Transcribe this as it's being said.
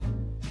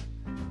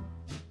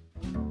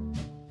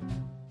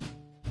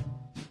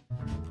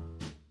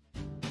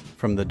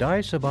From the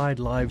Dice Abide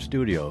Live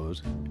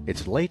studios,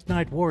 it's Late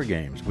Night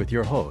Wargames with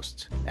your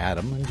hosts,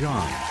 Adam and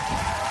John.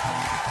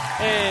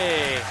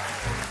 Hey!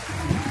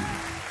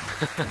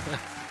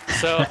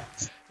 So,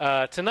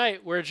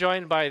 tonight we're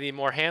joined by the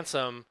more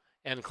handsome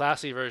and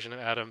classy version of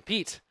Adam,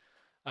 Pete.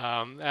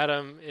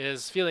 Adam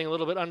is feeling a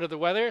little bit under the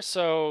weather,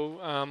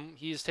 so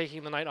he's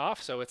taking the night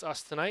off, so it's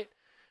us tonight.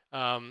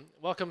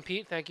 Welcome,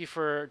 Pete. Thank you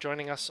for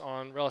joining us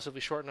on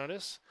relatively short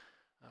notice.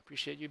 I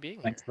appreciate you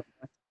being here. Thanks.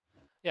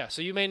 Yeah,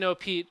 so you may know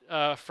Pete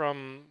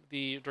from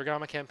the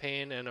Dragama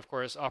campaign and, of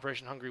course,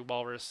 Operation Hungry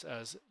Walrus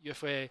as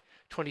UFA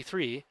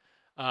 23.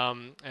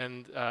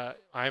 And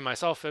I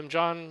myself am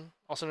John,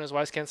 also known as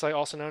Wise Kensai,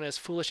 also known as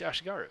Foolish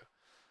Ashigaru.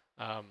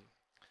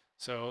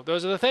 So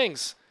those are the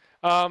things.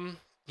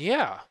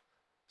 Yeah.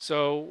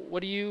 So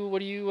what are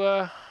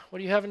you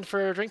having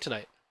for a drink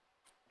tonight?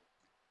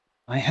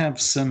 I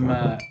have some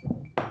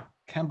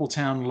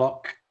Campbelltown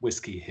Lock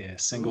whiskey here,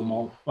 single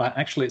malt. Well,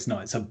 actually, it's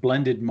not. It's a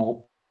blended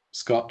malt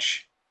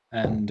Scotch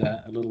and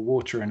a little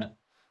water in it.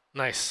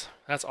 Nice.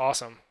 That's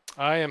awesome.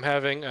 I am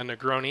having a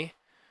Negroni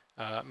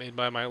made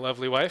by my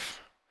lovely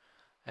wife.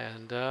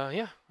 And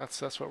yeah,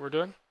 that's what we're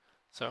doing.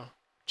 So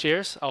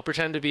cheers. I'll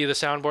pretend to be the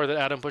soundboard that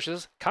Adam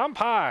pushes.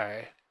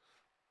 Kampai!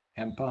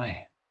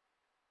 Kampai.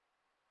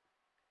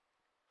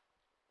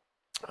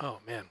 Oh,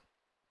 man.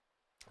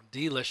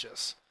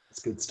 Delicious.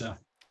 It's good stuff.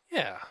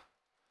 Yeah.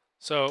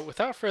 So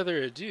without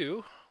further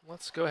ado,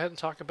 let's go ahead and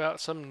talk about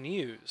some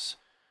news.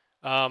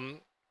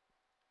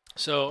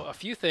 So a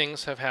few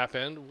things have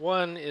happened.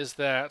 One is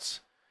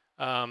that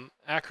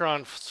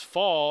Acheron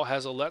Fall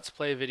has a Let's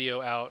Play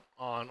video out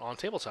on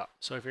Tabletop.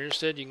 So if you're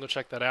interested, you can go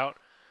check that out.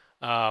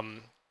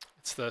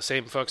 It's the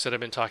same folks that have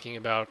been talking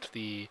about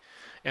the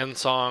end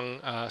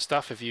song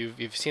stuff. If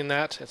you've seen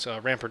that, it's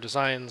Rampart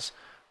Designs,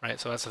 right?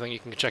 So that's the thing you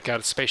can check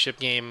out. It's a spaceship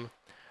game.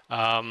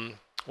 One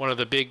of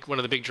the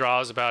big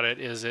draws about it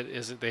is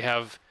that they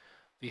have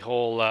the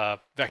whole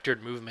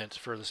vectored movement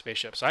for the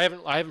spaceship. So I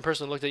haven't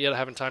personally looked at it yet. I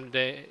haven't time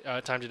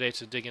today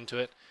to dig into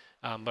it,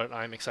 but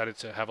I'm excited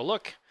to have a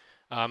look.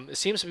 It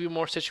seems to be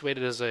more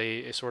situated as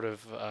a sort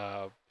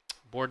of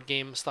board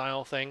game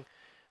style thing.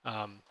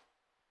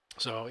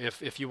 So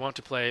if you want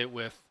to play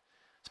with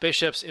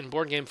spaceships in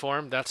board game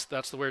form, that's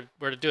the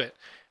where to do it.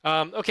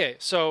 Okay,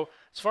 so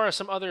as far as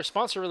some other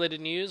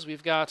sponsor-related news,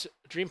 we've got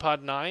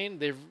DreamPod 9.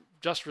 They've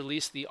just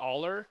released the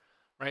Aller,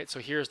 right? So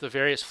here's the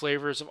various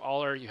flavors of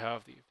Aller. You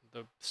have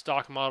the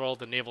stock model,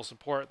 the naval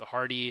support, the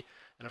Hardy,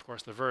 and of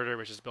course the Verter,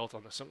 which is built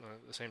on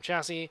the same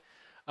chassis.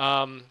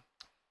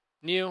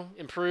 New,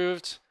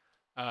 improved,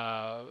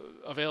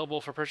 available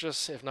for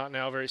purchase, if not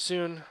now, very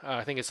soon.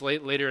 I think it's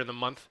later in the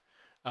month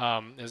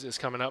is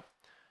coming up.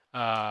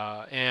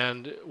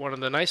 And one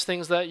of the nice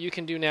things that you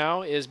can do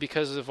now is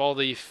because of all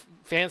the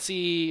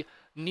fancy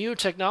new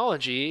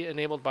technology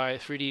enabled by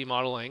 3D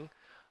modeling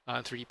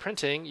and 3D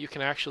printing, you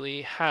can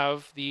actually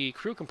have the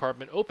crew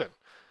compartment open.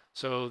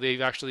 So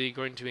they've actually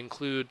going to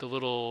include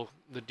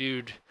the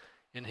dude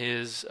in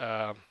his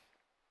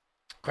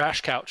crash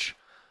couch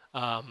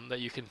that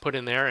you can put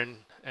in there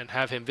and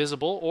have him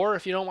visible. Or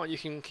if you don't want, you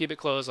can keep it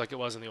closed like it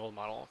was in the old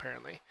model,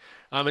 apparently.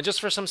 And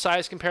just for some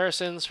size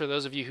comparisons, for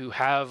those of you who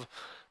have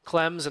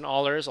Clems and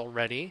Allers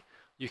already,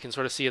 you can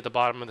sort of see at the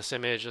bottom of this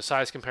image a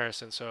size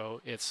comparison.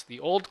 So it's the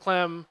old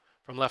Clem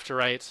from left to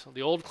right,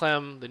 the old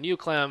Clem, the new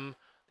Clem,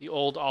 the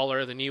old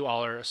Aller, the new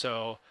Aller.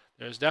 So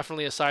there's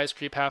definitely a size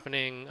creep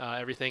happening.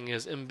 Everything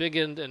is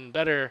embiggened and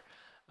better,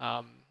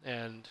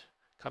 and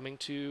coming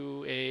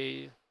to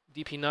a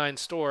DP9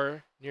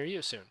 store near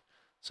you soon.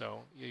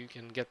 So you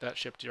can get that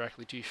shipped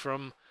directly to you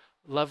from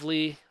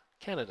lovely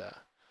Canada.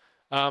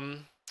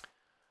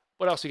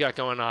 What else we got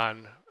going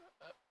on?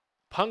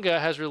 Punga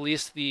has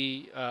released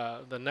the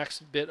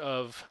next bit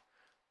of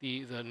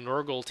the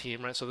Nurgle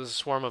team, right? So there's a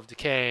Swarm of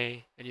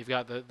Decay, and you've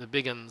got the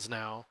big uns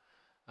now,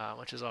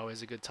 which is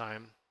always a good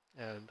time,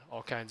 and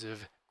all kinds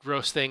of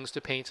gross things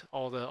to paint,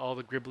 all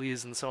the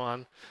Griblies and so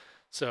on.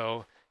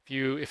 So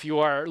if you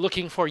are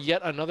looking for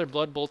yet another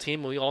Blood Bowl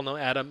team, we all know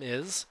Adam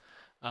is,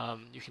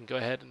 you can go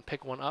ahead and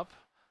pick one up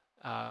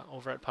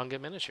over at Punga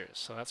Miniatures.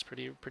 So that's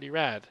pretty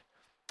rad.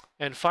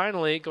 And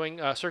finally,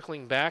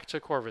 circling back to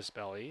Corvus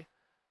Belly,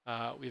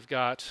 we've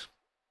got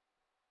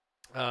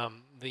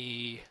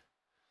the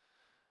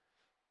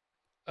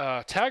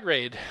tag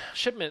raid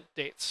shipment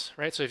dates,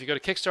 right? So if you go to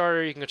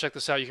Kickstarter, you can go check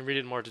this out. You can read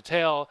it in more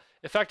detail.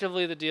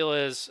 Effectively, the deal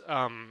is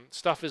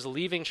stuff is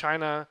leaving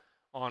China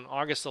on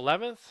August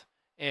 11th,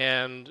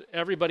 and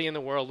everybody in the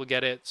world will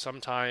get it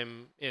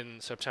sometime in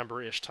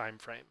September-ish time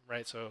frame,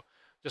 right? So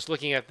just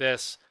looking at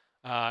this,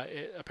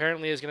 it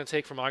apparently is going to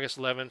take from August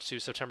 11th to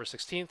September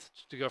 16th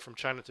to go from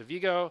China to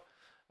Vigo,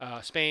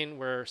 Spain,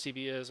 where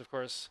CB is, of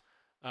course,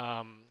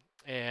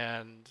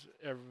 and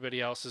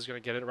everybody else is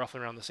going to get it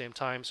roughly around the same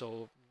time.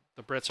 So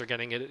the Brits are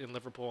getting it in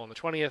Liverpool on the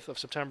 20th of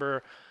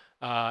September,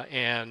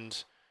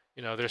 and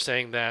they're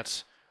saying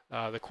that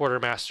the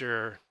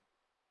quartermaster,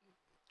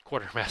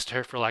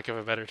 for lack of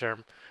a better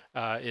term,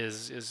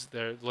 is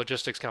their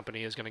logistics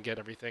company is going to get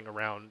everything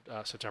around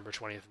September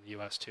 20th in the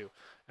U.S. too,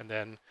 and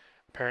then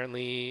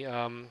apparently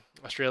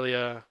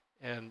Australia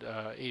and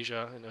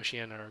Asia and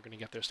Oceania are going to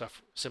get their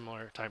stuff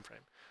similar time frame.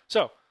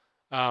 So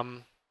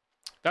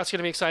that's going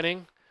to be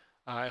exciting.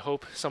 I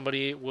hope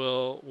somebody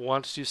will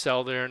want to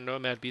sell their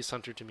Nomad Beast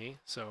Hunter to me,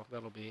 so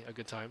that'll be a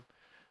good time.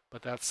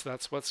 But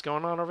that's what's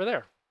going on over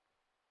there.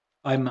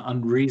 I'm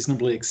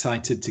unreasonably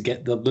excited to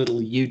get the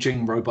little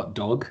Eugene robot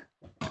dog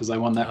because I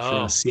want that for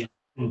a CM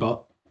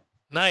bot.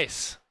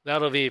 Nice.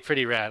 That'll be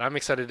pretty rad. I'm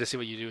excited to see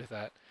what you do with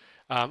that.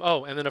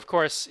 And then of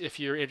course, if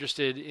you're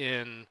interested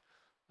in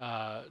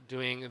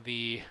doing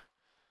the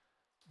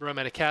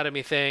Roman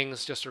Academy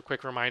things, just a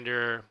quick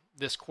reminder,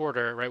 this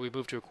quarter, right? We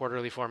moved to a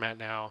quarterly format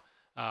now.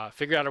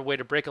 Figure out a way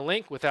to break a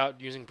link without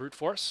using brute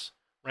force,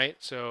 right?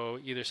 So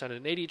either send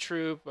an AD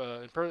troop,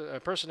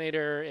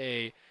 impersonator,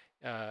 a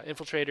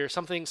infiltrator,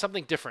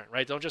 something different,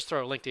 right? Don't just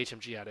throw a linked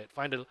HMG at it.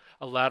 Find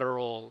a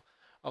lateral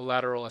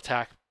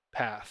attack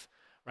path,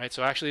 right?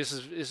 So actually, this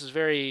is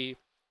very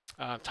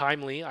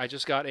timely. I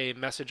just got a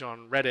message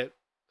on Reddit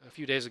a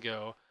few days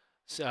ago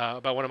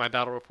about one of my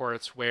battle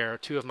reports where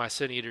two of my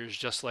Sin Eaters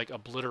just like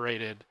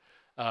obliterated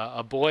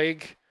a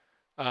Boig,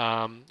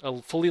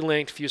 a fully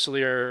linked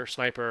Fusilier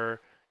sniper,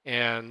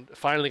 and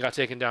finally got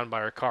taken down by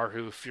our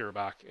Karhu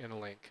Fuhrerbach in a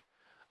link.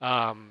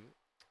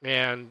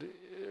 And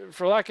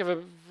for lack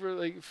of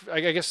I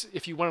guess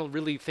if you want to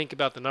really think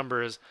about the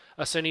numbers,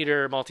 a Sin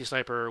Eater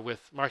multi-sniper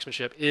with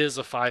marksmanship is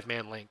a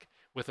 5-man link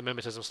with a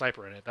mimetism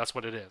sniper in it. That's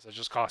what it is. It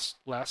just costs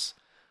less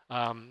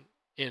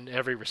in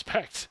every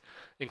respect,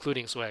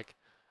 including Swig.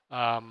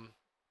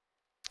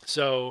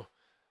 So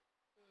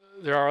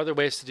there are other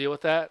ways to deal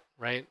with that,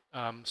 right?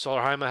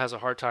 Solarheima has a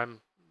hard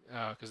time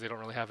because they don't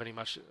really have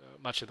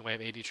much in the way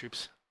of AD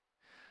troops.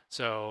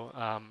 So,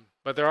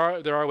 but there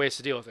are ways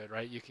to deal with it,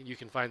 right? You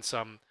can find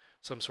some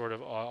sort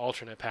of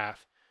alternate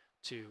path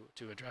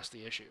to address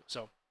the issue.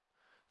 So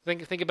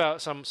think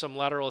about some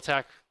lateral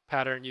attack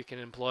pattern you can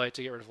employ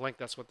to get rid of link.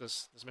 That's what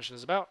this mission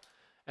is about.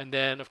 And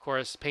then of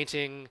course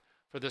painting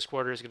for this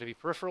quarter is going to be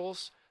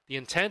peripherals. The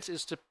intent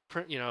is to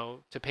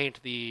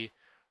paint the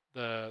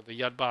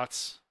Yud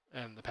bots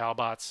and the Pal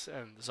bots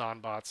and the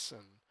Zon bots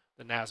and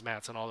the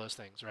Nazmats and all those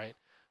things, right?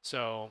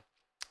 So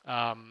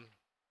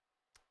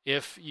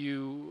if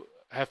you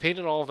have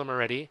painted all of them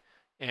already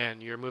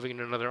and you're moving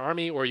into another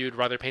army, or you'd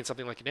rather paint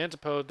something like an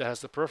Antipode that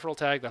has the peripheral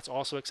tag, that's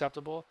also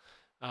acceptable.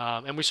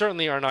 And we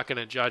certainly are not going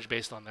to judge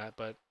based on that,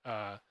 but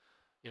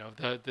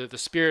the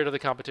spirit of the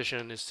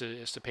competition is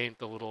to paint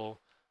the little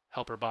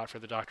helper bot for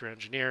the Doctor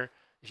Engineer.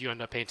 If you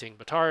end up painting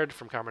Batard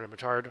from Comrade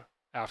Batard,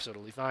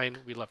 absolutely fine.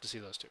 We'd love to see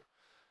those too.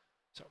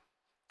 So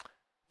I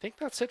think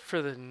that's it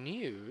for the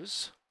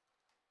news.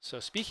 So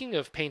speaking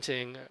of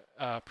painting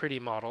pretty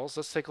models,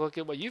 let's take a look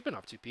at what you've been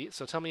up to, Pete.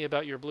 So tell me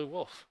about your Blue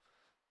Wolf.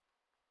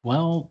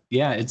 Well,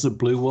 yeah, it's a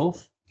Blue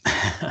Wolf.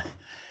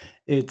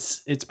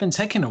 It's been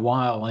taking a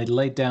while. I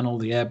laid down all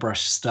the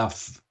airbrush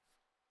stuff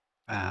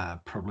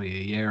probably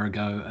a year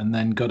ago, and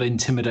then got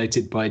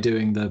intimidated by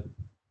doing the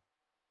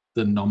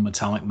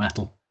non-metallic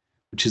metal,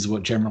 which is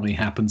what generally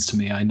happens to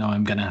me. I know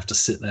I'm going to have to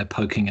sit there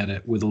poking at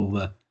it with all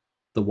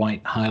the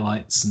white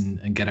highlights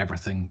and get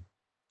everything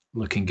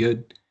looking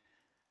good.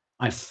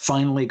 I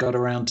finally got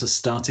around to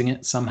starting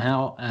it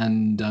somehow,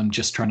 and I'm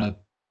just trying to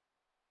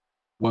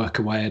work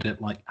away at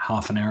it like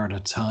half an hour at a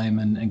time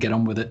and get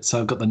on with it. So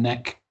I've got the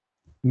neck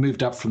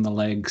moved up from the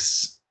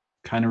legs,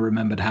 kind of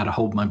remembered how to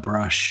hold my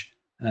brush,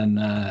 and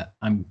the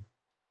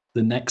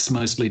neck's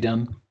mostly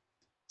done.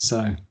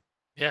 So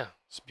yeah,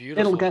 it's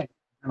beautiful. It'll get,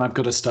 and I've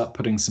got to start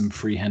putting some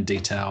freehand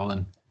detail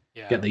and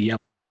get the yellow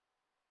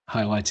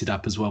highlighted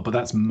up as well, but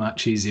that's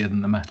much easier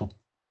than the metal.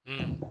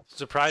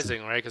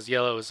 Surprising, right? Because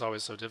yellow is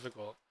always so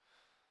difficult.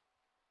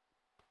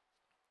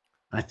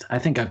 I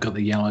think I've got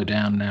the yellow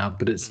down now,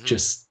 but it's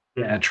just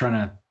trying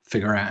to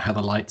figure out how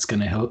the light's going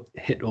to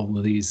hit all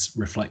of these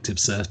reflective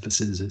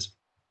surfaces.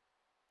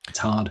 It's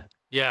hard.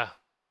 Yeah,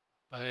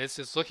 but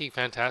it's looking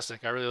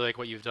fantastic. I really like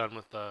what you've done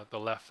with the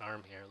left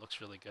arm here. It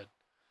looks really good.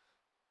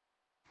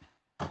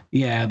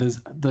 Yeah,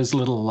 those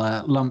little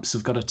lumps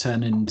have got to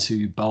turn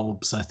into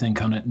bulbs, I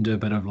think, on it and do a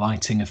bit of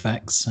lighting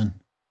effects. And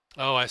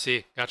oh, I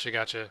see.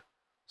 Gotcha.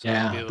 So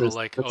yeah, maybe a little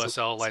like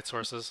OSL light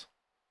sources.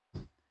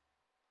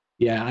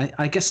 Yeah,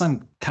 I guess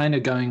I'm kind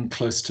of going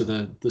close to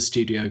the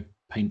studio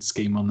paint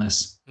scheme on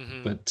this,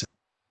 but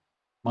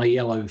my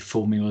yellow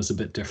formula is a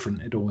bit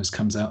different. It always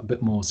comes out a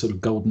bit more sort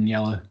of golden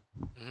yellow.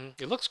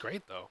 It looks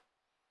great, though.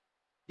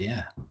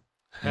 Yeah,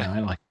 I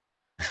like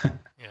it.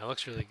 Yeah, it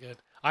looks really good.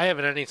 I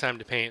haven't had any time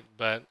to paint,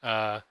 but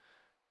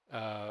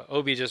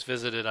Obi just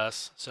visited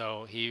us,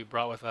 so he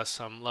brought with us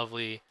some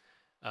lovely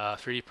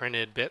 3D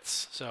printed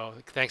bits. So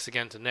thanks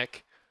again to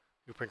Nick,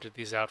 who printed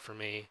these out for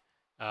me.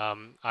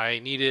 I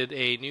needed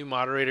a new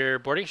moderator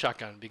boarding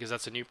shotgun because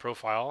that's a new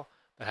profile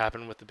that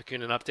happened with the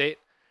Bakunin update,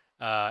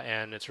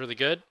 and it's really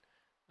good.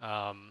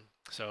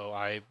 So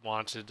I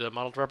wanted a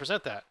model to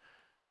represent that.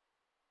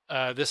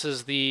 This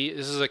is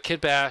a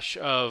kit bash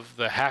of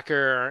the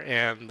hacker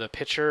and the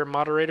pitcher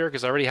moderator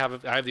because I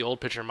have the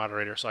old pitcher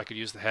moderator, so I could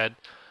use the head.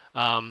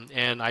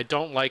 And I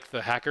don't like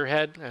the hacker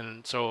head,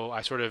 and so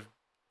I sort of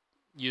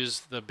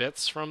use the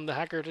bits from the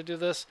hacker to do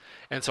this,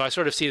 and so I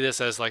sort of see this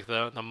as like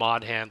the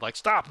mod hand, like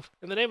stop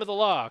in the name of the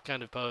law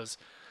kind of pose.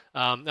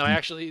 And I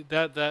actually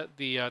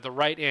the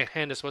right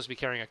hand is supposed to be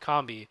carrying a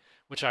combi,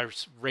 which I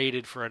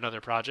rated for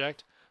another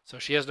project. So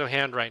she has no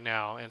hand right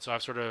now, and so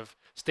I've sort of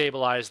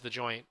stabilized the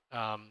joint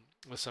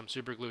with some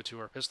super glue to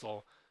her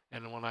pistol.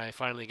 And when I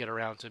finally get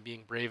around to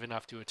being brave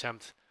enough to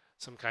attempt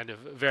some kind of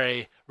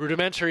very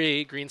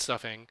rudimentary green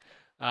stuffing,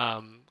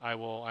 I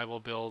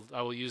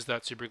will use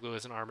that super glue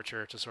as an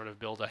armature to sort of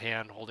build a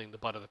hand holding the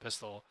butt of the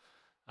pistol,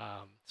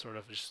 sort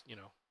of just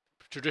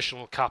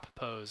traditional cop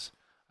pose,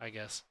 I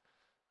guess.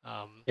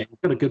 Yeah,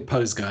 you've got a good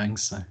pose going,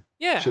 so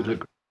Yeah, should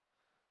look.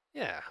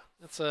 yeah,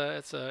 it's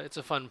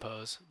a fun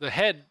pose. The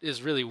head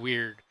is really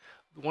weird.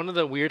 One of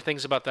the weird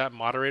things about that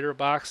moderator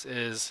box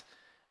is,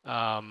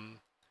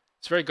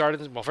 it's very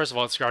Guardians. Well, first of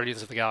all, it's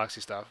Guardians of the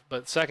Galaxy stuff,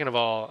 but second of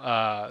all,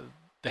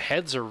 the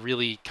heads are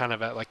really kind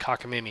of at like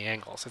cockamamie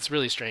angles. It's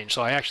really strange.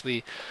 So I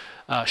actually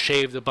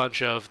shaved a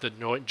bunch of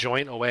the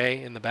joint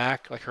away in the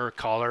back. Like her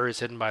collar is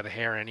hidden by the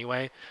hair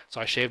anyway,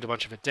 so I shaved a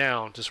bunch of it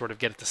down to sort of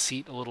get it to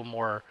seat a little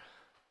more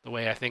the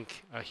way I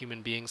think a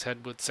human being's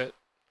head would sit.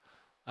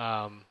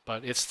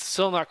 But it's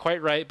still not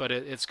quite right, but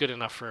it's good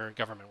enough for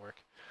government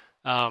work.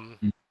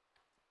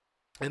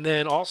 And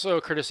then also,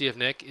 courtesy of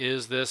Nick,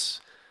 is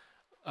this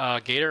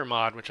Gator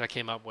mod, which I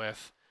came up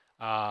with.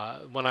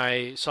 When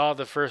I saw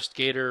the first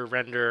Gator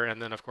render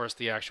and then, of course,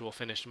 the actual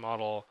finished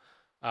model,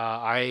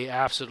 I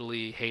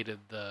absolutely hated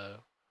the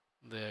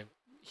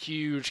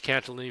huge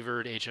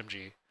cantilevered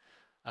HMG.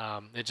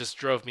 It just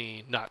drove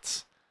me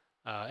nuts.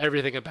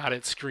 Everything about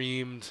it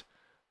screamed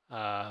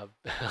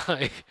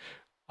like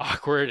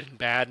awkward and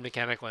bad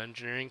mechanical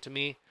engineering to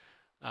me,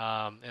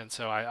 and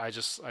so I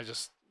just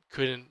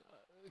couldn't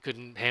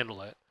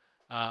handle it.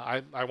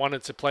 I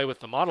wanted to play with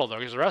the model though,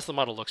 because the rest of the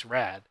model looks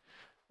rad,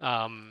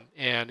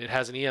 and it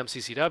has an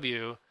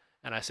EMCCW,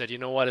 and I said, you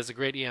know what is a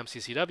great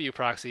EMCCW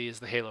proxy is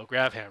the Halo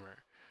Grav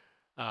Hammer.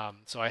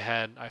 So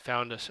I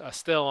found a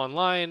still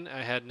online.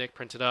 I had Nick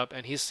print it up,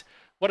 and he's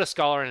what a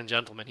scholar and a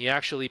gentleman. He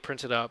actually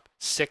printed up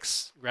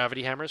 6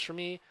 gravity hammers for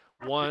me,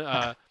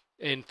 one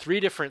in 3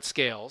 different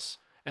scales,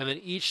 and then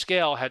each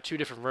scale had 2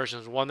 different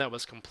versions. One that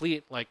was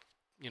complete, like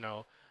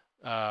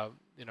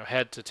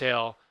head to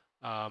tail,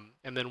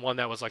 and then one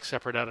that was like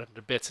separate out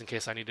into bits in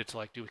case I needed to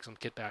like do some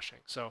kit bashing.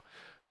 So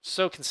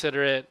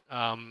considerate.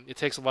 It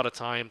takes a lot of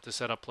time to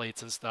set up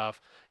plates and stuff,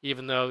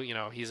 even though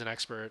he's an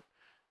expert.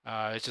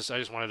 I just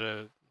wanted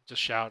to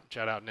just shout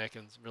out Nick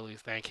and really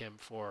thank him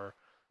for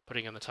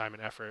putting in the time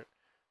and effort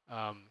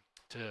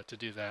to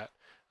do that.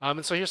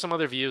 And so here's some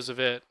other views of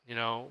it.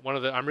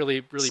 I'm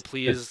really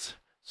pleased.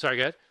 Sorry,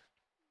 go ahead.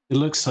 It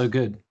looks so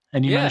good,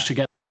 and you managed to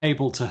get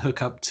able to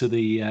hook up to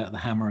the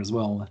hammer as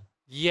well.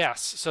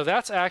 Yes, so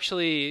that's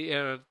actually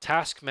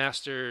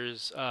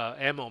Taskmaster's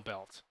ammo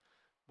belt,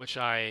 which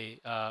I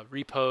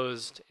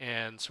reposed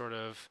and sort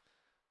of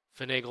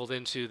finagled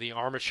into the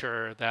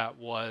armature that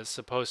was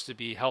supposed to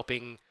be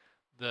helping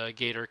the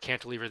Gator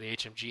cantilever the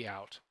HMG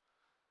out.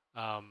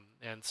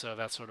 And so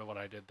that's sort of what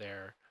I did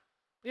there.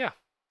 Yeah,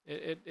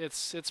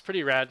 it's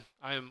pretty rad.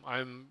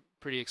 I'm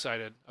pretty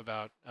excited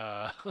about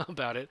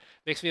about it.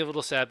 Makes me a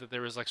little sad that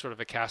there was like sort of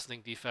a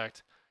casting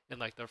defect in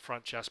like the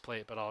front chest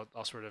plate, but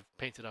I'll sort of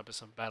paint it up as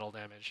some battle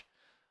damage,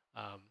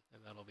 and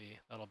that'll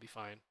be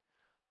fine.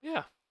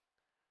 Yeah,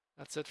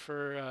 that's it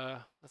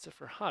for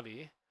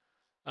hobby.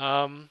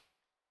 My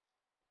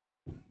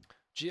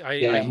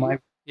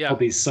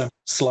hobby's so much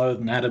slower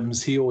than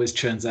Adam's. He always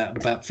churns out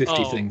about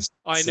 50 things.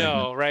 I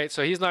know, right?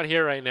 So he's not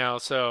here right now,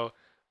 so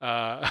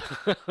I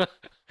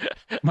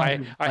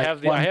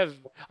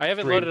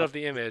haven't loaded up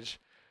the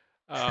image,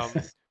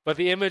 but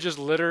the image is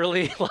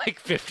literally like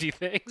 50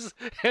 things,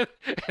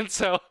 and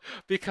so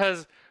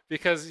because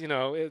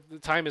the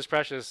time is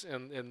precious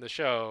in the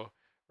show,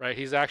 right?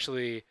 He's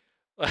actually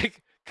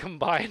like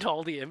combined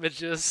all the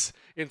images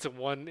into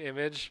one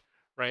image,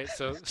 right?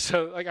 So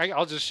like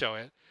I'll just show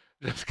it,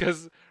 just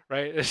because,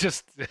 right? It's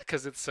just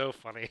because it's so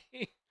funny.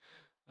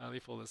 Let me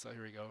pull this out.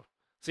 Here we go.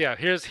 So yeah,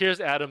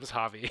 here's Adam's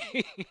hobby.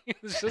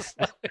 It's just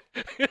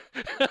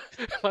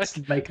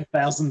like make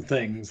 1,000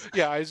 things.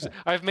 Yeah,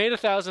 I've made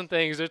 1,000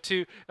 things. They're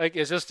too like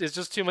it's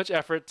just too much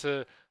effort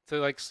to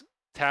like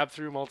tab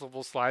through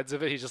multiple slides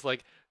of it. He just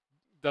like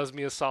does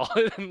me a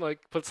solid and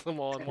like puts them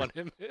all in one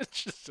image.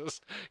 It's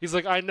just he's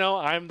like, I know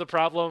I'm the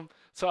problem,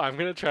 so I'm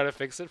gonna try to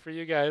fix it for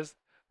you guys.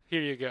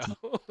 Here you go.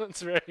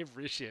 It's very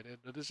appreciated.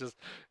 But it's just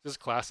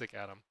classic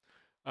Adam.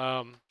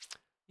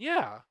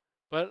 Yeah,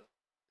 but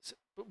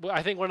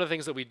I think one of the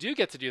things that we do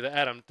get to do that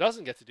Adam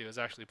doesn't get to do is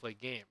actually play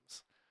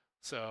games.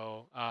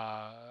 So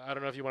I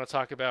don't know if you want to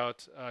talk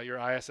about your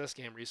ISS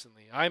game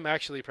recently. I'm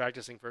actually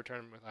practicing for a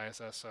tournament with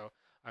ISS, so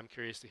I'm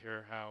curious to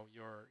hear how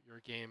your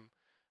game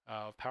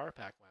of Power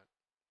Pack went.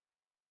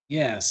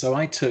 Yeah, so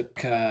I took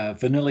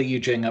Vanilla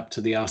Yujing up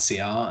to the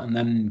RCR and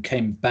then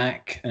came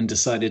back and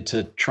decided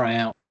to try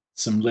out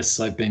some lists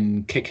I've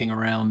been kicking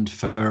around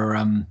for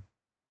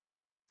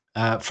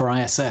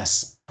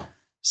ISS.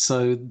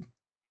 So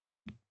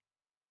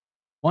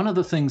One of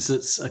the things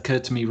that's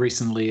occurred to me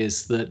recently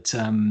is that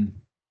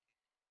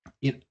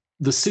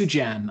the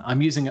Sujan,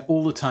 I'm using it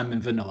all the time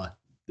in vanilla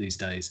these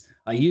days.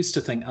 I used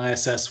to think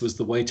ISS was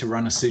the way to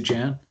run a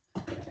Sujan,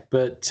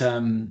 but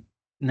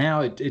now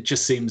it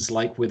just seems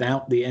like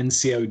without the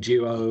NCO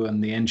duo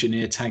and the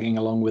engineer tagging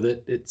along with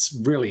it, it's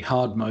really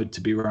hard mode to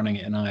be running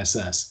it in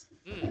ISS.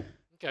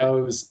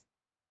 Okay.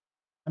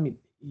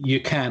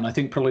 You can. I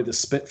think probably the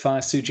Spitfire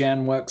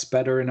Sujan works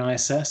better in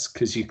ISS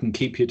because you can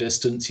keep your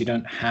distance. You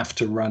don't have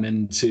to run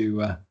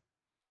into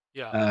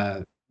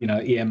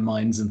EM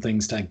mines and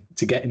things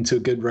to get into a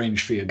good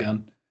range for your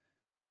gun.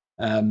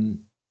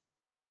 And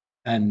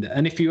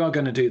if you are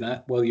going to do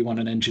that, well, you want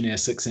an engineer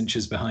 6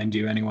 inches behind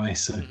you anyway.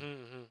 So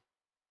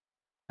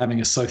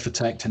having a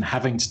Sofotect and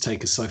having to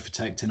take a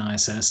Sofotect in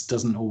ISS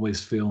doesn't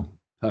always feel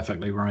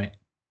perfectly right.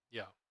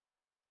 Yeah.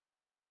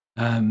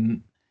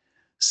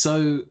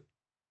 So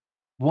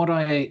what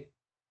I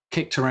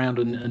kicked around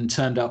and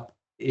turned up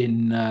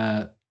in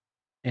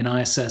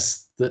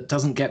ISS that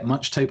doesn't get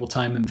much table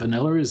time in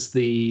vanilla is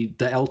the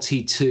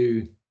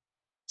LT2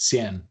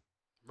 Cien.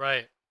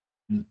 Right.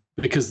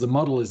 Because the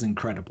model is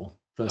incredible.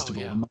 First of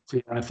all, yeah. the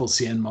multi-rifle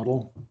Cien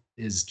model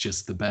is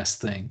just the best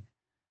thing.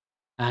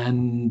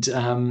 And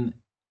trying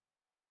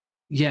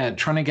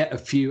to get a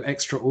few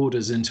extra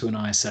orders into an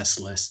ISS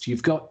list.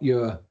 You've got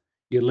your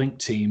link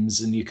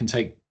teams, and you can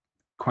take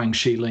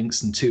Guangxi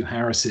links and 2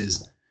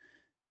 Harrises,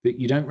 but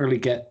you don't really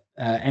get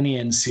any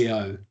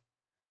NCO.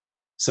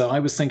 So I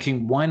was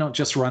thinking, why not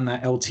just run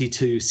that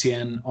LT2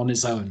 Cien on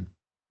his own?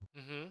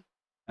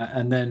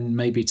 And then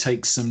maybe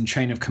take some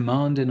chain of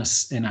command in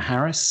a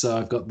Harris. So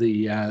I've got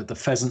the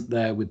Pheasant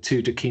there with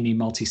 2 Dakini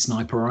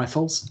multi-sniper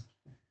rifles.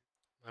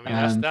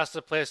 I mean, that's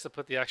the place to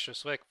put the extra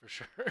SWIC for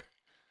sure.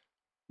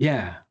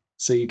 Yeah.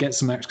 So you get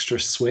some extra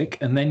SWIC,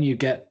 and then you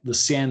get the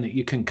Cien that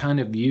you can kind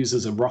of use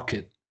as a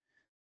rocket,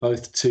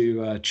 both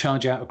to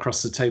charge out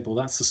across the table.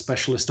 That's the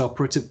specialist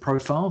operative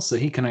profile. So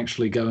he can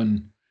actually go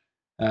and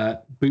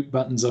boot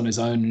buttons on his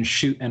own and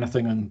shoot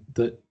anything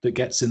that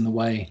gets in the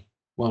way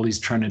while he's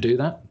trying to do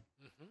that.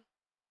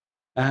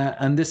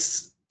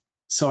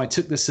 So I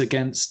took this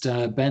against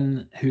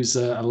Ben, who's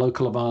a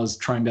local of ours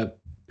trying to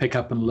pick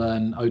up and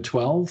learn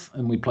 012,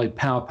 and we played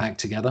Power Pack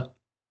together.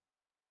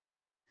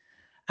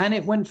 And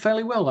it went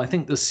fairly well. I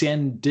think the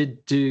Cien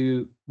did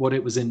do what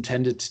it was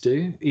intended to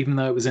do, even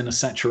though it was in a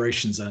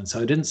saturation zone.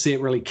 So I didn't see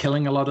it really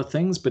killing a lot of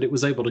things, but it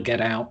was able to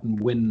get out and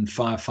win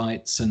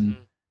firefights and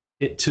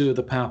hit 2 of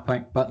the Power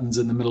Pack buttons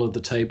in the middle of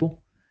the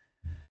table.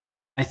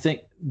 I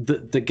think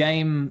the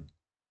game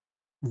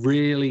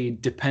really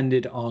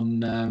depended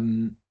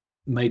on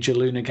Major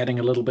Luna getting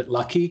a little bit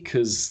lucky,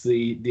 because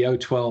the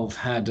 012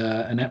 had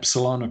an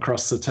Epsilon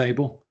across the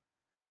table,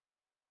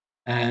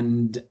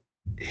 and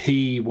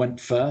he went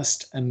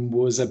first and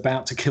was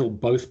about to kill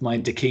both my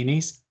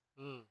Dakinis.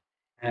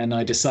 And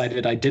I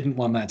decided I didn't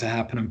want that to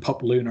happen and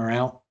pop Luna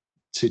out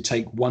to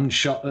take 1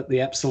 shot at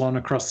the Epsilon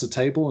across the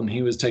table, and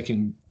he was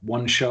taking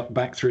 1 shot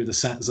back through the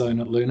sat zone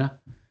at Luna.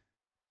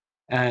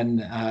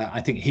 And I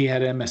think he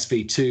had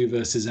MSV2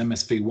 versus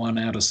MSV1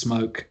 out of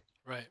smoke,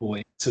 or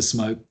into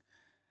smoke.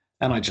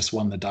 And I just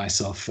won the dice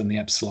off, and the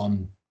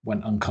Epsilon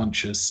went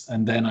unconscious.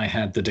 And then I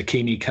had the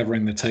Dakini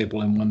covering the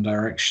table in one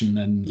direction,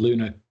 and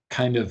Luna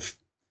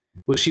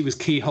she was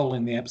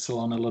keyholing the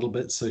Epsilon a little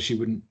bit so she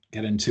wouldn't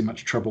get in too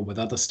much trouble with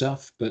other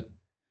stuff. But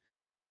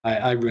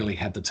I really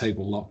had the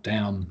table locked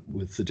down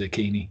with the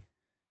Dakini.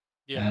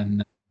 Yeah,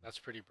 and that's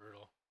pretty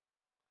brutal.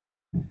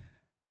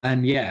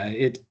 And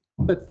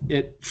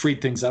it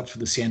freed things up for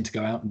the Cien to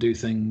go out and do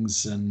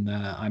things, and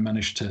I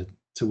managed to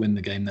win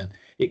the game then.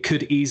 It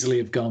could easily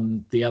have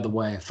gone the other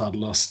way if I'd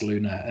lost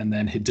Luna and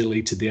then had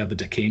deleted the other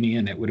Dakini,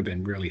 and it would have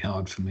been really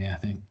hard for me, I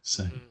think.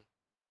 So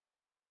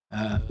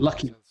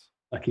lucky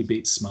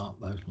beats smart,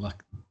 though,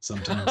 luck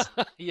sometimes.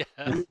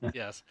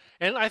 Yes.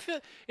 And I feel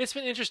it's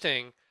been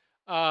interesting.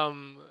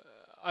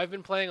 I've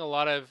been playing a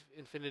lot of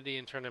Infinity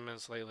in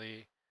tournaments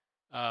lately,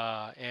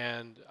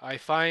 and I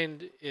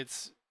find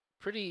it's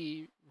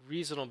pretty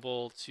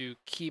reasonable to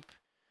keep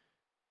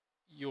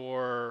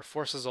your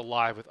forces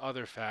alive with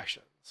other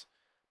factions.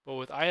 But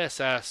with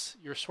ISS,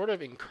 you're sort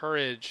of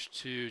encouraged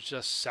to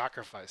just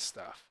sacrifice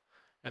stuff.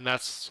 And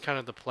that's kind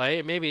of the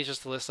play. Maybe it's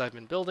just the list I've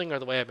been building or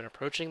the way I've been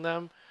approaching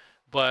them.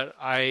 But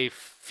I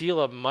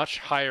feel a much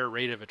higher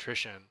rate of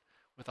attrition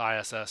with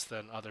ISS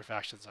than other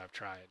factions I've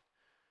tried.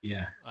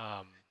 Yeah.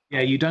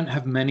 You don't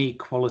have many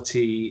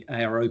quality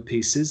ARO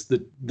pieces. The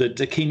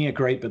Dakini are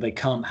great, but they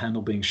can't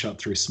handle being shot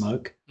through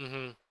smoke.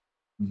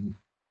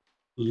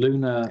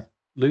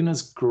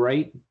 Luna's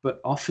great, but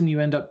often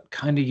you end up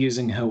kind of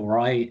using her, or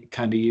I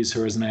kind of use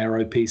her as an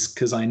ARO piece,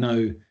 because I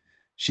know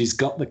she's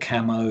got the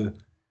camo.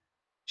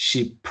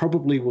 She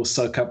probably will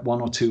soak up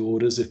 1 or 2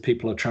 orders if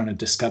people are trying to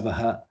discover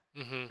her.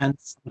 And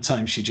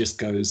sometimes she just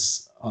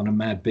goes on a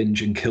mad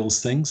binge and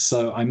kills things.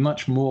 So I'm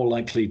much more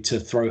likely to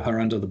throw her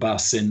under the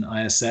bus in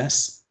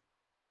ISS,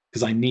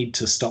 because I need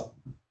to stop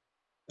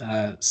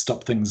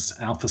things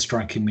alpha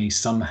striking me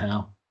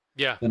somehow.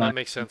 Yeah, that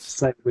makes sense.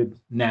 Say with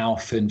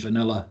Nauf in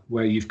vanilla,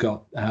 where you've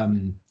got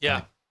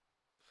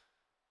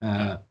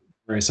Yeah.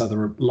 various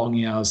other long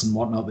yars and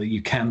whatnot that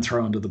you can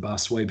throw under the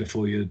bus way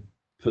before you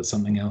put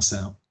something else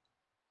out.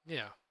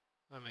 Yeah,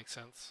 that makes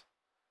sense.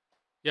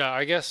 Yeah,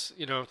 I guess,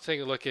 take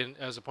a look in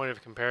as a point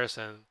of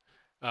comparison.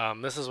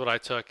 This is what I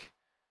took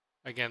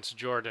against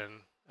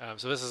Jordan.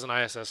 So this is an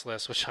ISS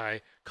list, which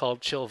I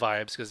called chill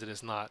vibes because it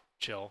is not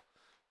chill.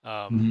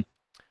 Um, Mhm.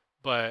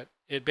 but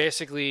it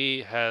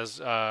basically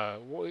has,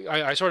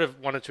 I sort of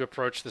wanted to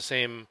approach the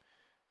same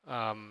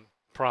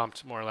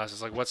prompt more or less.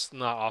 It's like what's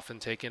not often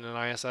taken in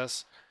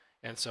ISS.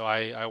 And so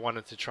I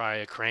wanted to try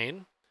a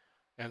crane.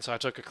 And so I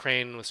took a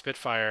crane with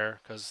Spitfire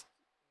because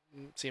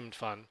it seemed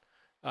fun.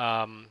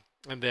 Um,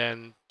 and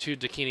then two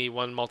Dakini,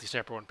 one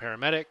multi-sniper, one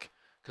paramedic,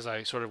 because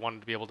I sort of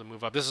wanted to be able to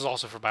move up. This is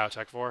also for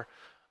Biotech 4.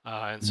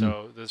 And Mhm.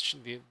 so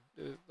the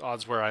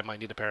odds were I might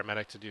need a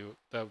paramedic to do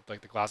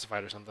like the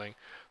classified or something.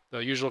 The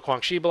usual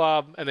Quangxi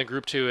blob, and then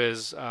group two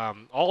is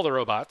all the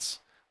robots.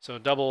 So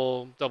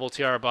double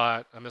TR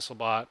bot, a missile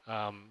bot,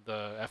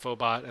 the FO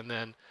bot, and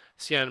then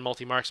Xian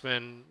multi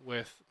marksman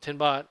with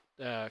Tinbot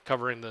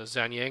covering the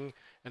Zhanying,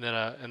 and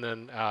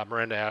then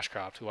Miranda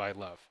Ashcroft, who I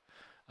love.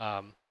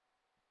 Um,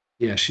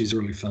 Yeah, she's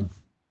really fun.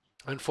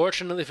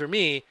 Unfortunately for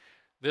me,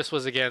 this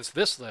was against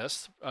this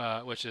list,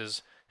 which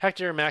is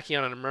Hector,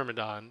 Machion, and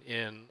Myrmidon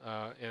in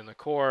a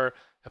core,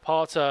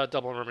 Hippolyta,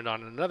 double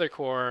Myrmidon in another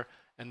core,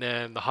 and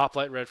then the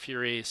Hoplite Red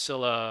Fury,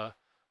 Scylla,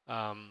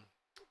 um,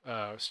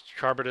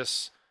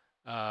 Carbitus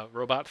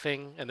robot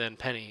thing, and then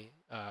Penny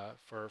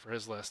for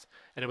his list,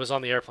 and it was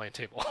on the airplane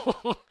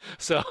table.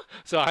 so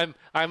I'm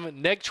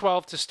neg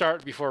 12 to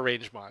start before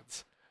range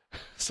mods.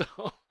 So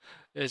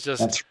it's just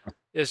That's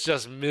it's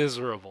just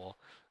miserable.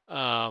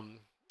 Um,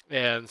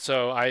 and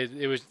so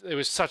it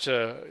was such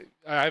a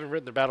I haven't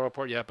written the battle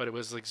report yet, but it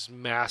was like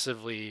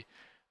massively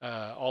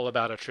all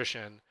about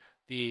attrition.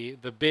 The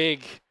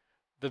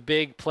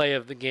big play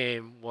of the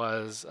game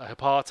was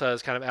Hippolyta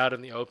is kind of out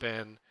in the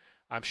open.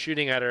 I'm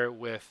shooting at her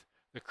with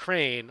the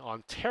crane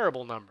on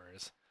terrible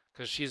numbers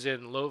because she's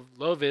in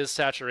low vis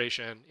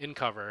saturation in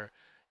cover,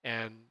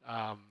 and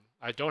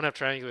I don't have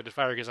triangulated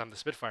fire because I'm the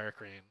Spitfire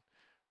crane,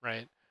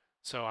 right?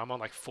 So I'm on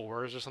like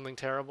fours or something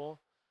terrible.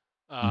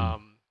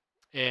 mm.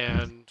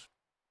 And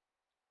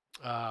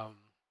um,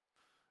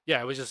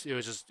 yeah, it was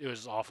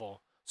just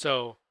awful.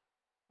 So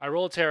I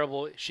rolled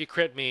terrible. She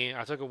crit me.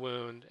 I took a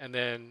wound, and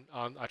then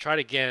I tried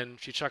again.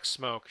 She chucks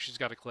smoke. She's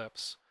got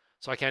Eclipse,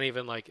 so I can't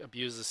even like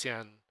abuse the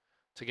Sien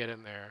to get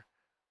in there.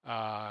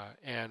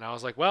 And I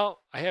was like,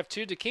 well, I have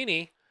two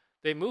Dakini.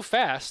 They move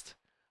fast,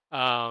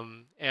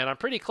 and I'm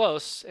pretty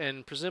close,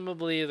 and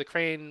presumably the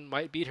crane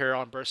might beat her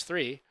on burst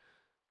 3.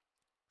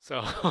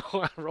 So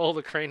I roll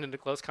the crane into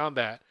close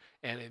combat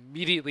and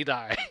immediately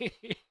die.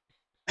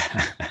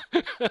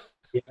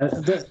 Yeah,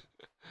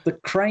 the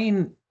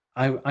crane.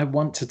 I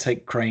want to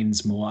take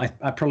cranes more.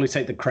 I probably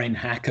take the crane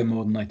hacker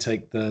more than I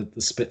take the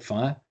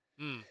Spitfire.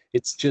 Mm,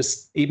 It's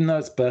just even though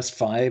it's burst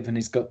 5 and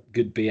he's got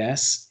good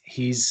BS,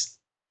 he's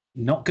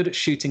not good at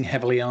shooting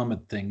heavily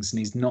armored things, and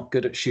he's not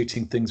good at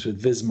shooting things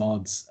with vis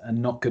mods, and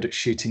not good at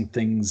shooting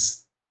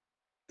things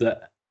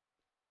that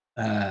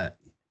uh,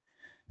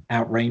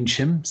 outrange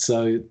him.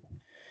 So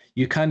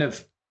you kind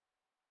of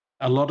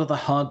a lot of the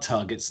hard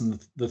targets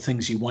and the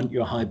things you want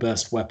your high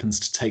burst weapons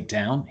to take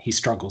down, he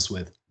struggles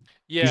with.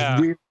 He's yeah.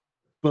 really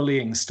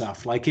bullying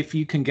stuff. Like if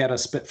you can get a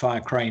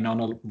Spitfire crane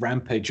on a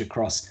rampage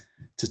across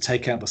to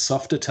take out the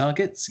softer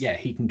targets, yeah,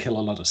 he can kill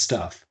a lot of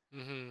stuff.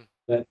 Hmm.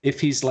 But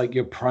if he's like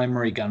your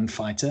primary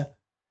gunfighter,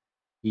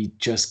 he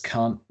just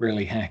can't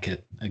really hack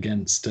it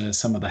against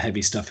some of the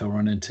heavy stuff he'll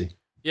run into.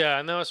 Yeah,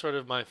 and that was sort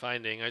of my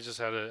finding. I just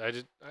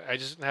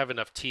didn't have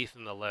enough teeth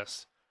in the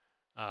list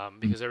Mm.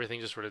 because everything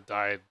just sort of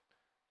died.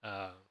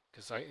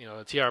 Because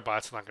the TR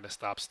bot's not going to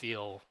stop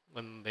steel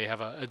when they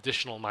have an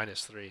additional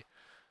 -3.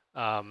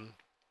 Um,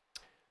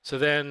 so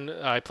then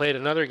I played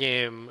another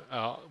game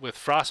with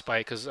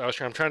Frostbite because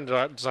I'm trying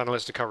to design a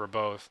list to cover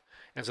both,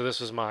 and so this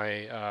was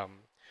my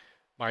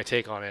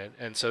take on it.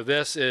 And so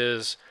this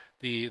is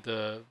the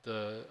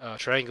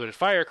triangulated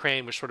fire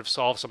crane, which sort of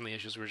solves some of the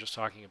issues we were just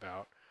talking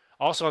about.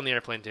 Also on the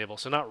airplane table,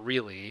 so not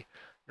really.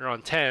 You're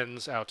on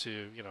tens out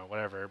to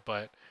whatever,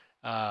 but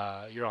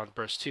you're on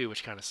burst 2,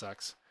 which kind of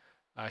sucks.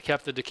 I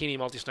kept the Dakini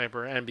multi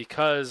sniper, and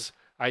because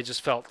I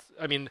just felt,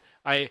 I mean,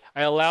 I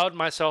allowed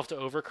myself to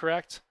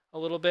overcorrect a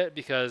little bit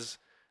because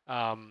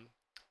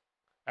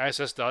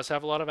ISS does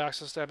have a lot of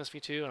access to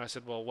MSV2, and I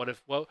said, well, what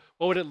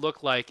would it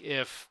look like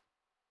if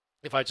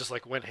I just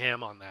like went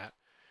ham on that?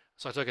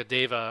 So I took a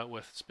Deva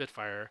with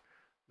Spitfire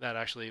that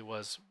actually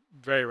was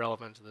very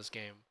relevant to this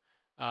game.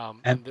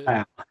 And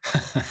bow.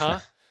 Huh?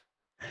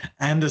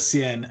 And a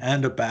Cien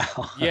and a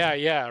bow.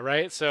 Yeah,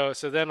 right. So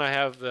then I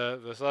have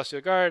the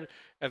Celestial Guard,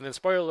 and then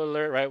spoiler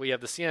alert, right? We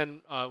have the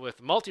Cien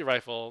with multi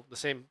rifle, the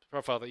same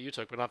profile that you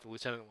took, but not the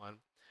lieutenant one.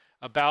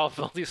 A bow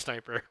multi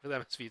sniper with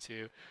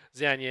MSV2,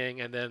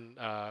 Zhanying, and then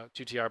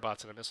 2 TR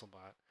bots and a missile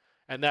bot,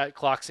 and that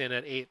clocks in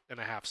at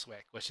 8.5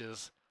 SWIC, which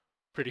is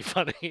pretty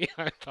funny,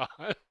 I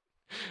thought.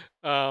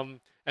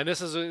 And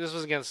this was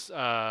against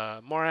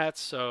Morats,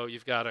 so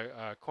you've got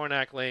a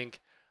Kornak Link,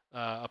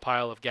 a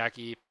pile of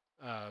Gaki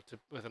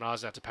with an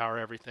Oznet to power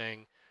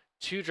everything,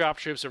 2 drop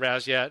troops, a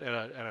Razyat, and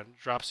a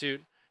drop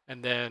suit,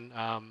 and then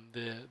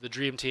the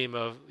dream team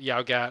of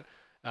Yaogat,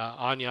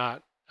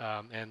 Anyat,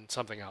 and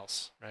something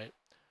else, right?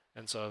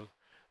 And so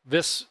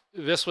this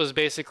was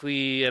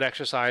basically an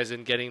exercise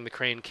in getting the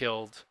crane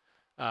killed,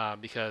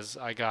 because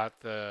I got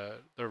the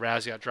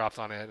Razyat dropped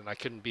on it and I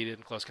couldn't beat it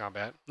in close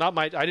combat.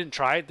 I didn't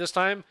try it this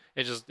time.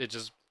 It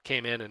just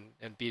came in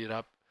and beat it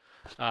up.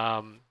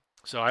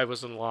 So I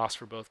was in loss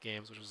for both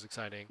games, which was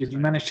exciting. Did you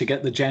manage to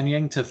get the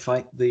Jianying to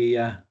fight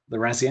the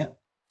Razyat?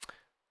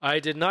 I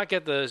did not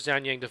get the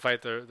Zhanyang to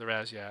fight the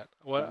Razyat.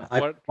 What?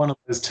 One of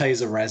those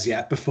taser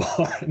Razyat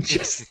before, and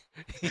just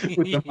with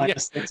the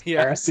 -6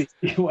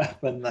 RCC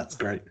weapon. That's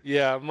great.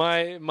 Yeah,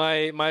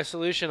 my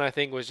solution, I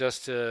think, was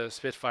just to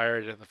spitfire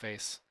it in the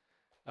face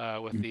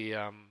with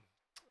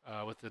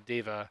the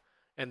Deva,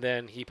 and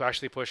then he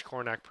actually pushed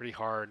Kornak pretty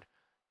hard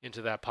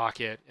into that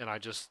pocket, and I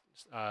just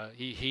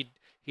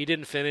he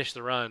didn't finish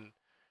the run,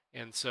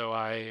 and so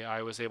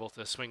I was able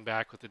to swing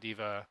back with the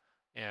Diva,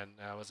 and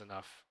that was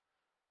enough.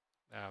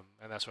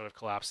 And that sort of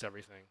collapsed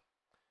everything.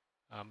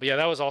 But yeah,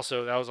 that was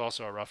also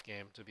a rough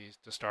game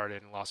to start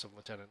in loss of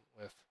lieutenant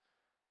with.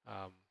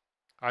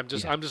 I'm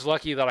just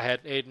lucky that I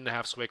had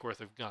 8.5 SWIC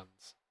worth of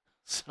guns,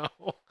 so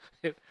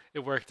it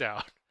worked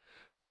out.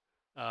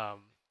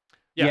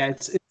 Yeah,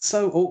 it's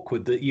so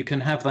awkward that you can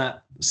have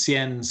that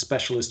Cien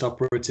specialist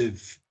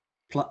operative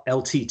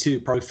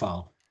LT2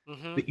 profile,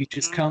 but you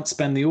just can't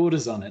spend the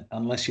orders on it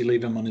unless you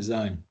leave him on his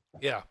own.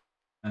 Yeah.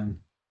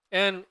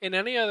 And in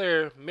any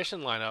other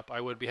mission lineup, I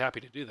would be happy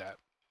to do that.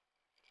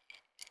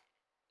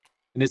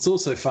 And it's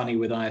also funny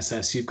with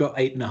ISS, you've got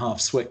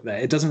 8.5 SWIC there.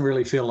 It doesn't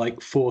really feel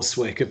like 4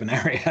 SWIC of an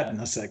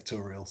Ariadna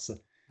sectorial. So.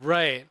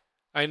 Right.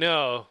 I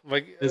know.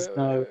 Like there's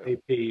no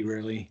AP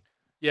really.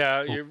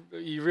 Yeah,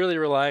 you're really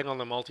relying on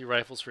the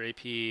multi-rifles for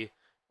AP. The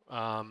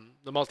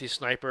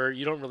multi-sniper,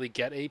 you don't really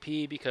get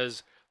AP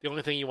because the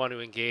only thing you want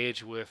to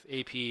engage with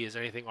AP is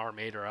anything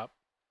armade or up.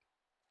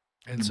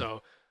 And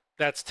so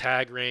that's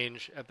tag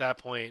range. At that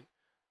point,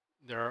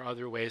 there are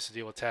other ways to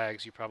deal with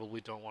tags. You probably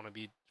don't want to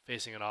be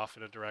facing it off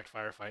in a direct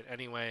firefight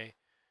anyway.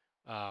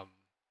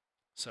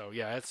 So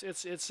yeah, it's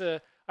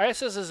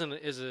ISS is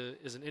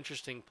an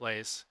interesting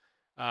place.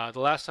 The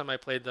last time I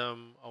played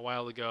them a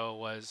while ago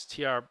was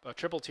a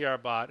triple TR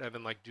bot and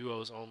then like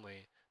duos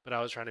only. But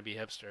I was trying to be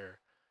hipster,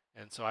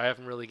 and so I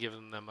haven't really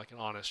given them like an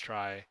honest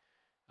try.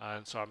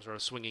 And so I'm sort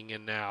of swinging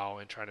in now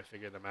and trying to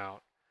figure them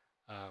out.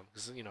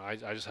 Because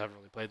I just haven't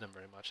really played them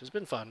very much. It's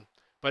been fun,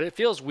 but it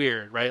feels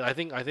weird, right? I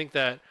think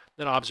that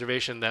an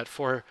observation that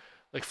 4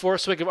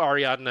 SWIC of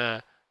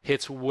Ariadna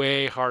hits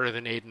way harder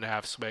than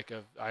 8.5 SWIC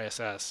of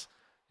ISS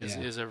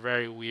is a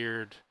very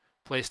weird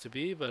place to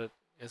be, but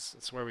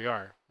it's where we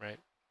are, right?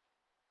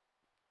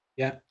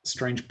 Yeah,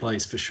 strange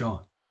place for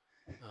sure.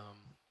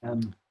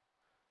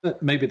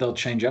 But maybe they'll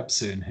change up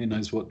soon. Who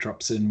knows what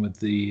drops in with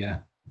the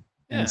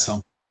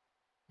song?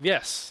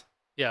 Yes,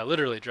 yeah,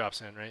 literally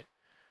drops in, right?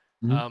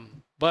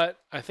 But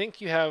I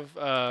think you have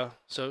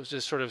so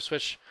just sort of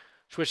switch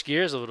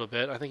gears a little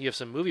bit. I think you have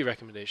some movie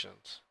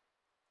recommendations.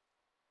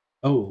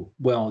 Oh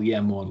well, yeah,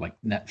 more like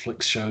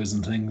Netflix shows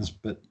and things,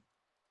 but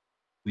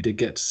we did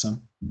get to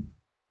some.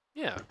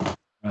 Yeah.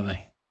 Are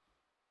they?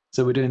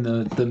 So we're doing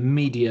the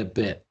media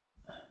bit.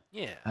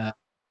 Yeah.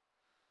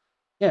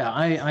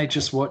 I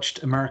just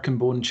watched American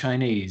Born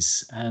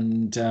Chinese,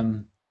 and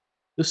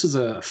this is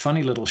a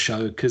funny little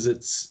show because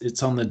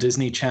it's on the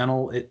Disney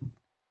Channel. It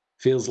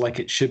feels like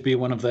it should be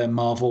one of their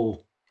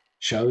Marvel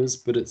shows,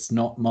 but it's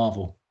not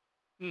Marvel.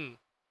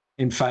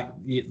 In fact,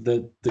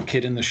 the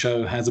kid in the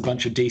show has a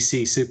bunch of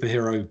DC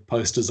superhero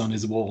posters on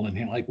his wall, and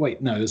you're like,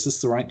 wait, no, is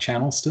this the right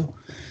channel still?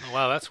 Oh,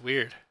 wow, that's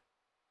weird.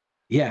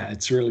 Yeah,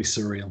 it's really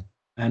surreal.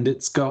 And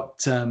it's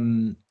got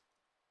a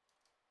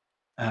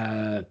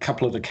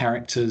couple of the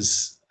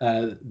characters,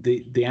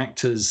 the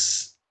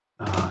actors,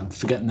 I'm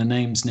forgetting the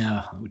names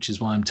now, which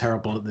is why I'm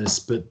terrible at this,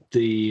 but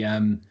the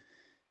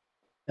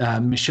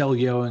Michelle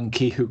Yeoh and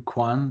Ki Hu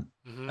Kwan.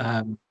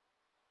 They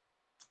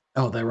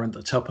were at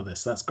the top of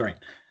this. That's great.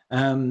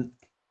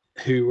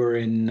 Who were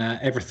in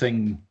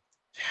Everything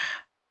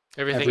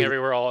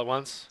Everywhere All at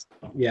Once.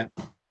 Yeah.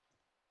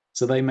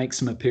 So they make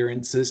some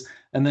appearances,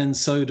 and then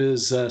so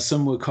does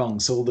Sun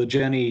Wukong. So all the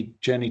Journey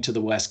to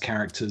the West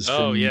characters.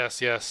 Oh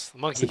yes,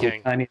 Monkey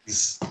King.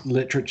 Chinese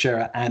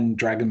literature and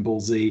Dragon Ball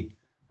Z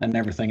and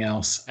everything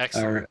else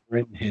are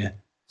in here.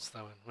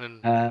 So when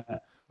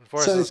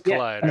forces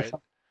collide, right?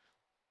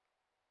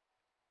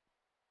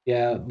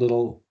 Yeah,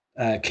 little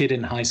kid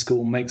in high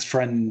school makes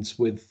friends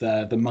with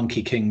the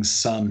Monkey King's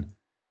son,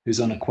 who's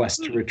on a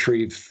quest to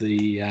retrieve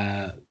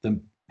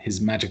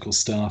his magical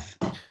staff.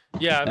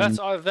 Yeah,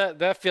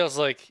 that feels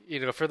like,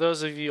 for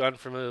those of you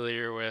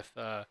unfamiliar with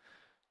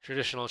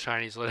traditional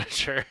Chinese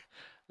literature,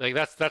 like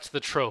that's the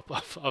trope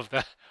of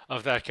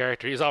that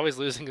character. He's always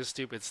losing his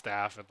stupid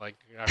staff and like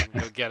having to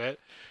go get it.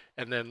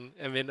 And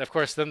then of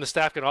course the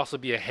staff can also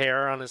be a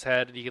hair on his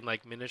head and you can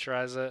like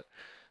miniaturize it.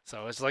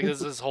 So it's like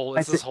this whole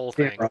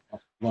thing.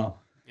 Well,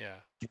 yeah.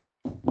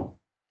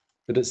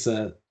 But it's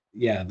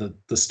yeah,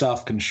 the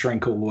staff can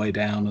shrink all the way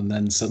down and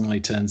then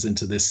suddenly turns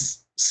into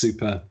this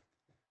super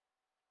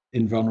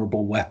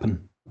invulnerable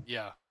weapon.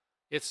 Yeah,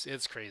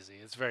 it's crazy.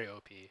 It's very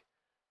OP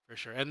for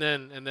sure. And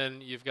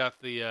then you've got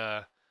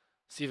the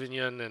Steven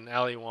Yeun and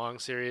Ali Wong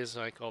series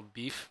called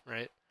Beef,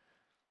 right?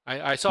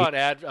 I saw an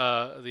ad,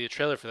 the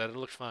trailer for that. It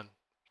looked fun.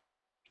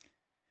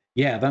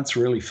 Yeah, that's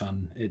really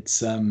fun. It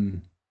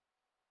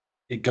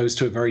goes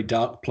to a very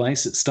dark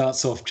place. It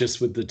starts off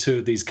just with the two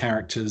of these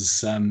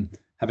characters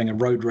having a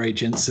road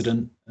rage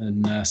incident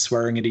and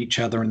swearing at each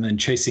other and then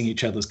chasing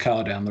each other's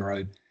car down the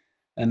road.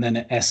 And then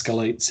it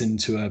escalates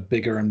into a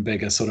bigger and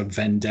bigger sort of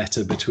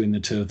vendetta between the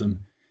two of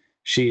them.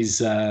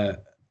 She's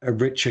a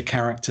richer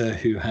character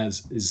who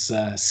is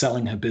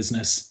selling her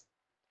business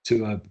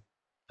to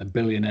a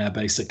billionaire,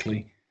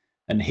 basically.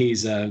 And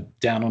he's a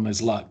down on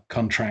his luck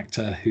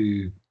contractor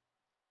who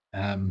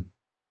yeah,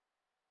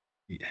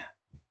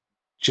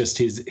 just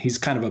he's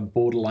kind of a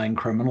borderline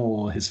criminal,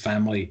 or his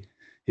family,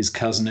 his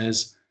cousin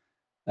is.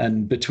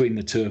 And between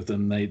the two of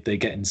them, they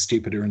get in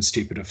stupider and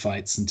stupider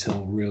fights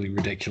until really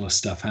ridiculous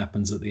stuff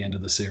happens at the end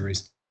of the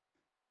series.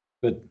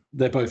 But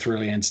they're both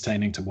really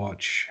entertaining to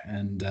watch,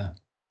 and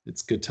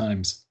it's good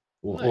times,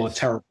 or Nice.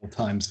 terrible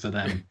times for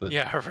them, but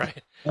Yeah,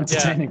 right.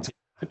 entertaining to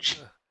watch.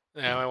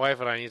 Yeah, my wife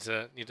and I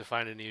need to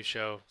find a new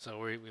show, so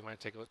we might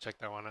check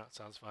that one out.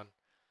 Sounds fun.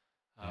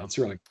 It's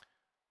really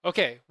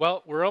Okay,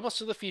 well, we're almost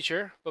to the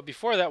feature, but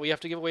before that, we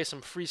have to give away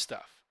some free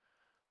stuff.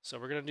 So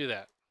we're gonna do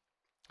that.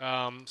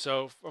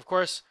 So of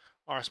course,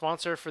 our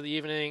sponsor for the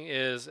evening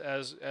is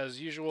as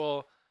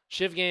usual,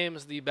 Shiv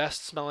Games, the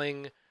best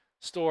smelling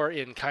store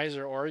in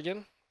Kaiser,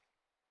 Oregon.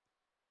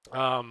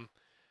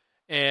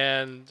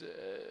 And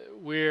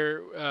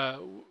we're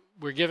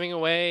giving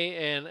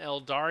away an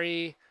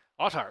Eldari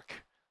Autarch.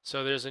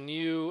 So there's a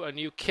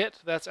new kit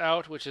that's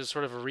out, which is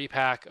sort of a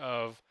repack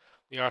of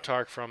the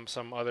Autarch from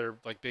some other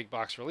big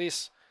box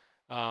release.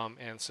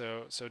 And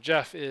so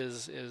Jeff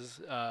is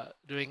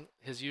doing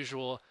his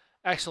usual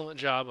excellent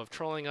job of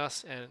trolling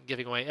us and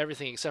giving away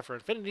everything except for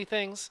Infinity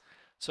things.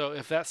 So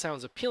if that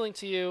sounds appealing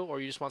to you,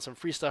 or you just want some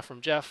free stuff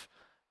from Jeff,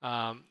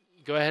 go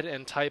ahead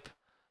and type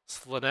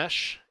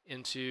Slanesh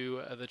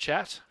into the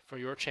chat for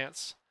your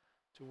chance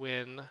to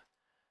win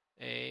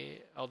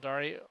a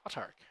Eldari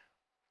Autarch.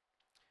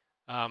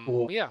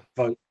 or Yeah,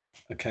 vote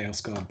a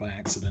Chaos God by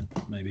accident,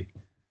 maybe.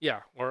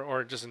 yeah,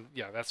 or just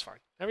yeah, that's fine.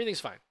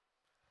 Everything's fine.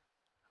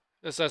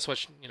 That's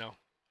what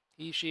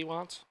she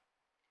wants.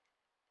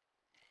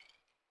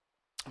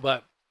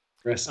 But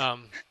Chris,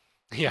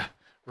 yeah,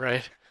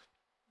 right,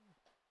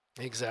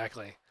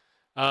 exactly.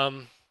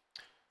 But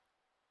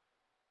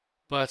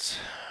I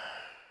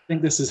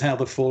think this is how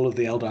the fall of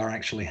the Eldar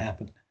actually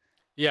happened.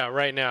 yeah,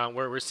 right now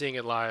we're seeing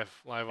it live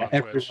on Twitch.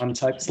 Everyone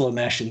types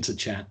Slanesh into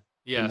chat.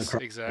 Yes,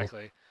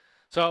 exactly.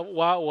 So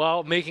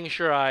while making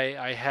sure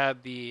I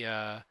had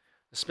the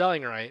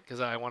spelling right,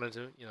 because I wanted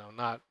to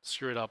not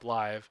screw it up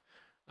live.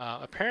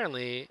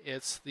 Apparently,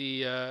 it's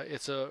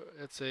a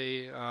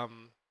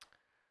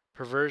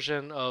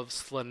perversion of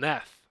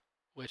Slaneth,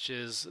 which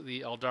is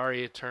the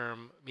Eldari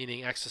term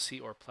meaning ecstasy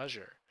or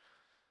pleasure.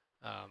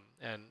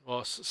 And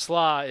well,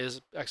 Sla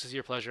is ecstasy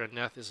or pleasure, and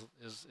Neth is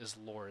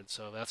Lord.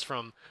 So that's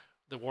from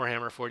the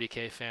Warhammer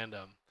 40k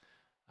fandom,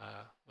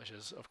 which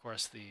is of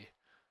course the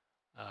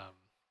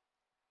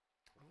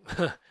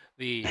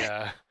the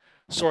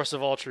source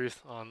of all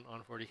truth on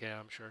 40k,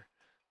 I'm sure.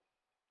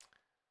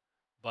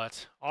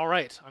 But all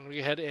right, I'm gonna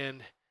go ahead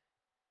and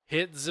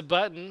hit the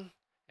button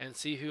and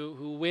see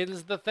who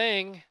wins the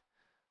thing.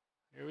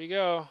 Here we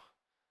go.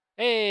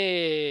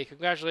 Hey,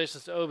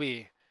 congratulations to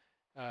Obi.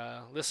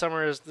 This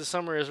summer is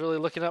really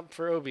looking up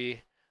for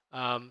Obi.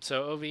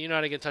 So Obi, you know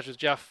how to get in touch with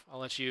Jeff. I'll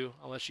let you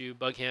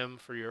bug him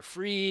for your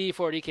free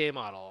 40k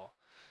model.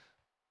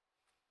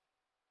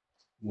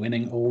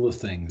 Winning all the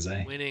things,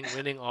 eh?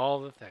 Winning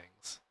all the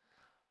things.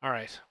 All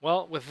right.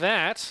 Well, with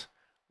that,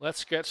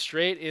 let's get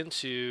straight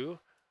into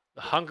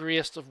the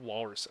hungriest of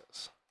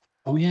walruses.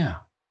 Oh yeah,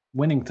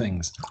 winning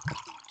things.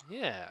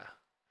 Yeah.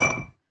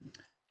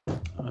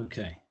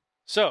 Okay.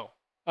 So,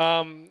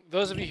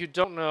 those of you who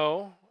don't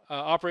know,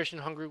 Operation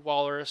Hungry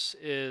Walrus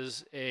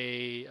is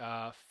a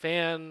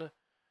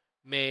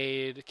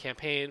fan-made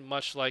campaign,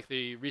 much like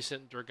the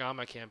recent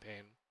Durgama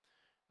campaign,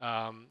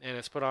 and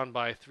it's put on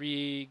by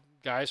 3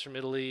 guys from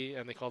Italy,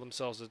 and they call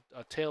themselves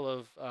a tale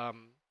of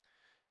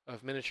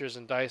miniatures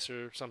and dice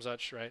or some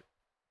such, right?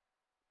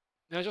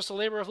 And it's just a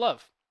labor of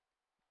love,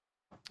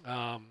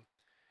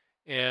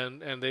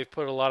 and they've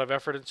put a lot of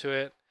effort into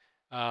it.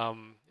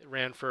 It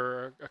ran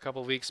for a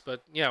couple of weeks,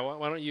 but yeah,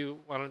 why don't you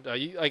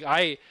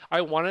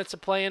I wanted to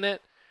play in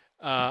it.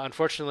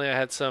 Unfortunately, I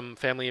had some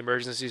family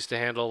emergencies to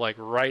handle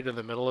right in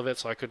the middle of it,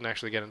 so I couldn't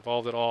actually get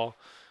involved at all.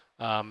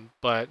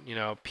 But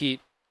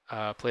Pete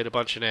played a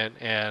bunch in it,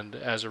 and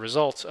as a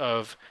result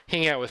of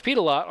hanging out with Pete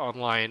a lot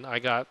online, I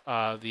got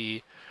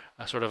the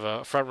sort of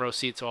a front row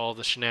seat to all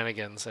the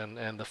shenanigans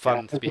and the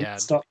fun to be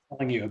had. Stop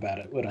telling you about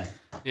it, would I?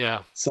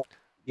 Yeah. So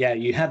yeah,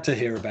 you had to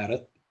hear about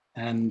it,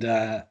 and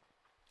I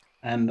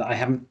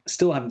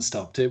still haven't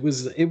stopped. It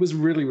was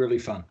really, really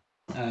fun.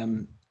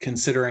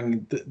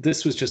 considering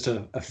this was just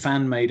a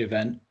fan-made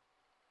event.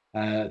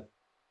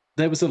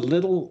 There was a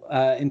little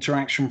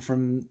interaction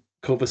from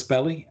Corvus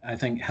Belli. I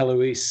think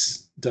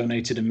Heloise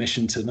donated a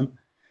mission to them.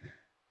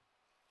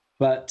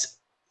 But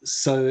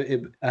so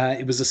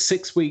it was a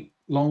 6-week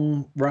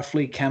long,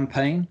 roughly,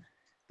 campaign.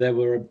 There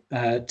were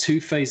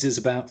 2 phases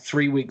about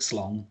 3 weeks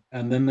long,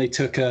 and then they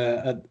took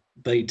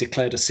they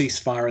declared a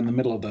ceasefire in the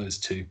middle of those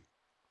 2.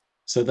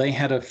 So they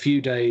had a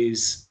few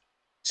days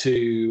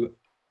to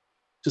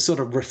sort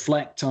of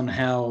reflect on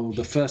how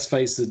the first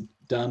phase had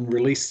done,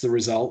 release the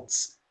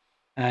results,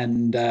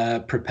 and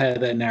prepare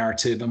their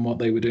narrative and what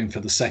they were doing for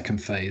the second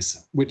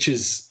phase, which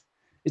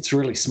it's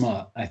really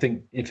smart. I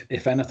think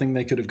if anything,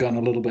 they could have gone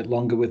a little bit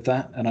longer with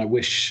that. And I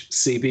wish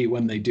CB,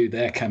 when they do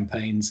their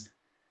campaigns,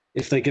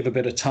 if they give a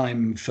bit of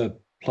time for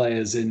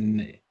players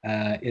in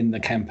the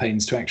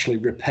campaigns to actually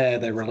repair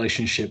their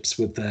relationships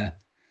with their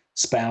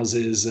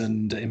spouses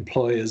and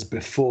employers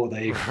before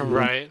they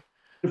right.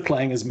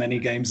 playing as many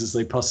games as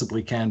they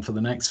possibly can for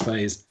the next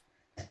phase,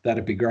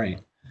 that'd be great.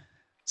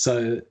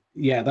 So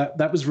yeah,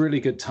 that was really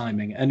good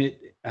timing, and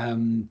it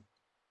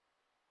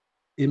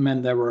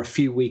meant there were a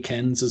few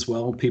weekends as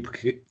well. People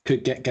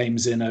could get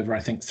games in over, I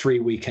think, 3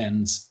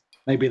 weekends.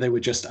 Maybe they were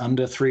just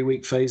under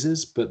 3-week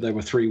phases, but there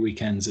were 3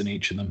 weekends in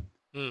each of them.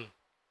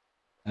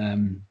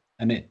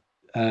 And it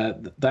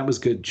that was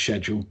good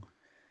schedule.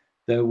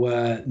 There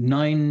were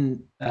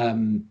 9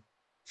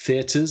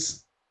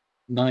 theaters,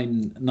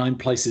 nine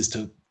places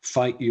to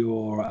fight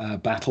your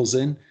battles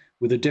in,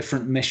 with a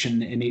different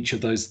mission in each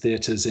of those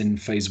theaters in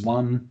phase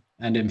 1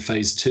 and in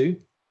phase 2.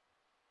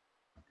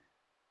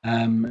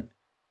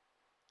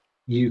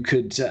 You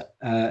could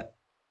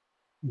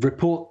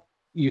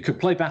you could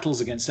play battles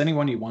against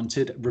anyone you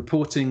wanted.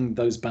 Reporting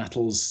those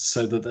battles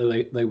so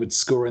that they would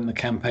score in the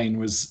campaign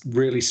was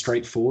really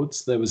straightforward.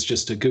 There was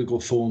just a Google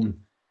form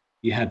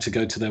you had to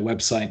go to their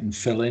website and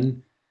fill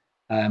in,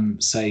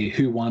 say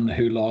who won,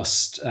 who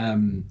lost,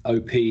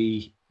 OP.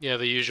 Yeah,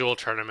 the usual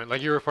tournament.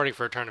 Like you're reporting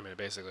for a tournament,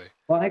 basically.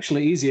 Well,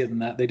 actually, easier than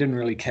that. They didn't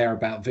really care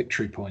about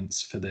victory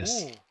points for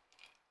this. Ooh.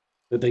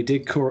 But they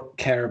did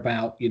care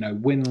about,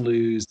 win,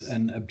 lose,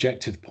 and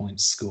objective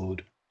points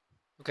scored.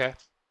 Okay.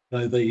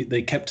 So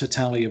they kept a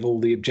tally of all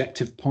the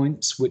objective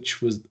points,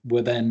 which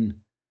were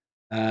then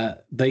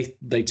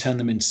they turned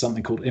them into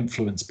something called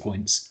influence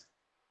points.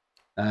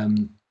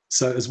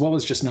 So as well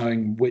as just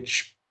knowing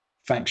which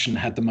faction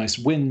had the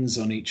most wins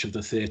on each of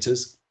the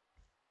theaters,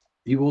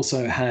 you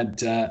also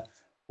had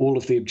all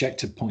of the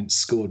objective points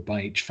scored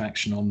by each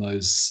faction on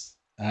those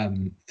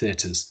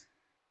theaters,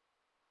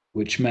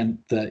 which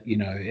meant that,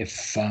 if,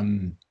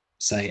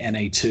 say,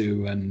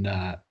 NA2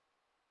 and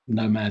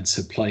Nomads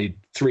had played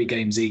 3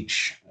 games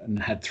each and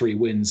had 3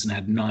 wins and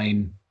had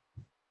 9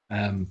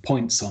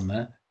 points on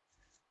there,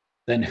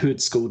 then who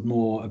had scored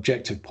more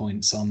objective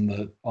points on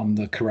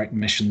the correct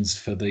missions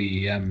for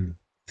the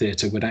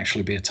theater would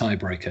actually be a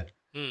tiebreaker.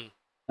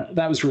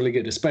 That was really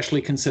good,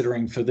 especially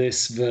considering for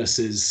this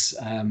versus,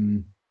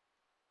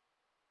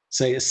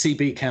 say, a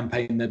CB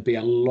campaign, there'd be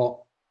a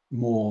lot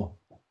more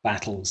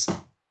battles.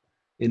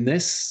 In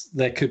this,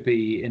 there could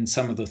be, in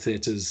some of the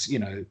theaters,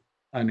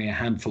 only a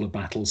handful of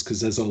battles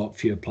because there's a lot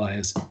fewer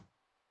players.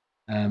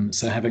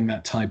 So having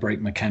that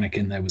tie-break mechanic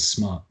in there was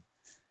smart.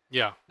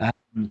 Yeah.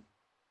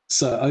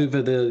 So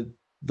over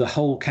the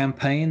whole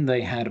campaign,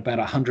 they had about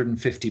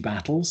 150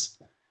 battles.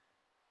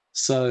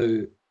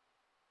 So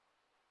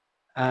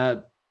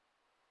there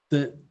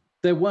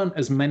weren't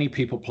as many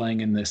people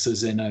playing in this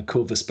as in a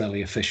Corvus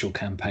Belli official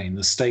campaign.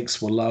 The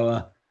stakes were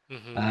lower.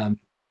 Mm-hmm.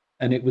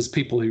 And it was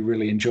people who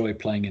really enjoy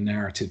playing in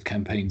narrative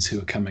campaigns who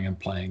are coming and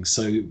playing.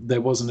 So there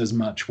wasn't as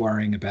much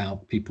worrying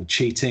about people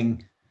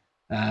cheating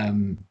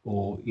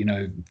or,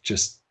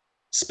 just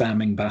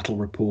spamming battle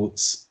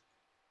reports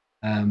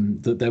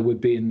that there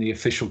would be in the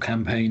official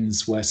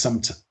campaigns where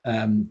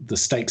the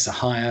stakes are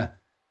higher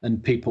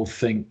and people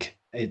think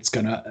it's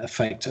going to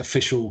affect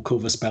official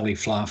Corvus Belli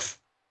fluff.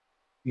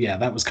 Yeah,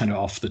 that was kind of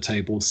off the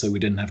table, so we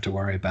didn't have to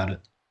worry about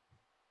it.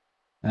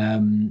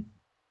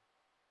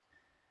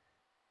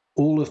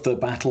 All of the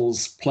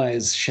battles,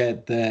 players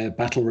shared their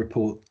battle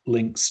report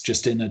links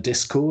just in a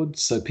Discord,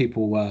 so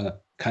people were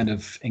kind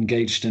of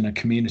engaged in a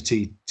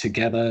community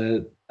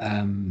together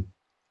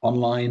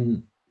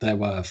online. There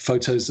were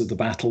photos of the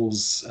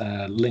battles,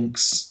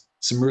 links,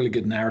 some really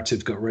good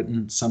narrative got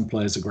written. Some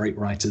players are great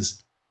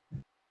writers.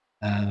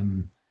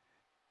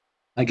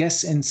 I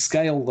guess in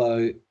scale,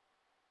 though,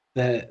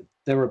 there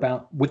were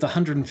about, with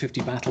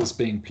 150 battles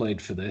being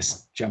played for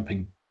this,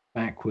 jumping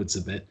backwards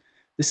a bit,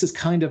 this is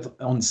kind of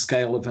on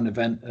scale of an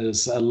event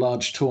as a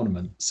large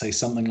tournament, say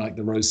something like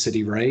the Rose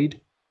City Raid,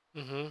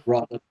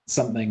 rather than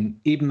something,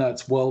 even though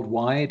it's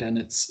worldwide and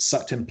it's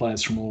sucked in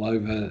players from all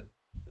over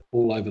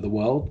the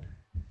world,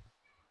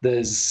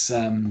 there's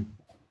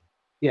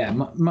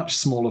much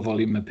smaller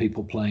volume of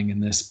people playing in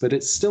this, but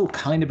it's still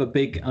kind of a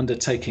big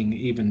undertaking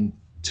even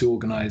to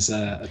organize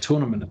a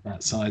tournament of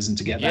that size and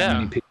to get that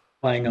many people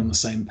playing on the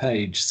same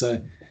page.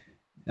 So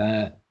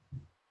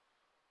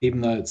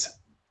even though it's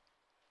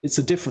it's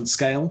a different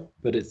scale,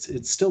 but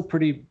it's still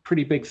pretty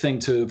big thing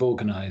to have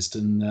organized,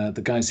 and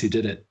the guys who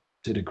did it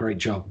did a great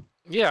job.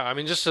 Yeah, I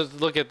mean, just to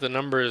look at the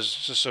numbers,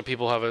 just so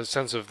people have a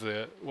sense of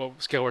the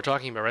what scale we're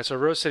talking about, right? So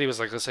Rose City was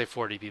like, let's say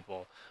 40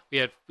 people. We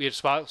had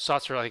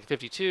spots for like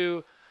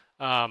 52,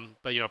 but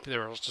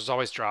there was just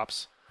always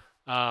drops.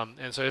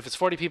 And so if it's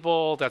 40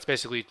 people, that's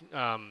basically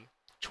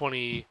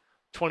 20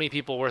 20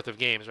 people worth of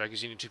games, right?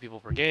 Because you need 2 people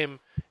per game,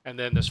 and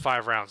then there's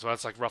 5 rounds, so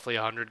that's like roughly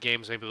 100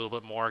 games, maybe a little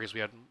bit more, because we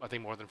had I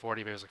think more than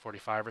 40, maybe it was like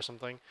 45 or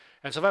something,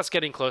 and so that's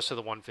getting close to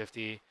the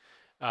 150.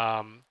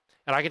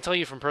 And I can tell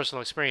you from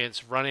personal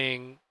experience,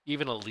 running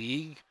even a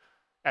league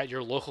at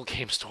your local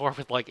game store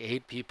with like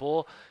 8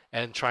 people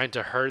and trying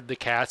to herd the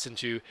cats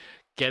into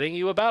getting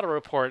you a battle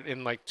report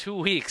in like 2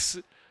 weeks,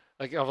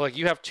 like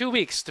you have 2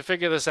 weeks to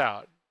figure this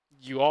out.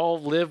 You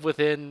all live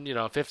within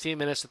 15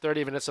 minutes to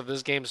 30 minutes of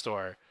this game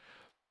store.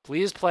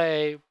 Please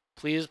play.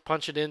 Please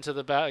punch it into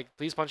the back.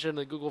 Please punch it in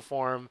the Google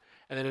form,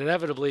 and then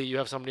inevitably you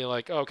have somebody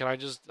like, "Oh, can I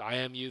just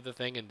IM you the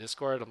thing in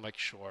Discord?" I'm like,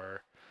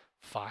 "Sure,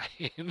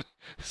 fine."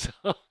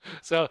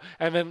 so,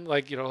 and then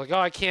like, "Oh,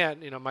 I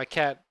can't. My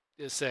cat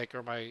is sick,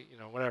 or my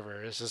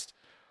whatever." It's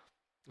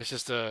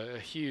just a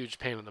huge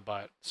pain in the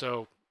butt.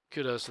 So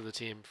kudos to the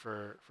team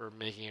for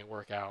making it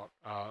work out,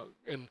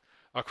 and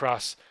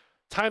across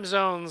time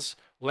zones,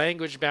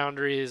 language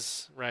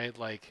boundaries, right?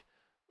 Like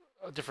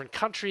different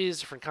countries,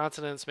 different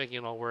continents, making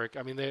it all work.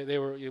 I mean, they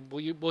were.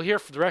 We'll hear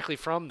directly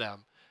from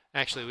them.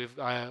 Actually, we've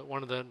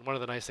one of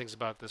the nice things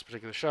about this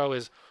particular show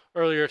is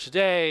earlier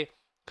today,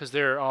 because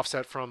they're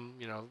offset from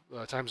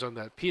the time zone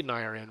that Pete and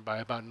I are in by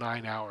about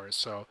 9 hours.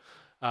 So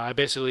I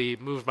basically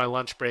moved my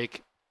lunch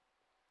break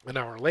an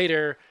hour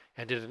later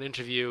and did an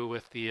interview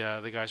with the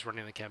guys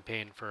running the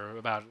campaign for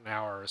about an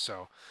hour or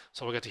so.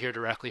 So we'll get to hear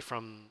directly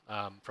from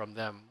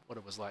them what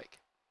it was like.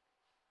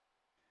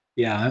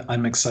 Yeah,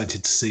 I'm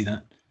excited to see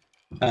that.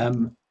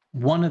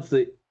 One of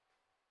the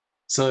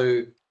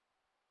so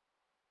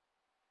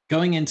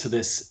going into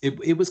this,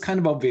 it was kind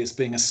of obvious,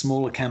 being a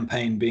smaller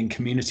campaign, being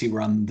community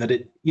run, that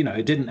it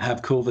didn't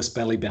have Corvus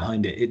Belly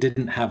behind it. It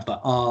didn't have the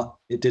art.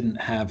 It didn't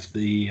have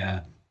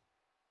the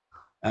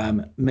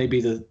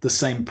maybe the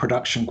same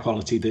production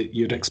quality that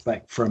you'd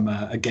expect from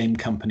a game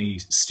company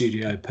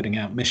studio putting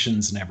out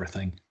missions and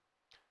everything.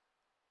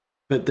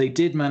 But they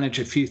did manage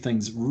a few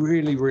things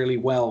really, really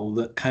well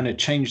that kind of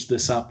changed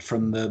this up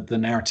from the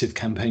narrative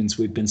campaigns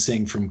we've been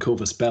seeing from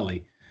Corvus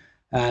Belli,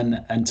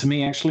 and to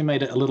me actually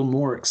made it a little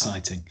more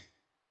exciting.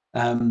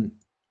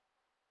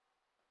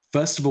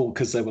 First of all,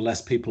 because there were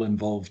less people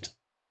involved,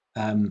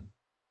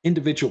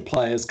 individual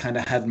players kind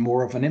of had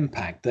more of an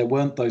impact. There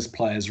weren't those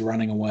players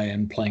running away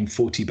and playing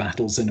 40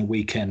 battles in a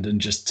weekend and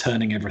just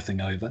turning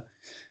everything over.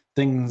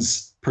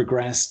 Things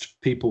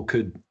progressed. People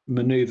could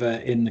maneuver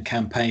in the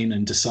campaign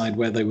and decide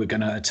where they were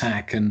going to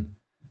attack and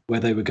where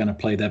they were going to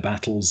play their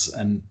battles.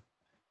 And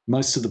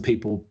most of the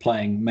people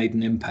playing made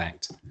an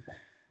impact.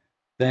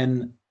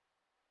 Then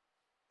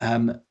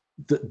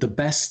the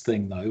best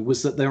thing, though,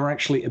 was that there were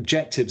actually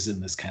objectives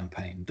in this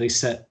campaign. They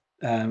set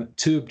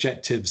 2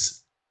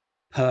 objectives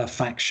per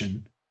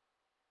faction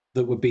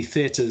that would be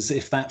theaters.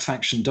 If that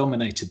faction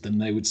dominated them,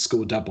 they would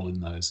score double in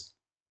those.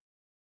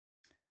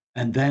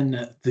 And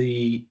then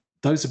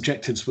those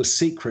objectives were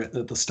secret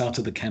at the start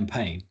of the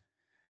campaign,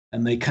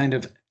 and they kind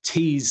of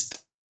teased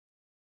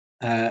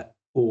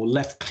or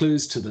left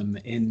clues to them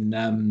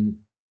in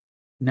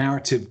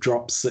narrative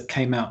drops that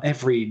came out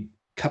every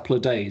couple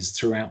of days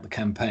throughout the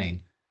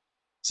campaign.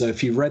 So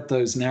if you read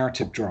those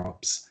narrative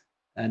drops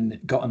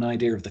and got an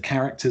idea of the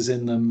characters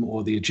in them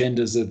or the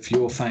agendas of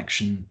your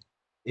faction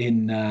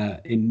in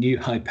New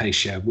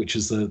Hypatia, which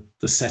is the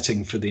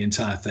setting for the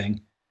entire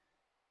thing,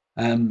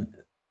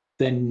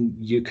 then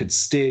you could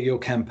steer your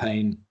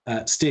campaign,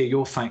 steer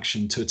your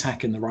faction to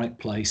attack in the right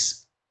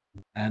place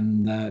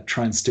and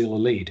try and steal a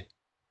lead.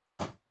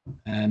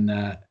 And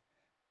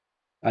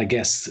I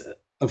guess,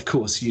 of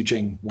course,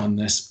 Eugene won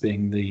this,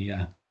 being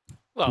the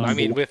well, I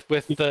mean, with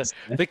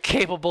the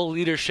capable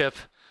leadership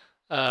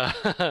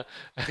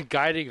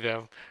guiding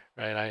them,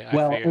 right?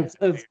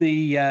 Of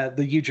the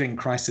Eugene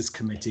Crisis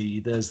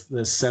Committee, there's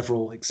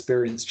several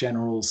experienced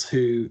generals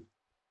who.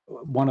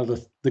 One of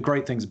the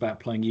great things about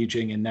playing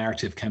Eugene in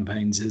narrative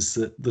campaigns is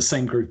that the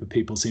same group of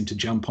people seem to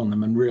jump on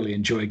them and really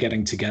enjoy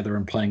getting together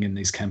and playing in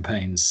these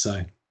campaigns.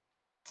 So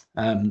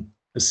as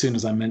soon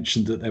as I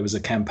mentioned that there was a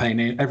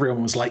campaign,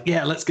 everyone was like,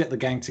 "Yeah, let's get the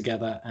gang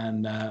together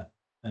and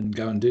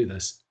go and do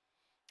this."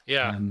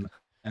 Yeah,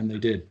 and they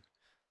did.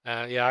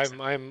 Yeah,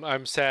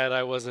 I'm sad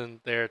I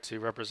wasn't there to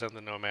represent the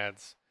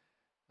Nomads.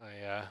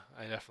 I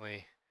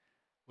definitely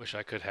wish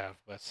I could have,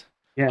 but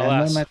yeah,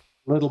 alas. Nomads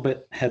a little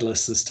bit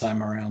headless this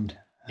time around.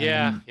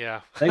 Yeah.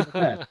 They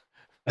were,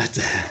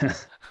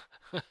 but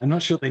I'm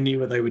not sure they knew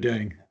what they were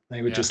doing.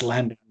 They were just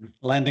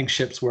landing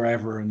ships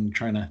wherever and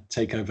trying to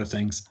take over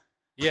things.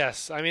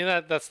 Yes, I mean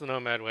that's the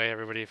Nomad way.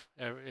 Everybody,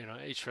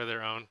 each for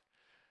their own.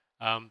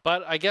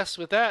 But I guess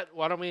with that,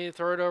 why don't we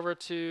throw it over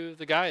to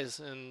the guys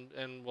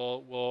and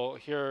we'll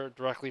hear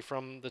directly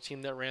from the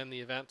team that ran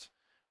the event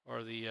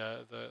or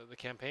the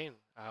campaign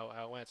how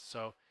it went.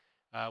 So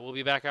We'll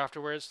be back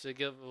afterwards to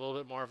give a little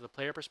bit more of the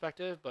player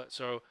perspective, but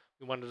so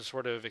we wanted to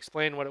sort of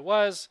explain what it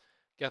was,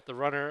 get the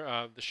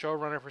the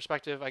showrunner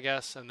perspective, I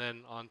guess, and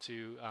then on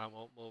to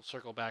we'll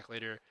circle back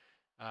later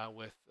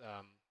with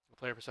the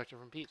player perspective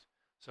from Pete.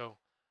 So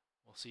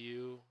we'll see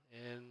you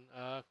in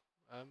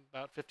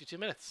about 52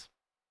 minutes.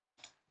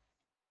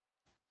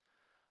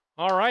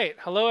 All right.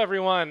 Hello,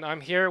 everyone.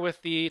 I'm here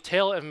with the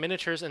Tale of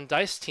Miniatures and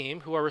Dice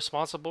team who are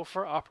responsible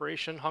for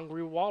Operation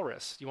Hungry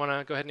Walrus. You want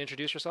to go ahead and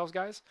introduce yourselves,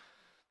 guys?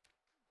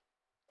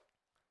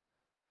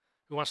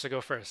 Who wants to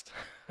go first?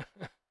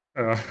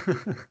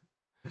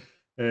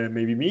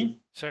 Maybe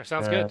me. Sure,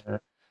 sounds good.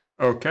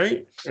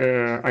 Okay.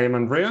 I am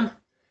Andrea.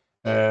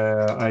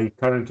 I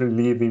currently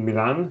live in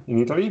Milan, in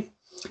Italy,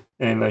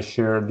 and I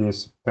share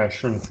this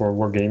passion for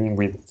wargaming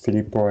with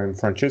Filippo and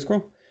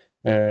Francesco,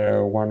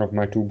 one of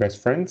my two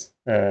best friends.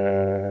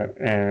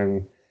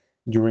 And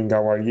during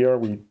our year,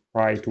 we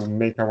try to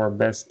make our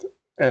best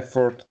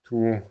effort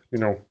to,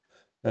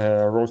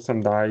 roll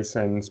some dice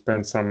and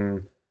spend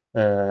some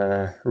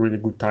really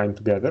good time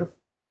together.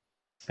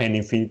 And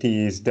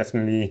Infinity is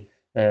definitely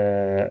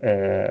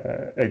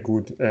a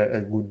good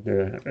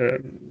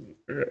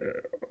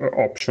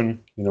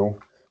option, to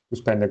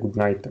spend a good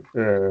night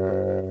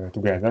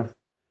together,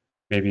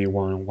 maybe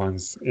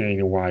once in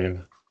a while.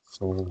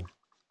 So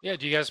yeah,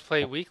 do you guys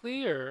play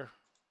weekly or?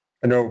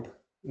 No,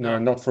 No.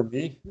 not for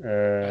me.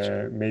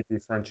 Gotcha. Maybe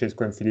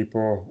Francesco and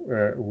Filippo,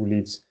 who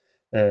lives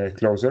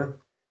closer.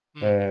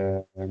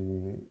 But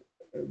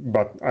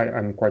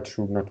I'm quite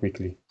sure not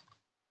weekly.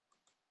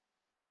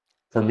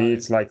 For me,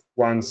 it's like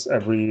once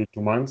every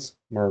 2 months,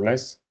 more or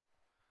less.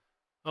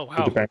 Oh, wow.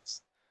 It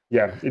depends.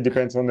 Yeah, it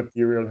depends on the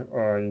period.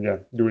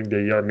 During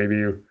the year,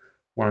 maybe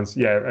once,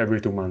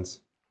 every 2 months,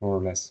 more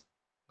or less.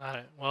 Got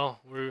it. Well,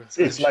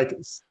 It's like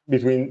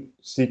between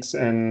 6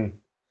 and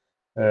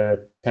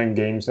 10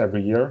 games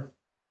every year.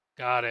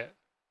 Got it.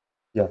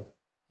 Yeah.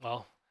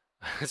 Well,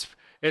 it's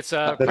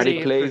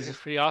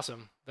pretty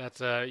awesome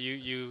that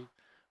you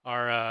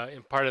are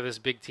part of this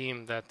big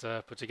team that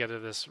put together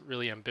this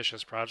really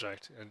ambitious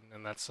project,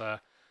 and that's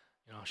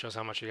shows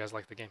how much you guys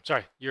like the game.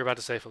 Sorry, you're about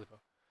to say, Filippo.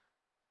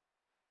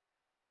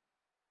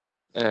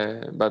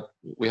 But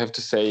we have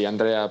to say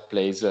Andrea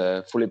plays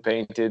fully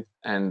painted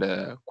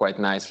and quite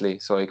nicely,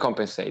 so he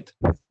compensates.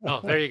 Oh,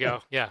 there you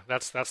go. Yeah,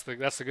 that's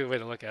the good way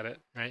to look at it,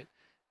 right?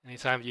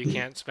 Anytime you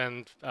can't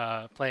spend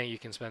playing, you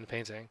can spend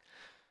painting.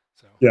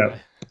 So yeah,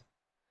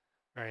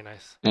 very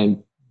nice.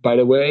 And by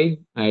the way,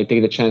 I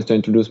take the chance to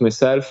introduce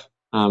myself.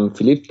 I'm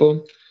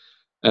Filippo,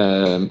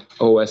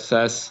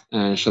 OSS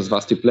and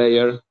Shasvasti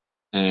player,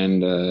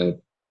 and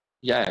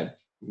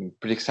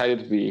pretty excited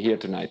to be here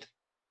tonight.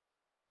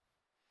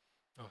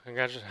 Oh,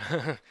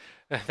 congratulations!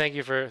 Thank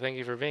you for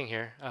being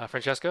here,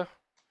 Francesco.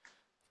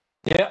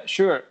 Yeah,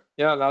 sure.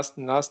 Yeah, last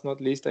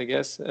not least, I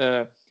guess.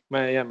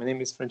 My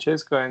name is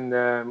Francesco, and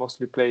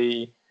mostly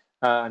play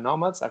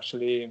Nomads,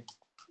 actually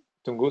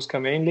Tunguska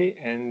mainly,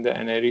 and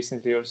I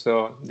recently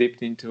also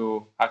dipped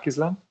into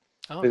Akislam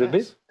a little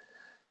bit.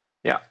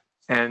 Yeah,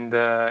 and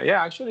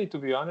actually, to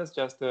be honest,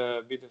 just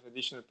a bit of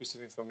additional piece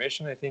of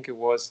information. I think it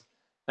was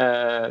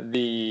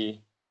the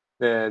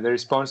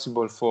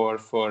responsible for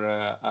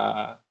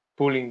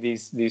pulling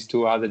these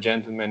two other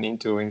gentlemen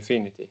into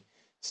Infinity.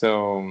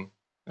 So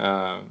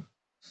I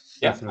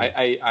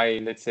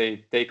let's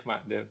say take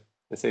the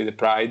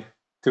pride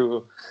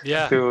to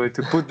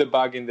put the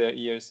bug in their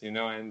ears,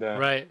 and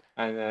right,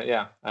 and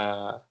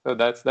so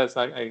that's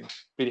I'm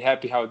pretty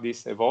happy how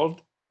this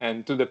evolved,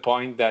 and to the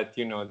point that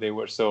they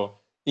were so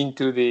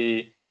into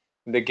the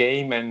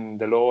game and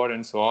the lore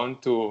and so on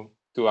to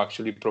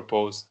actually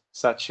propose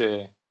such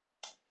a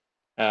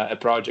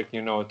project,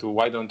 to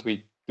why don't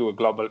we do a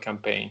global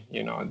campaign?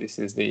 This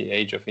is the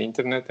age of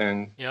internet,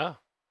 and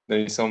there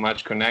is so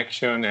much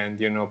connection and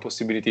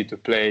possibility to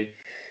play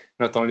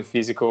not only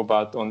physical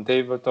but on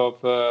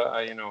tabletop,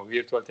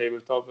 virtual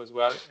tabletop as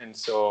well. And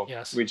so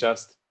we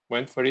just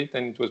went for it,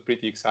 and it was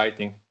pretty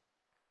exciting.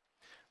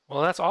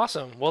 Well, that's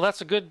awesome. Well,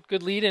 that's a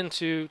good lead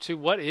into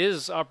what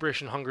is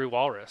Operation Hungry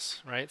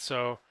Walrus, right?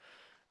 So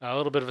a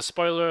little bit of a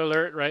spoiler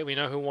alert, right? We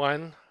know who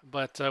won,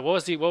 but what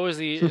was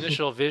the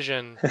initial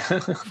vision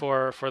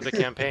for the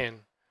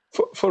campaign?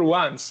 For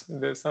once,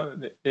 they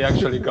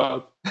actually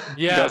got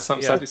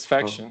some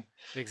satisfaction.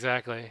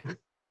 Exactly.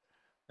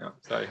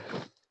 Sorry.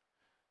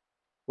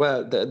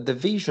 Well, the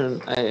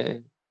vision,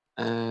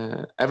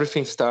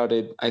 everything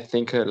started, I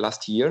think,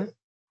 last year,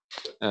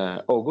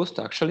 August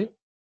actually.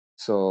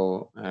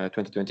 So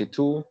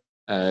 2022,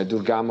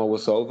 Durgama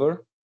was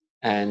over,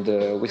 and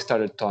we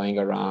started toying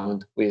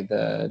around with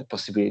the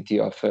possibility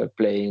of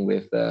playing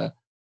with a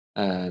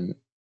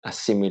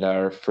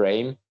similar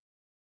frame.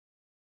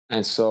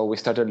 And so we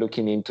started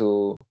looking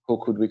into who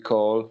could we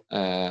call,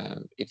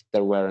 if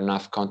there were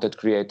enough content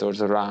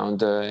creators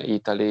around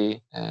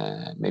Italy,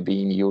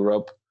 maybe in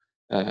Europe,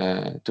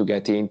 to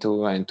get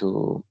into and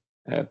to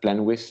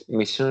plan with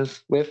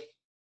missions with.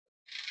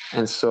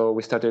 And so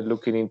we started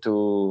looking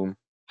into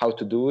how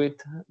to do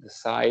it, the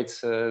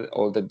sites,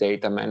 all the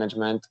data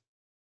management.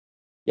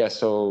 yeah,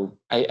 so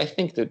I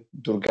think that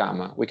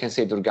we can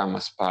say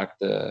Durgama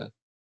sparked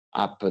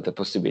up the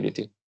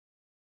possibility.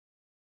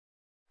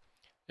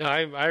 Yeah,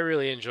 I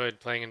really enjoyed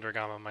playing in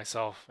Durgama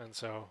myself, and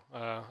so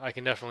I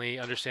can definitely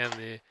understand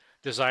the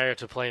desire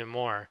to play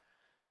more.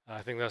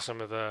 I think that's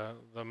some of the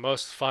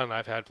most fun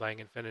I've had playing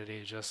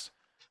Infinity, just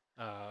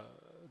uh,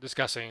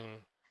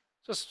 discussing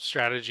just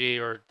strategy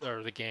or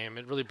the game.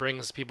 It really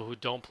brings people who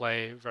don't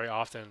play very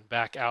often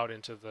back out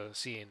into the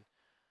scene,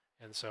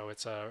 and so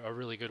it's a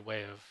really good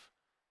way of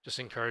just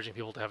encouraging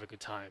people to have a good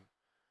time.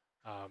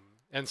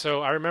 And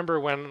so I remember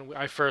when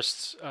I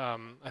first, I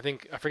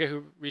forget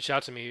who reached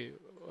out to me,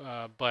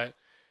 but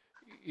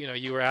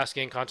you were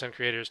asking content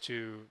creators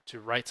to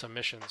write some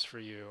missions for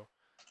you,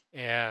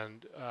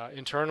 and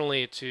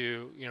internally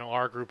to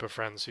our group of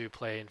friends who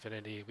play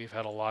Infinity, we've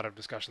had a lot of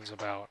discussions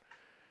about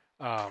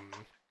um,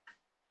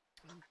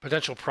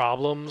 potential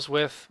problems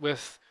with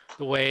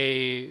the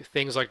way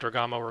things like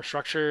Dorgama were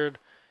structured,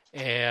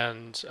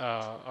 and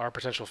our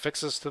potential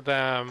fixes to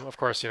them. Of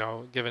course,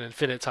 given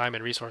infinite time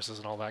and resources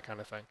and all that kind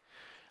of thing.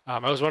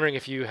 I was wondering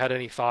if you had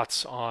any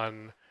thoughts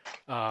on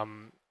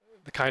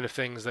the kind of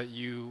things that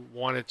you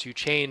wanted to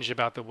change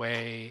about the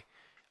way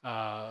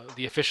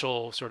the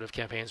official sort of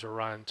campaigns were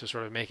run to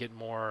sort of make it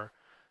more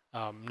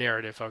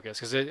narrative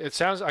focused. Because it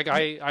sounds like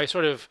I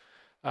sort of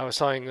I was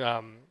telling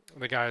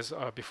the guys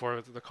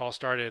before the call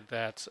started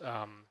that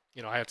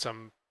I had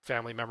some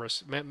family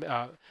members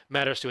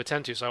matters to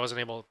attend to, so I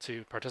wasn't able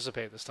to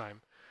participate this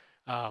time.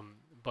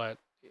 But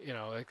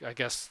I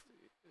guess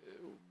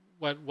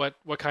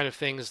what kind of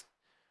things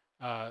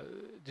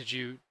did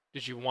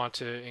you want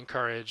to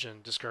encourage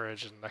and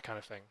discourage and that kind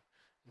of thing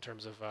in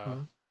terms of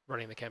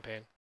running the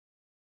campaign?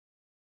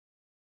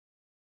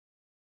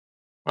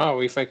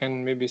 Oh, if I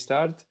can maybe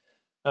start.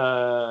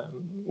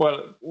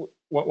 Well,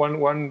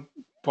 one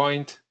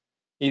point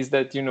is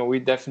that we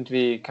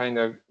definitely kind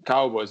of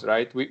cowboys,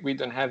 right? We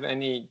don't have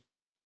any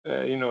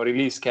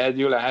release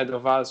schedule ahead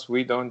of us.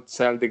 We don't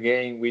sell the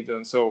game. We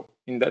don't. So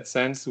in that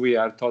sense, we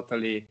are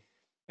totally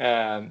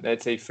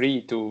let's say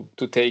free to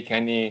take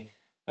any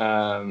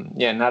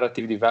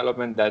narrative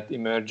development that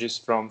emerges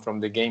from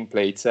the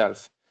gameplay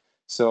itself.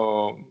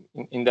 So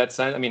in that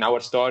sense, I mean, our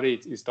story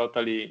is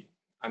totally,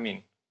 I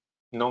mean,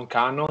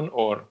 non-canon,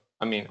 or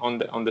I mean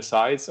on the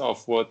sides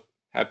of what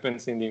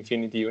happens in the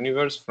Infinity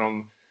universe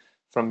from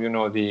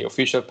the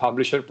official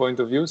publisher point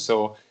of view.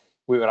 So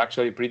we were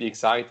actually pretty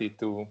excited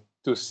to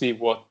see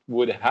what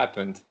would have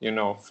happened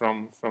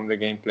from the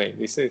gameplay.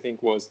 This, I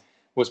think, was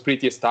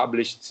pretty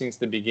established since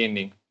the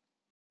beginning.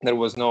 There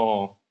was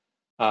no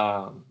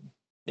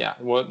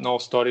no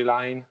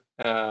storyline,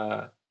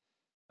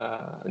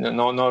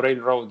 no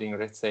railroading,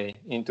 let's say,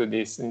 into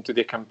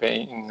the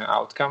campaign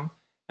outcome.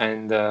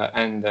 And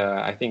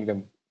I think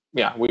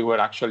we were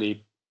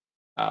actually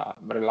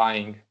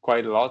relying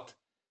quite a lot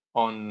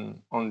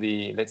on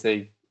the, let's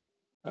say,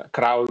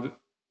 crowd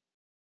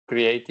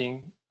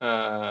creating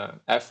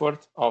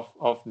effort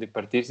of the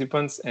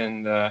participants,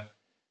 and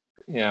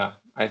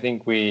I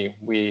think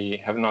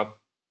we have not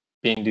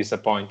been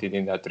disappointed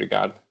in that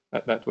regard.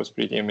 That was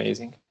pretty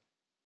amazing.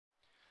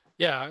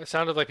 Yeah, it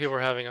sounded like people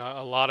were having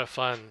a lot of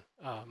fun,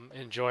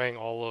 enjoying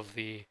all of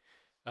the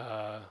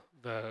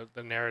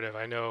narrative.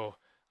 I know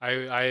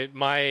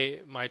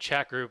my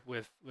chat group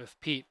with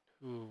Pete,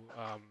 who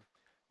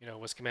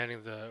was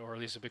commanding or at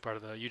least a big part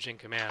of the Eugene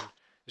command,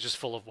 is just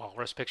full of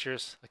walrus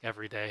pictures like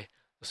every day.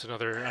 Just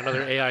another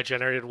AI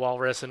generated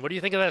walrus. And what do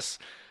you think of this?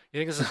 You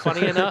think this is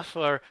funny enough,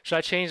 or should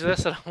I change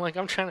this? And I'm like,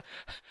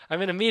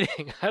 I'm in a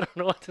meeting. I don't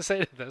know what to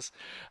say to this.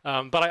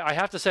 But I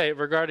have to say,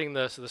 regarding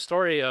the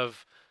story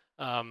of,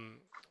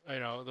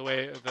 the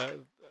way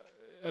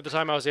at the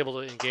time I was able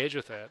to engage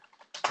with it,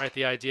 right?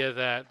 The idea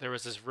that there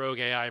was this rogue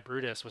AI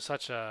Brutus was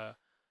such a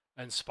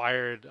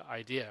inspired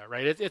idea,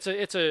 right?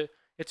 It's a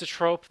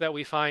trope that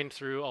we find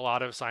through a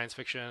lot of science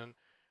fiction.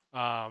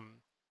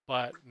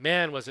 But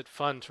man, was it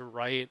fun to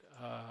write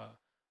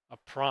a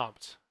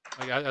prompt,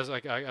 as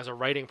a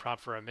writing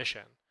prompt for a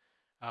mission.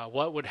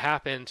 What would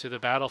happen to the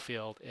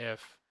battlefield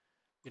if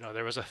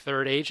there was a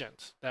third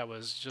agent that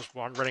was just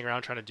running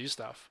around trying to do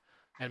stuff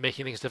and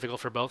making things difficult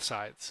for both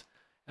sides?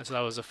 And so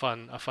that was a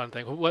fun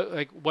thing.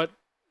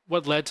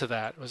 What led to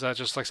that? Was that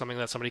just like something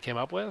that somebody came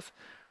up with,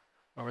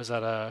 or was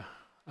that a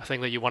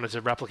thing that you wanted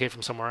to replicate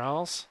from somewhere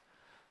else?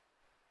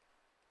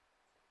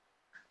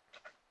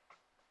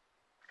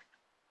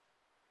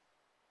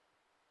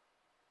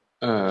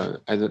 I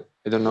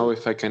don't know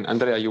if I can.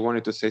 Andrea, you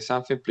wanted to say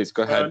something? Please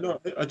go ahead.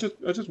 No, I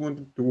just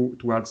wanted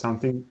to add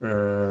something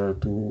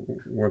to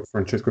what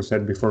Francesco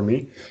said before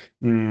me,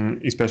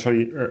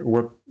 especially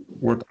what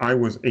I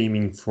was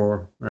aiming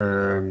to.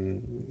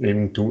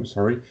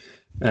 Sorry,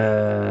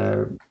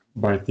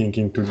 by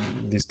thinking to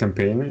this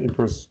campaign. It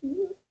was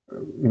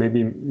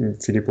maybe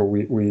Filippo.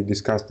 We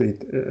discussed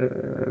it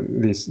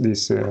this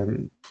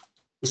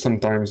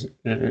sometimes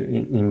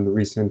in the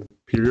recent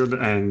period,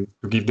 and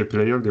to give the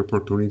player the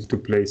opportunity to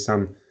play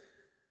some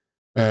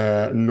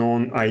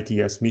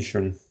non-ITS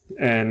mission,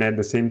 and at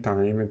the same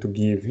time to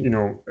give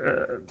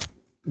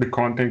the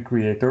content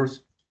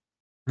creators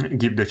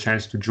give the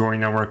chance to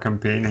join our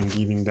campaign and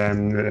giving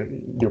them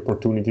the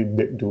opportunity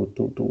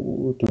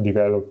to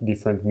develop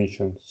different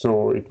missions.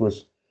 So it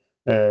was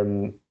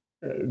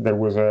there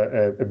was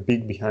a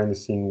big behind the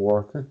scene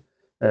work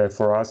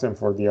for us and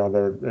for the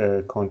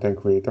other content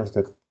creators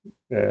that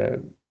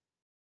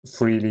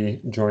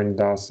freely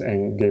joined us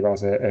and gave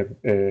us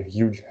a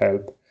huge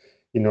help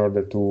in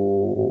order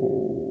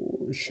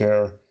to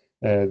share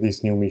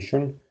this new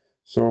mission.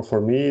 So for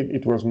me,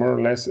 it was more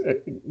or less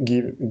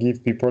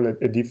give people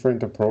a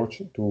different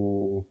approach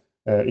to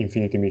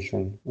Infinity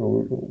Mission.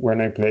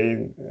 When I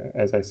play,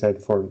 as I said,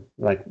 for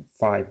like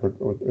 5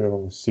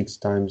 or 6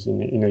 times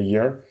in a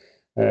year,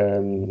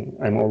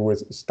 I'm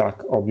always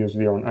stuck,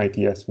 obviously, on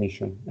ITS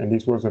mission. And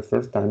this was the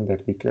first time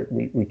that we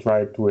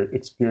tried to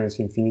experience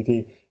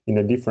Infinity in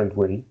a different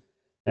way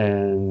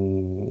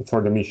and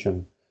for the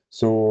mission.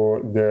 So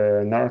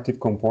the narrative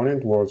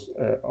component was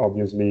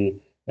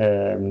obviously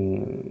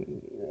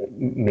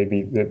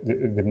maybe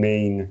the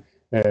main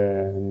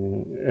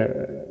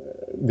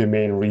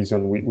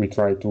reason we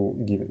try to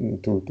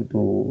give to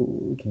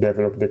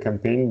develop the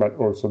campaign, but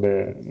also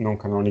the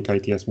non-canonical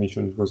ITS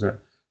mission was a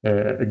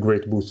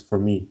great boost for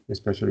me,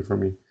 especially for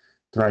me.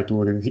 Try to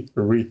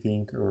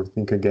rethink or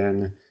think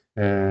again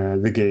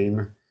the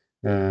game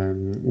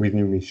with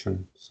new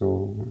mission.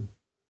 So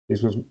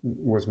this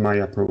was my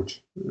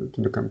approach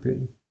to the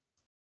campaign.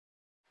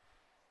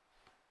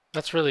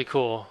 That's really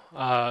cool.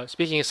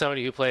 Speaking as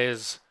somebody who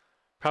plays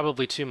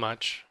probably too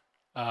much,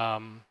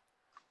 I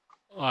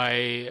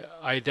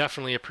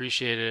definitely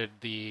appreciated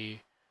the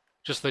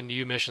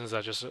new missions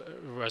that just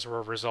as a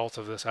result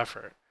of this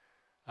effort.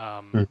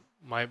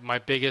 My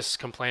biggest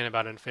complaint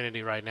about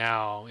Infinity right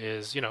now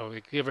is,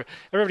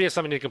 everybody has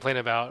something to complain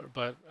about,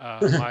 but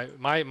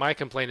my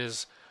complaint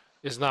is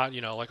not,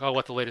 like, oh,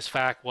 what the latest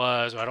fact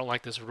was, or I don't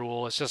like this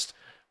rule. It's just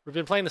we've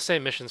been playing the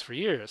same missions for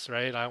years,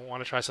 right? I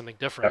want to try something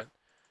different.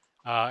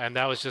 And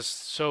that was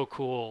just so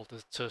cool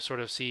to sort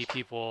of see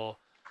people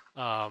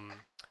not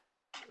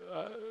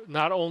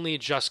only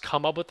just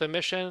come up with a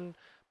mission,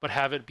 but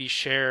have it be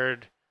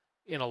shared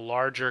in a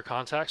larger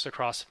context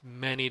across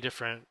many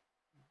different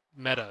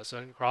metas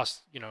and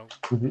across,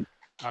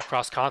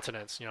 across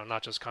continents,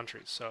 not just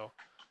countries. So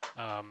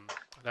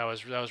that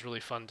was really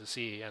fun to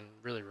see and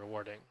really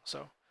rewarding.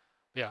 So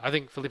yeah, I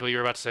think Filippo, you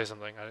were about to say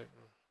something.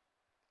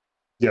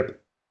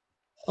 Yep.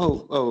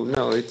 Oh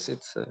no,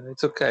 it's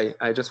okay.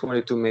 I just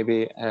wanted to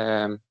maybe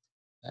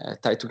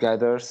tie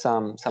together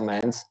some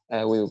ends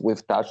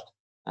we've touched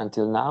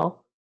until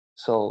now.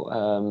 So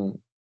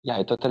yeah,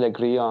 I totally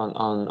agree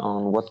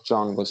on what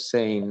John was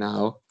saying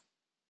now.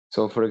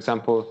 So for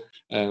example,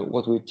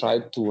 what we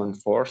tried to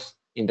enforce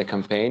in the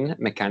campaign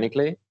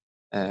mechanically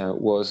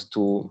was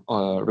to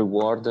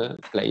reward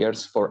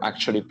players for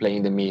actually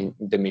playing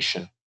the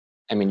mission.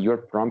 I mean, you're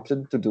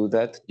prompted to do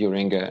that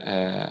during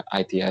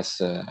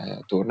ITS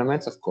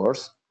tournaments, of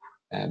course,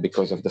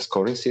 because of the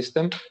scoring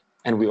system.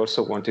 And we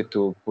also wanted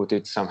to put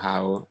it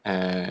somehow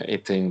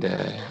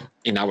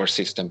in our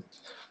system.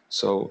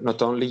 So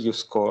not only you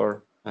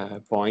score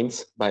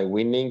points by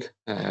winning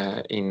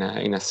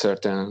in a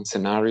certain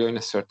scenario, in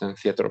a certain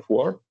theater of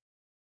war,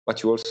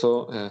 but you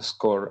also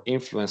score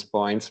influence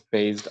points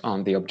based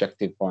on the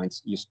objective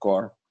points you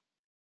score.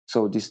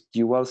 So this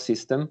dual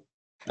system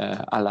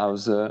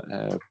allows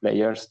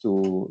players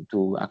to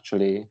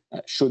actually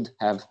should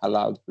have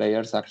allowed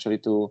players actually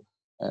to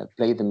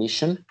play the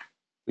mission,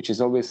 which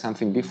is always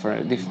something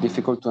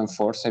difficult to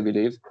enforce, I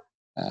believe,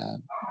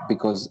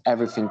 because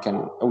everything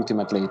can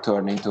ultimately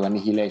turn into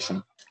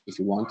annihilation if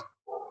you want.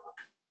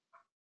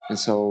 And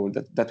so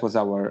that was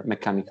our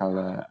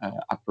mechanical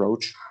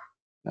approach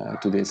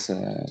to this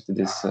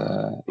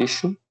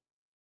issue.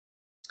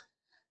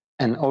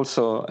 And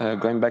also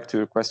going back to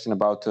your question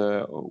about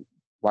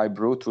why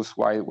Brutus,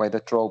 why the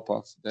trope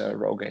of the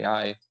rogue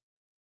AI?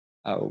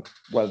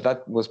 Well,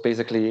 that was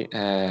basically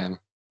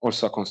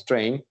also a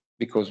constraint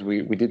because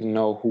we didn't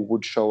know who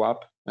would show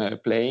up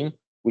playing,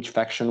 which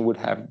faction would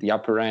have the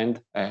upper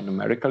end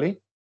numerically.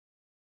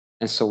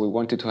 And so we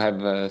wanted to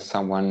have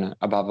someone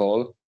above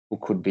all who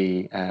could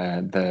be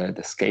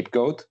the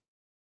scapegoat.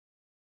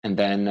 And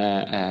then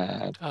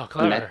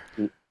clever.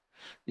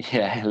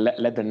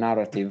 let the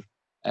narrative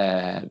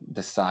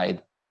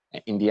decide.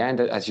 In the end,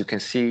 as you can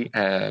see,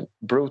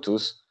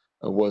 Brutus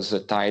was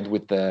tied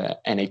with the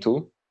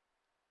NA2,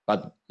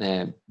 but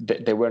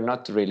they were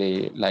not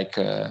really like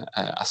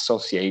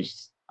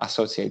associates.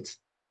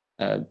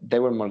 They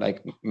were more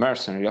like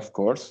mercenary, of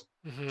course.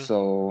 Mm-hmm.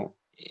 So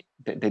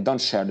they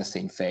don't share the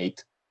same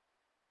fate.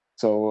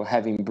 So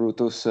having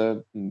Brutus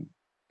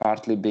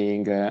partly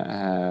being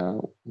the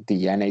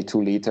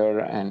NA2 leader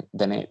and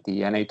then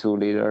the NA2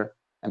 leader,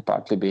 and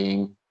partly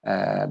being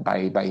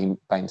by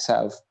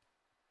himself,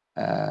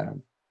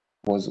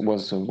 was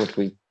what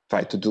we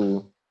tried to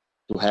do,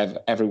 to have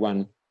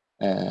everyone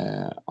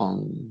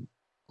on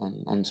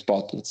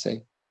spot, let's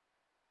say.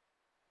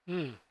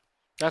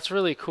 That's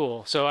really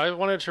cool. So I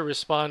wanted to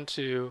respond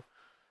to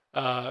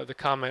the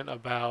comment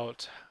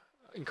about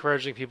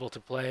encouraging people to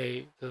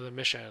play the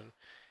mission,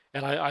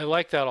 and I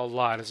like that a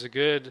lot. It's a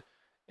good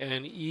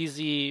an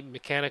easy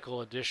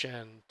mechanical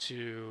addition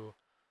to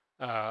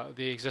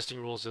the existing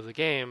rules of the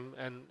game,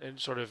 and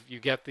sort of you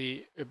get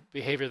the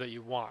behavior that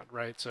you want,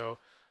 right? So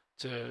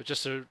to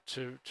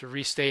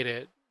restate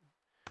it,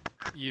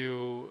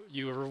 you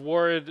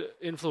reward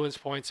influence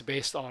points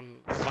based on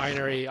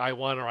binary I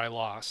won or I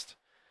lost,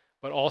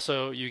 but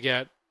also you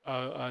get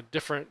a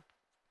different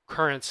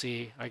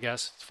currency, I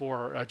guess,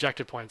 for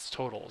objective points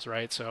totals,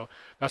 right? So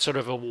that sort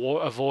of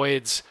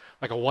avoids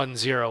like a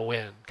 1-0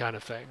 win kind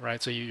of thing,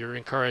 right? So you're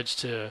encouraged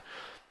to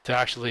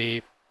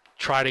actually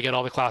try to get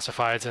all the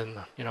classifieds and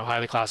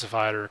highly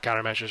classified or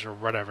countermeasures or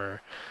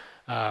whatever.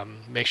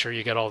 Make sure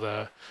you get all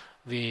the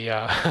the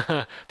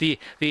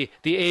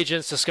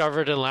agents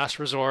discovered in last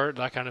resort,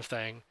 that kind of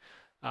thing.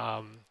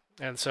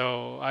 And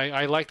so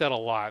I like that a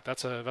lot.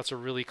 That's a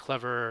really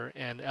clever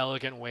and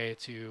elegant way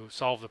to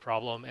solve the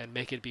problem and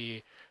make it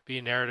be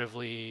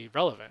narratively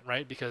relevant,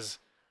 right? Because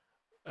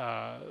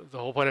the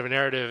whole point of a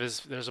narrative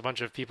is there's a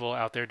bunch of people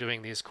out there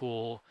doing these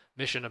cool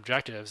mission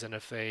objectives, and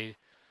if they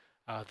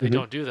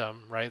don't do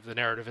them, right, the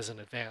narrative isn't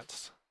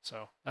advanced.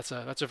 So that's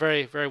a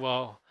very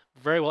well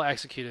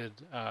executed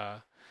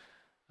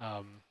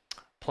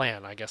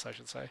plan, I guess I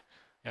should say.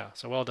 Yeah,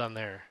 so well done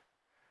there.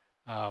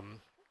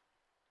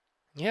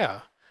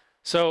 Yeah.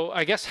 So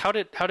I guess how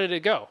did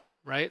it go,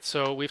 right?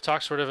 So we've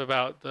talked sort of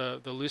about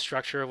the loose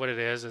structure of what it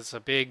is. It's a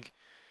big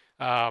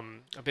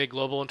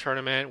global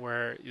tournament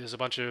where there's a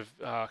bunch of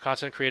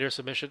content creator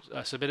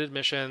submitted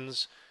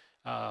missions.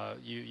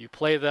 You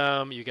play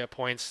them, you get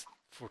points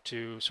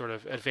to sort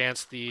of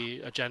advance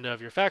the agenda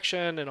of your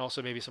faction and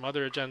also maybe some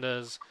other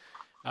agendas.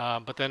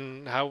 But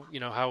then how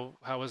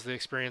was the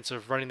experience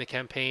of running the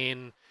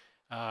campaign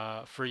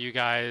for you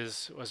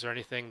guys? Was there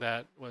anything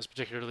that was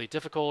particularly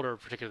difficult or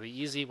particularly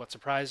easy? What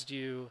surprised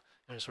you?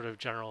 And sort of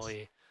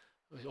generally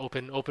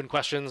open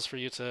questions for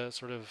you to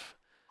sort of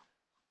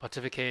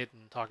pontificate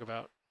and talk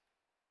about.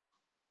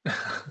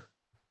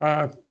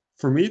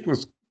 For me, it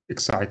was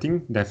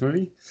exciting,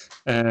 definitely.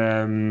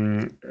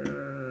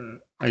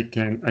 I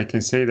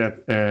can say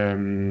that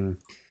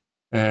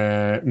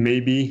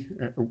maybe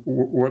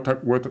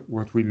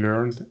what we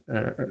learned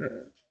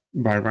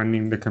by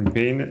running the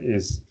campaign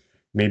is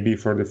maybe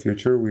for the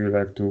future we will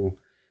have to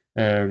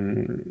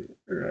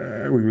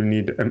we will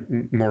need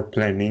more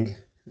planning,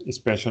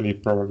 especially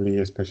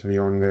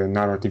on the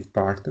narrative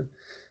part.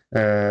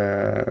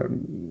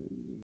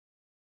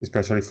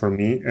 Especially for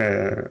me,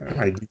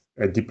 I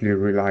deeply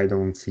relied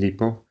on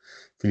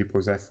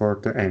Filippo's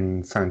effort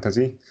and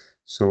fantasy.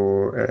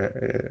 So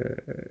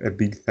a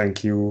big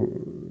thank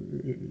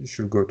you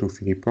should go to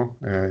Filippo,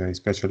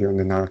 especially on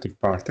the narrative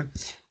part.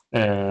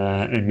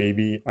 And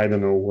maybe I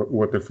don't know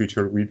what the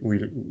future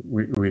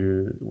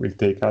will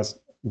take us,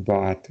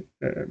 but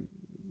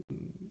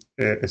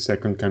a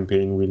second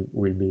campaign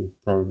will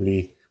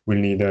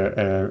need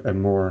a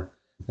more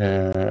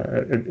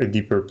a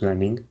deeper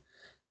planning.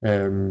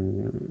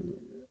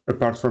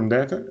 Apart from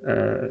that,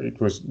 it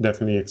was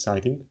definitely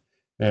exciting.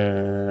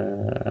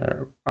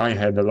 I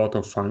had a lot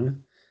of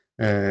fun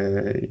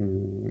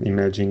in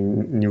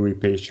imagining new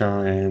Hypatia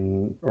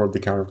and all the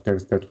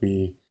characters that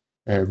we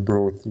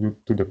brought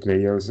to the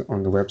players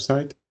on the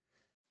website.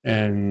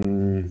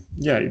 And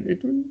yeah,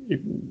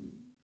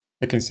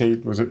 I can say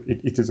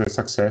it is a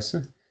success.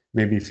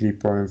 Maybe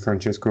Filippo and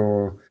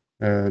Francesco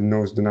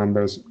knows the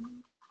numbers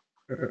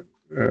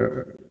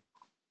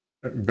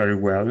very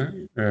well.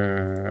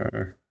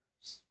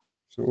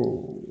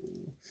 So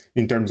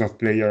in terms of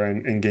player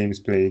and games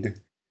played,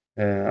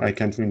 I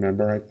can't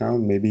remember right now,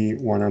 maybe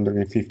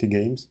 150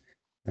 games.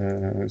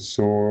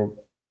 So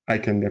I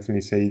can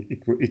definitely say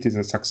it is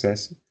a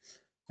success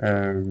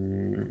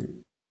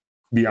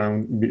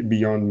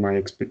beyond my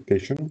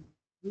expectation,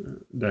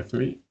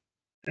 definitely.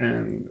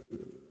 And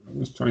I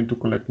was trying to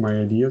collect my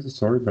ideas,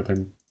 sorry, but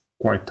I'm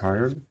quite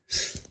tired.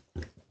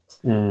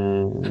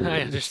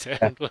 I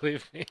understand,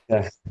 believe me.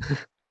 Yeah.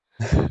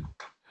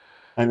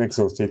 I'm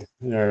exhausted.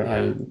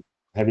 I'm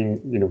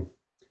having,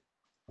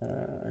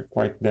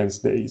 quite dense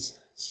days.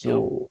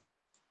 So.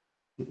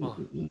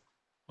 Yep.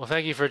 Well,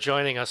 thank you for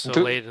joining us so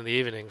late in the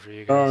evening for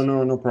you guys.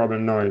 Oh, no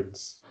problem. No,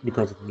 it's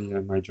because of me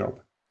and my job.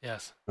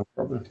 Yes. No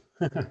problem.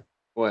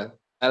 Well,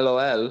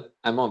 LOL,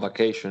 I'm on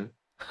vacation.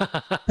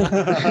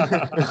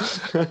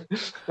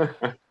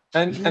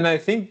 And I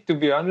think, to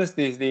be honest,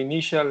 the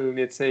initial,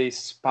 let's say,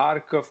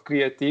 spark of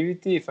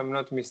creativity, if I'm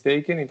not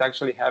mistaken, it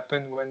actually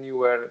happened when you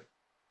were,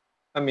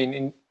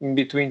 in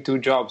between two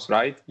jobs,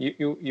 right?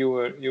 You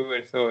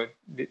were so.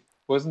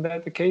 Wasn't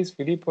that the case,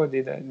 Filippo?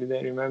 Did I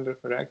remember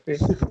correctly?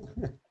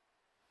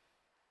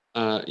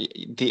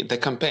 The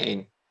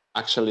campaign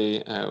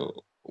actually,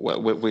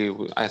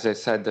 we as I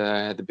said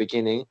at the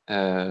beginning,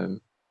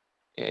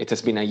 it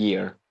has been a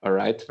year. All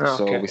right,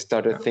 so we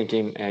started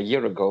thinking a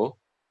year ago.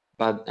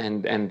 But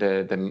and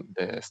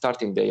the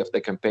starting day of the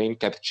campaign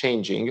kept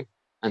changing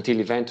until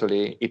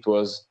eventually it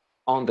was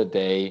on the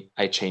day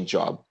I changed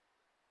job.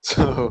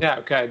 So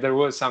there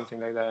was something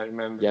like that. I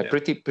remember.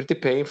 Pretty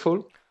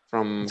painful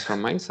from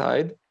my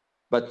side,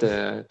 But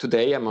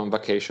today I'm on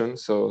vacation,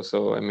 so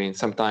I mean,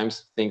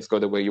 sometimes things go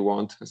the way you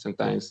want, and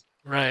sometimes.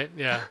 Right.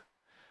 Yeah.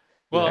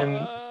 Well, And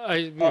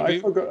I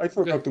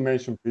forgot to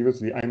mention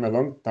previously. I'm a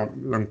long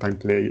time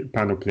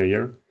Pano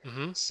player,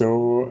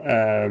 so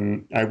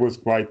I was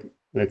quite,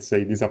 let's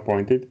say,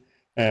 disappointed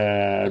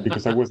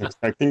because I was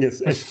expecting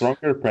a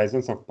stronger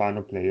presence of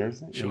Pano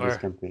players in this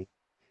campaign.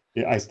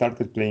 I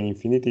started playing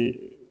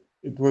Infinity.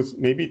 It was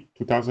maybe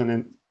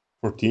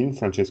 2014,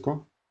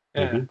 Francesco.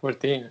 Yeah, Maybe.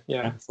 14.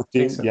 Yeah,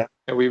 14. so. Yeah.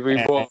 We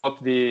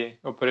bought the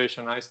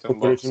Operation Ice Storm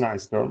Operation box.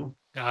 Ice Storm.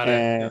 Got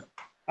it.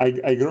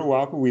 I grew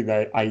up with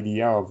the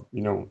idea of,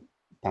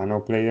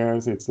 Pano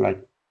players. It's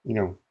like,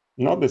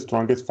 not the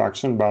strongest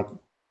faction, but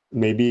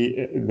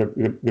maybe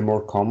the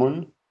more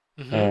common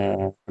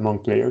among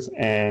players.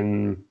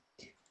 And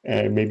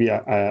maybe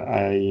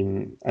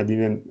I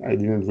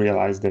didn't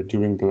realize that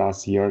during the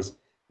last years,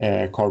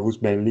 Corvus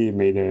Belli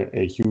made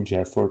a huge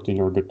effort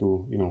in order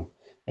to,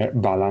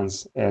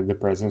 balance the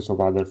presence of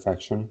other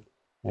faction.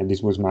 And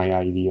this was my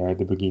idea at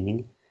the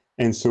beginning.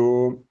 And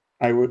so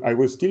I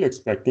was still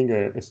expecting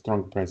a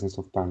strong presence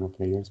of Pano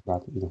players,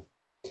 but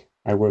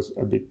I was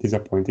a bit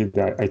disappointed.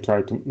 I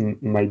tried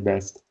my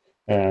best,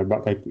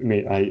 but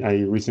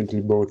I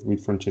recently bought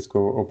with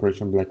Francesco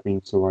Operation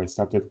Blackwing, so I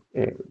started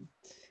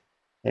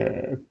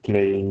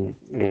playing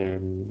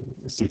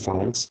Sea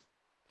Files.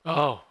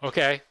 Oh,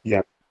 okay.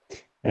 Yeah,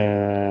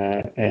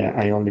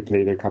 I only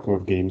played a couple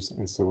of games,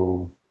 and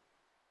so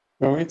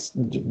it's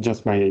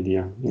just my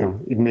idea.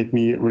 It made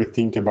me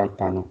rethink about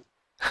Pano.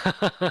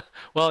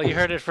 Well, you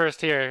heard it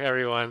first here,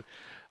 everyone.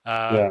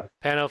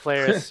 Pano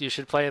players, you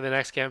should play in the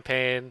next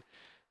campaign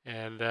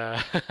and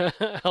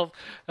help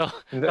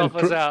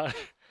us out.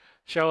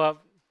 Show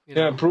up.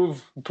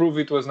 Prove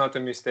it was not a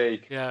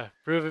mistake. Yeah,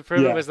 prove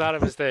it was not a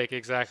mistake.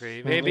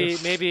 Exactly. Maybe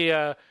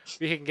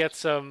we can get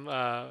some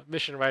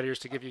mission writers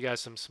to give you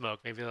guys some smoke.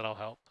 Maybe that'll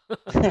help.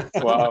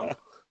 Wow.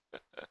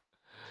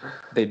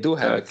 They do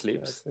have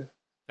Eclipse.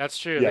 That's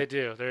true. They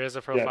do. There is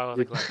a profile of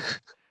Eclipse.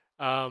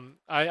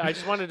 I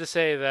just wanted to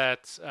say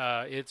that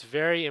it's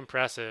very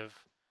impressive,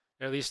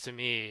 at least to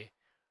me,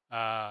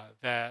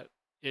 that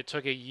it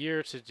took a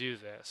year to do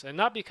this, and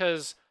not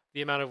because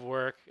the amount of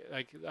work,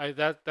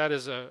 that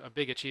is a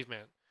big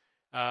achievement,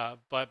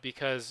 but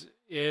because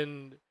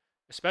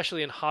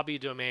especially in hobby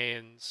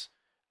domains,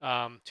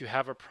 to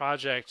have a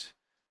project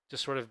to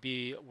sort of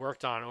be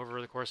worked on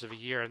over the course of a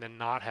year and then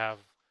not have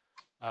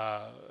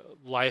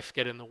life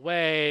get in the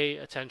way,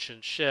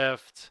 attention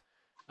shift,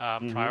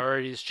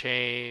 priorities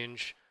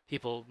change,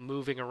 people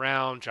moving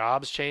around,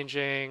 jobs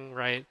changing,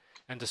 right?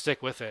 And to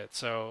stick with it.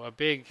 So a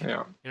big,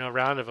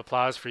 round of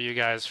applause for you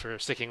guys for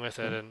sticking with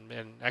it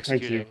and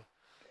executing.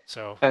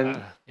 So,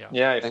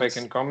 if I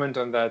can comment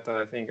on that,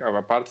 I think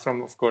apart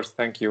from, of course,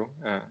 thank you.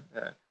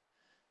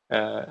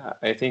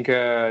 I think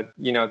it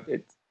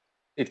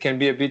can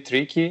be a bit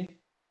tricky,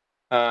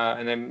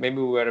 and then maybe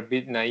we were a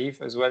bit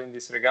naive as well in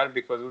this regard,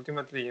 because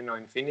ultimately,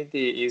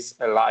 Infinity is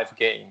a live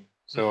game.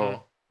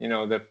 So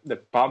the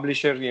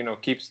publisher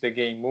keeps the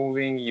game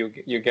moving.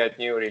 You get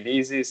new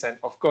releases, and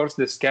of course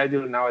the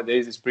schedule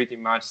nowadays is pretty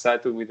much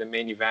settled with the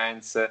main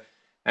events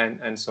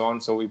and so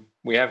on. So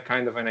we have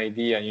kind of an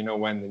idea,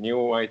 when the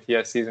new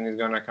ITS season is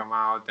going to come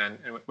out,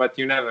 but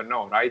you never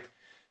know, right?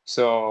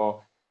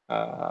 So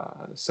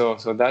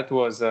that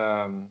was.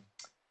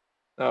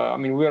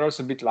 We were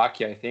also a bit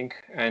lucky, I think,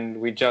 and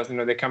we just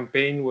the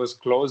campaign was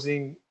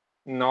closing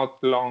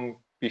not long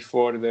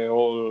before the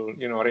whole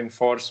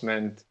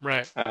reinforcement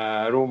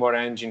rumor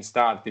engine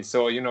started.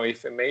 So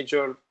if a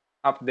major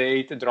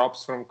update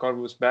drops from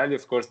Corvus Belli,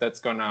 of course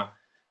that's gonna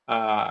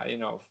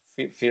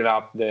fill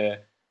up the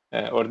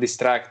or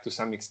distract to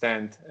some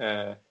extent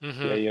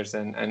players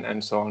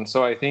and so on.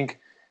 So I think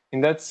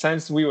in that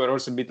sense we were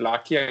also a bit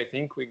lucky. I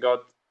think we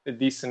got a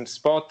decent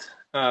spot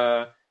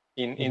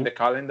in the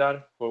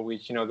calendar, for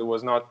which there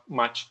was not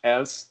much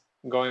else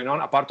going on,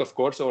 apart of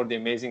course all the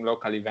amazing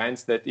local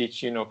events that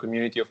each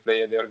community of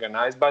players they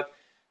organize. But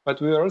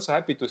we were also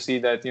happy to see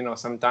that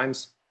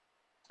sometimes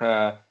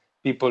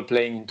people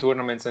playing in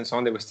tournaments and so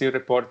on, they were still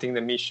reporting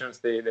the missions,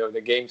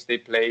 the games they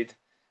played,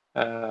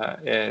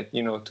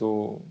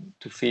 to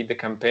feed the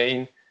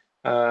campaign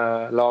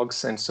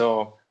logs, and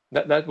so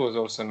that was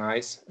also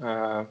nice.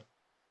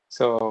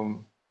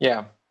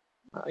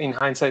 In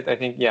hindsight, I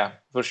think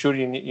for sure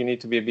you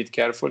need to be a bit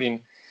careful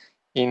in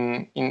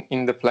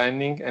the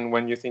planning and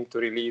when you think to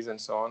release and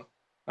so on.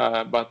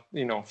 But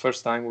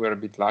first time we were a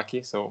bit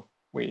lucky, so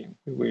we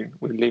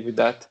live with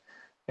that.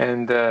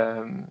 And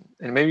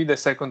maybe the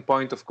second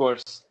point, of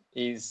course,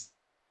 is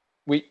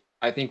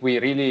I think we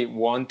really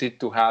wanted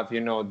to have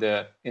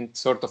the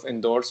sort of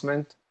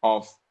endorsement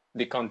of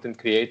the content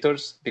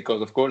creators,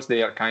 because of course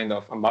they are kind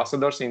of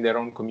ambassadors in their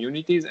own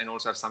communities and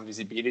also have some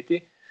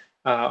visibility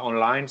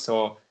online.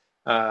 So.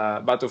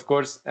 But of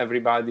course,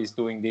 everybody is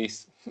doing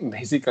this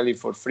basically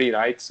for free,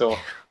 right? So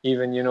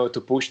even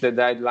to push the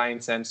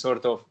deadlines and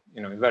sort of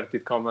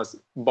inverted commas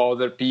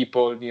bother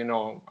people,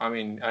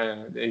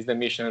 is the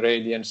mission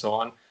ready and so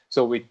on.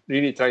 So we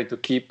really try to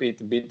keep it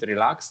a bit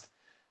relaxed.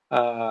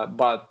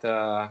 But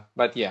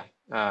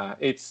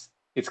it's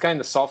kind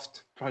of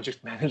soft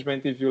project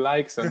management, if you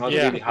like, so not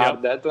Yeah, really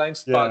hard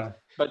deadlines, Yeah.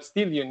 but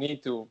still you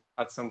need to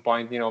at some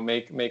point,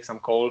 make some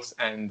calls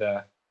and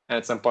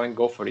at some point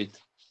go for it.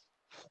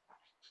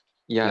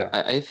 Yeah,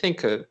 I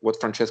think what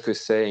Francesco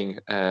is saying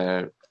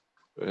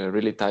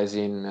really ties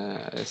in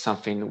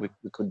something we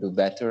could do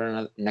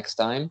better next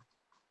time,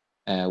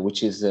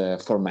 which is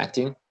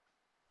formatting.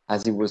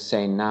 As he was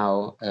saying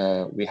now,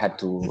 we had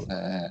to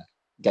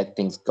get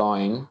things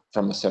going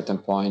from a certain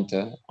point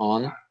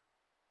on.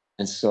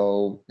 And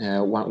so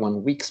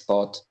one weak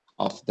spot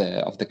of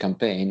the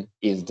campaign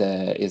is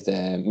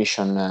the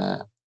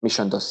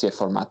mission dossier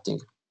formatting.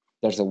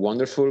 There's a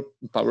wonderful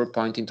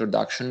PowerPoint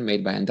introduction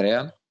made by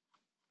Andrea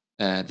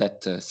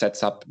that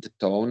sets up the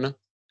tone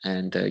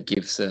and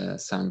gives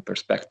some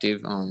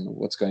perspective on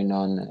what's going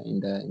on in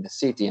the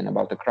city and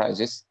about the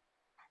crisis.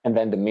 And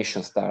then the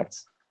mission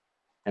starts.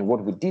 And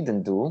what we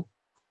didn't do,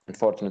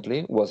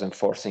 unfortunately, was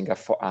enforcing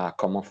a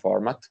common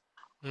format,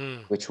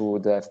 which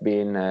would have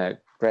been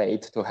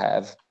great to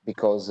have,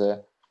 because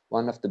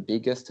one of the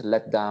biggest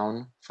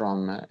letdown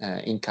from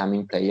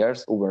incoming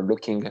players who were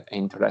looking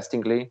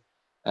interestingly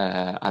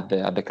at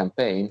the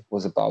campaign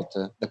was about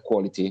the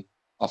quality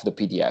of the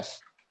PDF.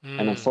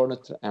 And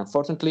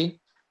unfortunately,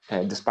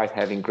 despite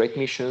having great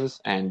missions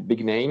and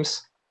big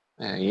names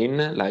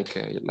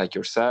like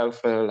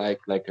yourself, like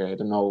I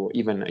don't know,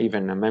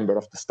 even a member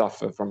of the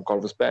staff from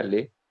Corvus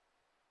Belli,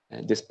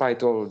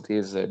 despite all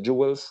these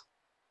jewels,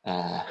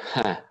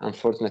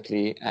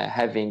 unfortunately,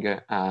 having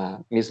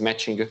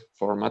mismatching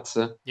formats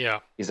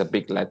is a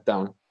big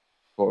letdown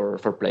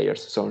for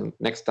players. So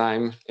next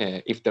time,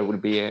 if there will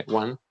be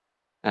one,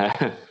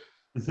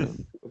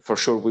 for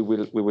sure we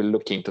will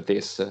look into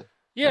this.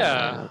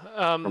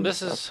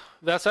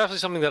 That's actually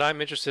something that I'm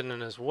interested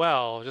in as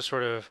well. Just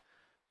sort of,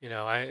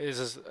 this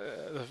is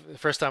the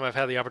first time I've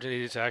had the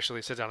opportunity to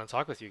actually sit down and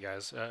talk with you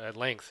guys at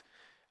length.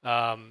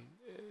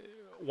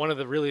 One of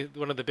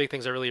the big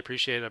things I really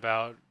appreciate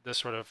about this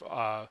sort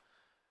of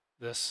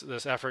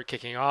this effort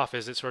kicking off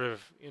is it sort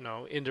of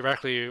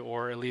indirectly,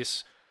 or at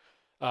least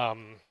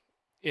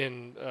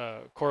in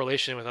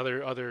correlation with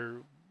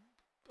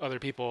other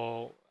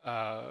people,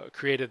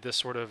 created this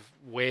sort of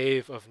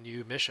wave of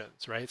new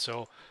missions, right?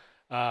 So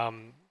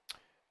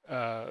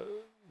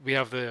we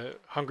have the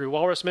Hungry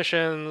Walrus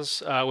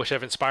missions, which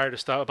have inspired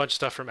a bunch of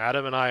stuff from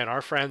Adam and I and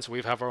our friends.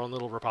 We have our own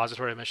little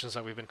repository of missions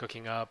that we've been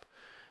cooking up.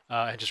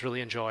 And just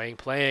really enjoying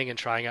playing and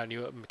trying out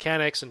new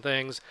mechanics and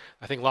things.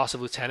 I think Loss of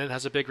Lieutenant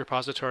has a big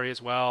repository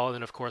as well, and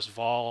then of course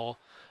Vol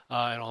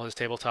and all his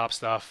tabletop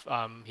stuff.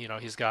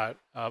 He's got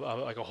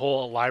like a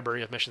whole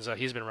library of missions that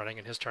he's been running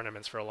in his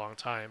tournaments for a long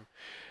time.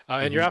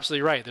 And you're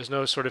absolutely right. There's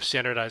no sort of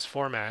standardized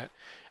format.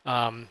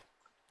 And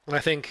I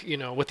think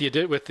with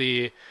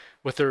the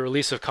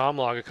release of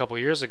Comlog a couple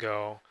years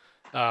ago,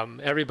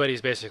 everybody's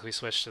basically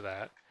switched to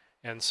that.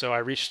 And so I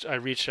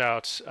reached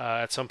out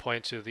at some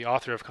point to the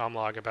author of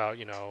Comlog about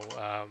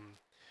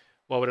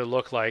what would it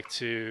look like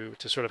to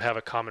sort of have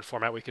a common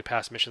format we could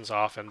pass missions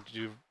off and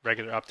do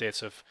regular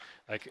updates of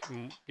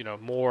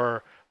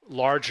more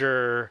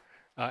larger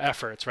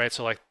efforts, right?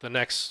 So like the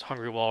next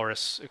Hungry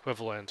Walrus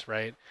equivalent,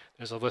 right?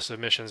 There's a list of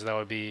missions that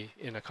would be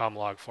in a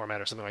Comlog format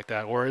or something like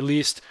that, or at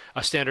least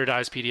a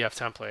standardized PDF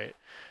template.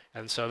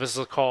 And so this is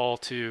a call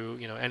to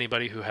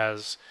anybody who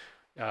has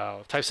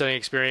typesetting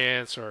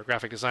experience or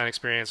graphic design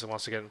experience and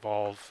wants to get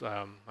involved.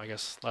 I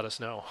guess let us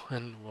know,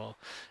 and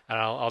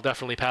I'll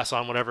definitely pass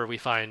on whatever we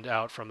find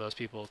out from those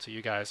people to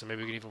you guys, and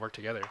maybe we can even work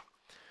together.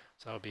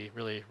 So that would be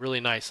really, really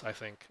nice. I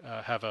think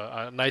have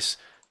a nice,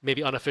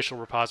 maybe unofficial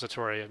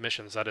repository of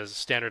missions that is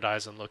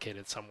standardized and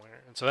located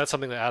somewhere. And so that's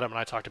something that Adam and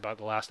I talked about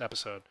in the last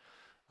episode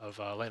of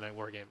Late Night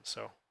Wargames.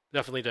 So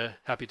definitely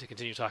happy to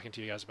continue talking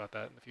to you guys about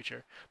that in the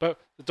future. But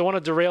don't want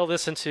to derail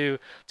this into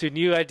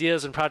new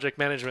ideas and project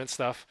management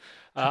stuff.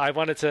 I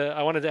wanted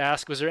to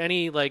ask, was there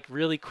any like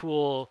really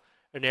cool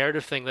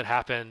narrative thing that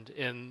happened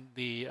in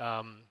the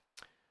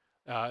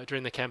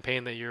during the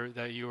campaign that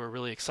you were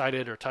really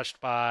excited or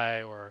touched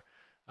by, or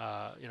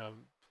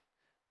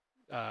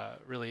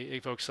really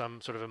evoked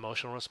some sort of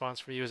emotional response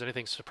for you? Is there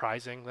anything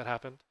surprising that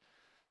happened?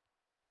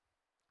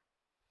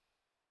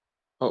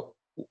 Oh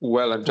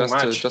well, I'm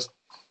just.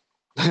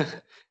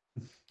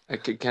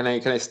 Can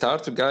I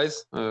start,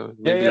 guys? Go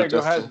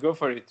ahead, go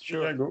for it.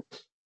 Sure. Yeah, go.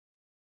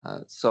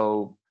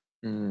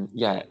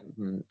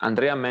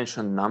 Andrea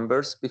mentioned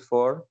numbers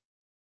before.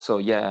 So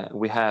yeah,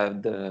 we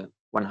had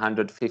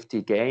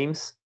 150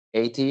 games,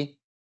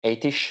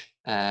 80-ish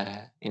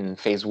in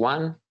phase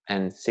 1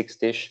 and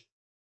 60-ish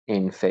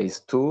in phase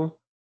 2.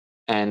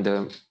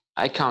 And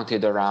I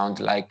counted around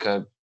like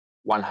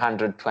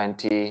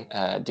 120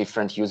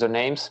 different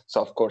usernames. So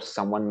of course,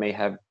 someone may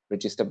have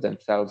registered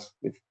themselves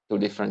with 2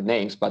 different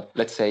names, but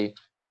let's say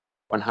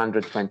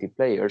 120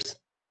 players.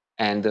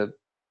 And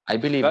I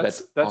believe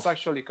that's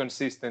actually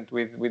consistent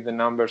with the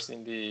numbers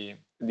in the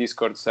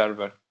Discord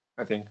server,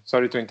 I think.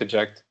 Sorry to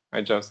interject.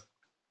 I just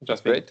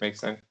think it makes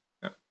sense.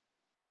 Yeah.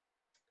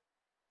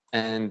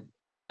 And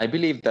I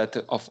believe that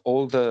of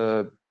all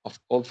the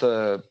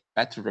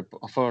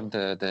for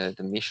the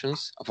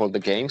missions of all the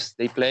games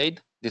they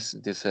played. This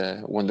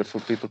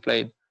wonderful people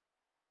played.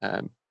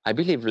 I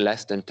believe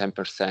less than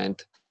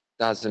 10%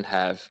 doesn't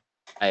have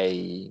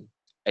a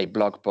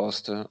blog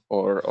post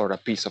or a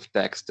piece of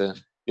text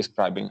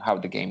describing how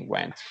the game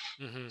went.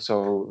 Mm-hmm.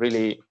 So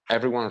really,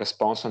 everyone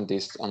response on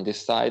this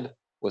side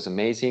was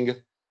amazing.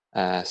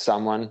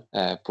 Someone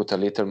put a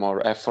little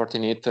more effort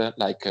in it,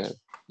 like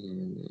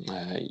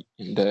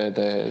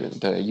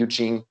the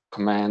Eugene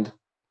command,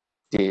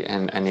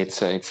 and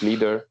its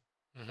leader,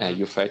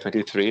 Mm-hmm.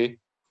 UFI23.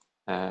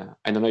 I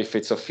don't know if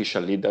it's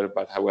official leader,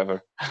 but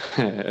however,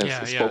 as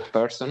Yeah, a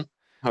spokesperson,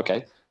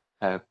 okay,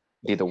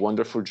 did a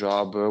wonderful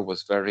job.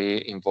 Was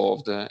very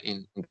involved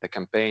in the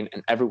campaign,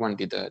 and everyone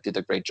did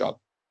a great job.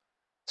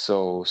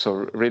 So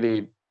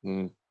really,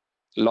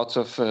 lots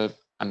of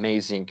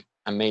amazing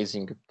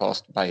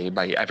posts by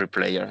every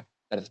player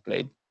that has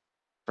played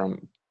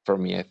for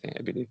me. I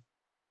believe.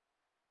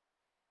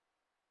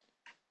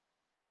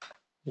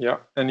 Yeah,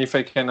 and if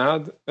I can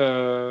add,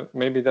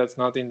 maybe that's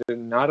not in the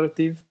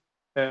narrative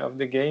of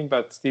the game,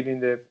 but still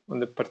on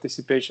the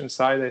participation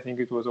side, I think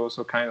it was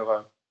also kind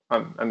of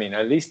I mean,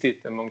 I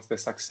listed amongst the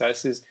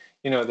successes,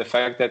 the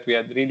fact that we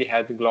really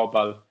had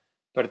global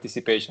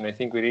participation. I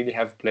think we really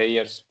have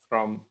players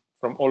from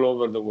all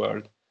over the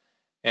world,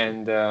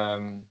 and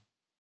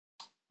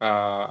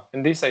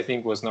this I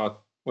think was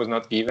not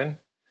given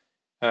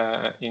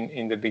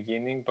in the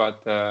beginning,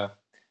 but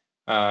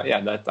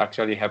yeah, that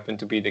actually happened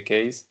to be the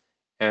case.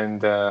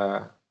 And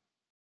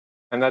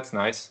that's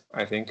nice,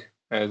 I think,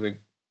 as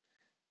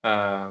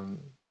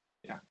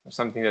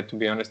something that, to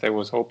be honest, I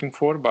was hoping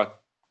for,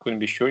 but couldn't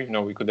be sure.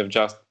 We could have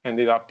just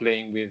ended up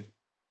playing with,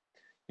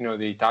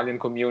 the Italian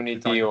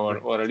community or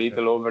a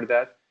little over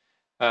that.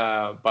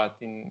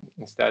 But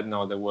instead,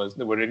 no, there were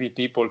really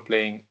people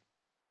playing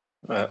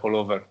all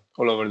over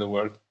the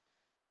world.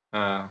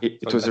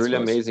 It was really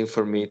amazing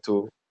for me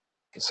to.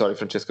 Sorry,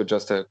 Francesco,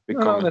 just a quick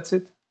comment. No, that's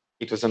it.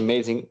 It was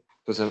amazing.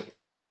 It was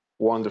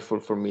wonderful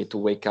for me to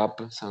wake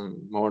up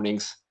some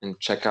mornings and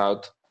check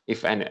out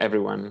if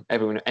anyone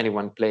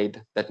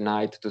played that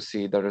night, to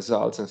see the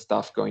results and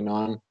stuff going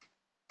on,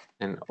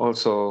 and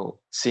also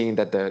seeing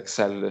that the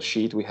Excel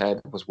sheet we had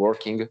was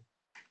working.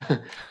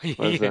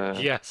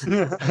 Yes.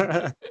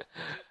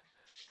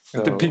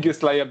 The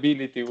biggest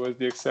liability was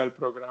the Excel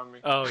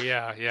programming. Oh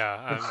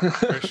yeah,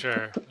 for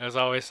sure. There's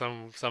always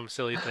some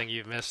silly thing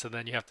you've missed, and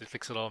then you have to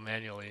fix it all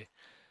manually.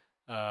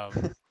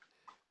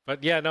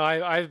 But yeah, no,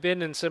 I've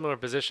been in similar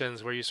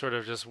positions where you sort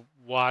of just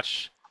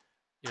watch,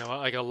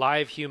 like a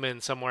live human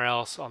somewhere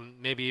else on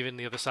maybe even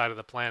the other side of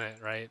the planet,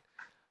 right?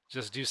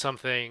 Just do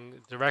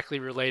something directly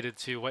related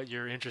to what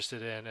you're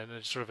interested in, and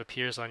it sort of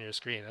appears on your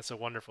screen. That's a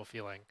wonderful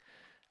feeling,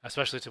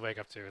 especially to wake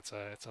up to. It's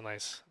a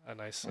nice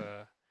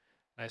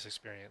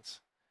experience.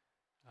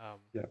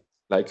 Yeah,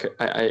 like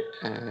I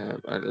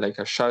like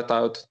a shout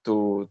out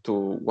to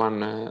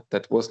one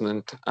that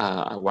wasn't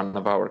one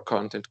of our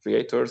content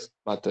creators,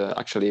 but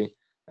actually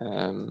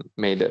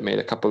made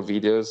a couple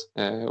videos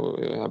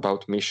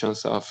about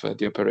missions of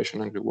the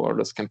Operation Angry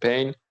Warlords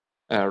campaign.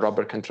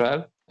 Robert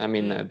Cantrell. I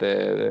mean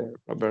the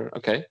Robert.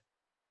 Okay,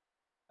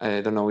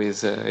 I don't know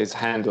his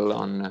handle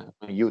on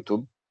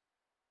YouTube,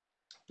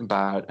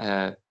 but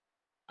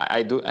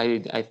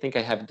I think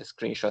I have the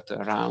screenshot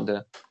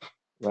around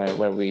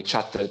where we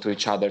chatted to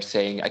each other,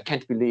 saying, "I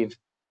can't believe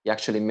he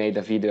actually made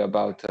a video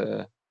about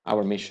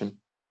our mission."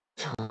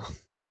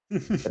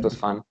 That was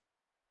fun.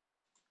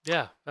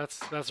 Yeah,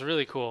 that's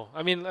really cool.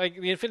 I mean, like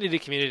the Infinity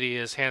community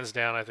is hands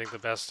down, I think, the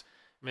best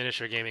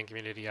miniature gaming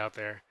community out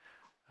there.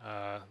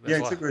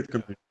 It's a great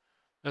community.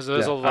 There's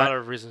a lot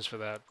of reasons for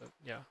that, but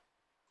yeah.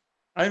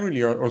 I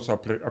really also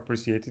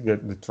appreciated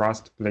the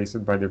trust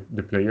placed by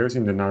the players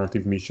in the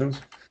narrative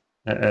missions.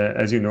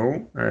 As you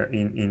know,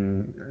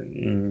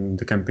 in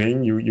the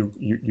campaign,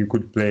 you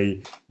could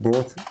play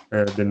both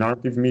the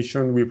narrative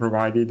mission we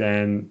provided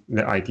and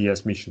the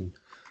ITS mission.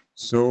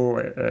 So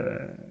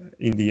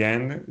in the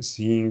end,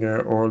 seeing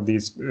all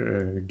these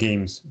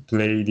games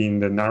played in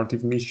the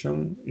narrative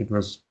mission, it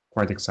was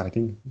quite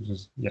exciting. It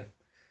was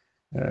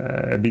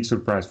a big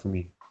surprise for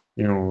me.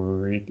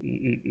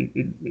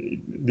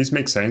 This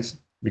makes sense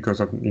because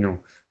of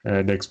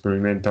the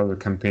experimental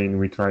campaign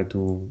we try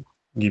to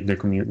give the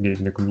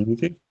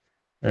community.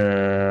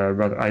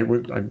 But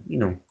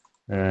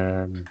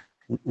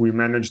we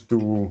managed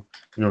to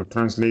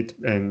translate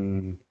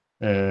and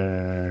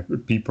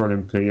people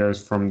and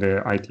players from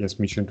the ITS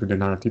mission to the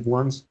narrative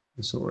ones.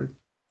 So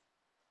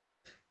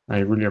I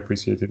really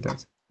appreciated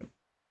that.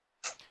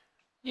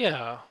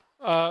 Yeah.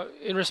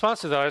 In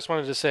response to that, I just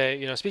wanted to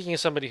say, speaking as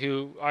somebody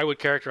who I would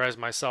characterize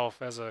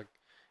myself as a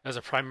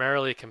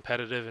primarily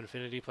competitive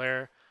Infinity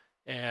player,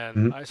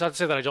 and it's not to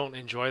say that I don't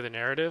enjoy the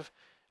narrative,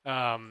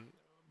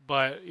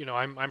 but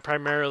I'm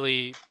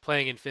primarily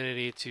playing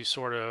Infinity to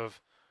sort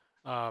of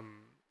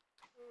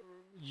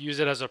use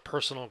it as a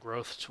personal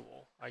growth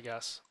tool, I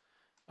guess.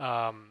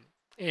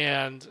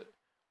 And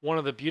one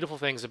of the beautiful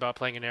things about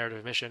playing a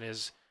narrative mission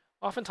is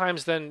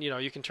oftentimes then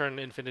you can turn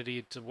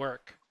Infinity to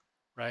work,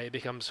 right? It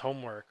becomes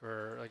homework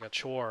or like a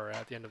chore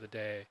at the end of the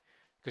day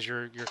because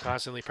you're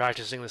constantly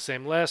practicing the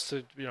same list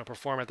to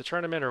perform at the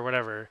tournament or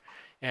whatever.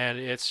 And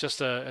it's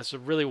a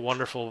really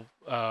wonderful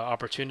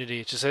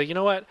opportunity to say, you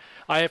know what,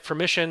 I have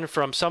permission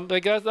from some.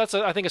 Like that's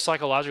I think a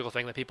psychological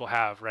thing that people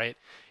have, right?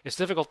 It's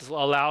difficult to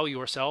allow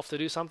yourself to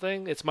do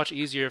something. It's much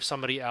easier if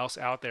somebody else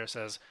out there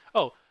says,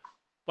 oh,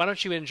 why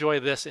don't you enjoy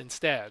this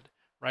instead?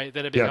 Right?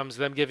 Then it Yeah. becomes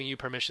them giving you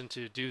permission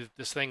to do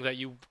this thing that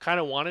you kind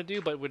of want to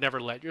do but would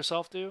never let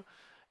yourself do.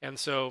 And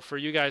so for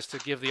you guys to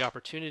give the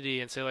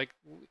opportunity and say like,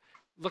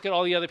 look at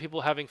all the other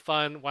people having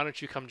fun, why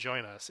don't you come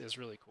join us, is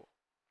really cool.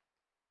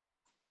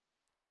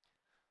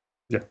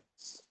 Yeah.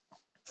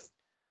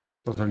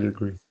 Totally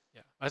agree.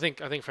 Yeah. I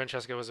think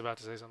Francesca was about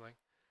to say something.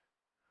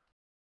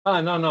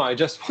 No. I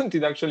just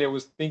wanted, actually, I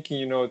was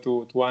thinking,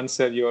 to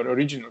answer your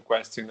original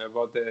question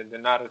about the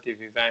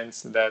narrative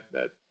events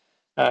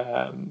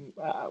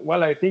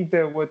well, I think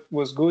that what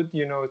was good, to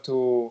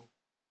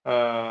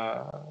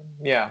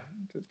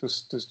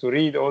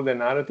read all the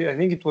narrative. I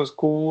think it was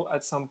cool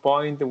at some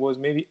point. There was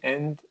maybe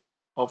end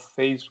of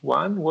phase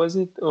 1, was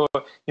it? Or,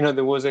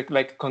 there was a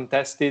like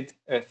contested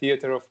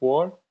theater of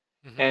war,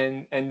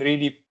 Mm-hmm. and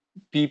really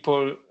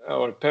people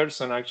or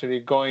person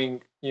actually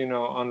going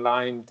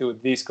online to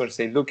Discord,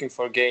 say looking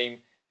for game,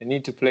 I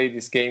need to play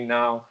this game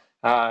now,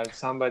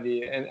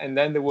 somebody, and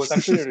then there was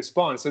actually a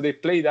response. So they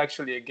played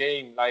actually a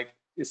game, like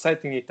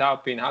setting it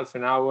up in half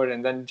an hour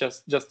and then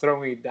just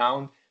throwing it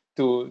down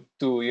to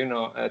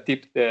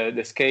tip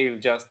the scale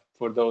just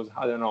for those,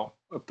 I don't know,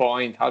 a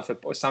point, half a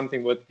point,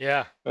 something, but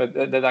Yeah.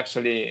 that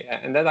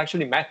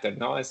actually mattered,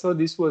 no? And so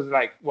this was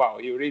like, wow,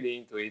 you're really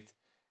into it.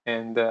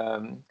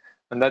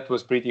 And that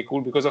was pretty cool,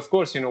 because of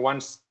course,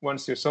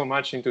 once you're so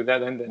much into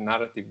that, and the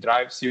narrative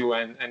drives you,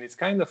 and it's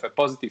kind of a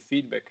positive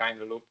feedback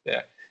kind of loop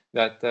there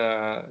that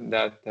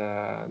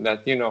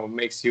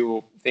makes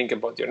you think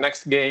about your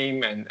next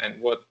game and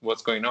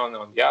what's going on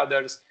the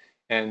others,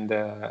 and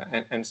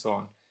so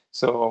on.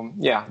 So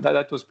yeah,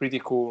 that was pretty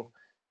cool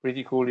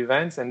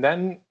events. And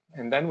then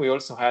we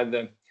also had,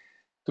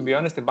 to be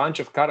honest, a bunch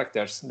of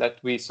characters that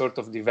we sort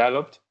of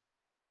developed,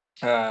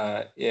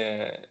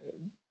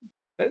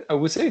 I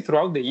would say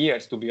throughout the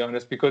years, to be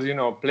honest, because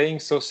playing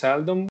so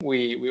seldom,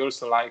 we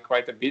also like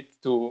quite a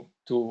bit to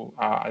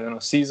I don't know,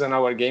 season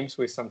our games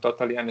with some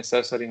totally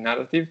unnecessary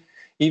narrative,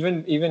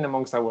 even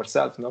amongst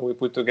ourselves. Now we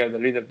put together a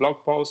little blog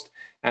post,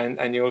 and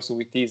also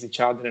we tease each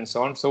other and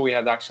so on. So we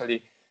had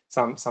actually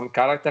some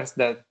characters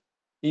that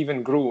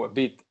even grew a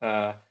bit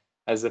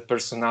as a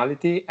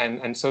personality,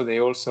 and so they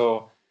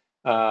also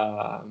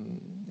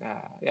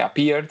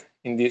appeared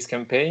in this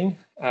campaign,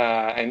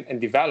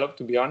 and developed.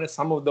 To be honest,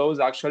 some of those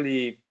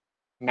actually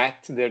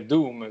met their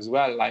doom as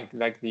well,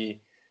 like the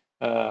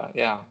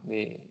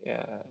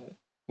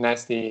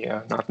nasty,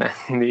 not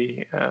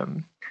nasty,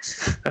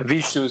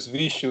 vicious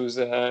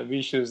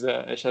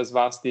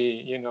Shasvasti,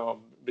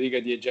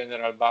 Brigadier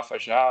General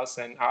Bafajas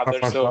and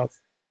others.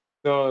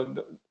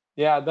 So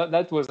yeah,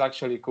 that was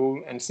actually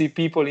cool, and see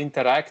people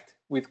interact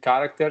with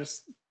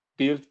characters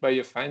built by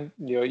your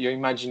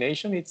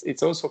imagination.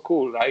 It's also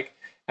cool, right?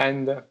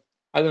 And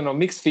I don't know,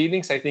 mixed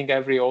feelings. I think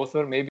every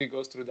author maybe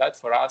goes through that.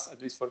 For us, at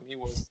least for me,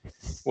 was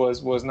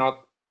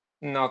not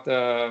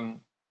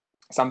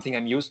something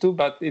I'm used to,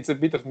 but it's a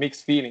bit of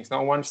mixed feelings.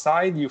 Now, on one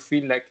side, you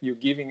feel like you're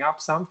giving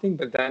up something,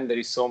 but then there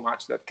is so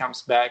much that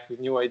comes back with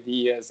new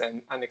ideas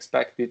and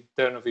unexpected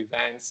turn of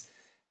events.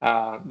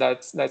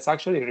 That's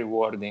actually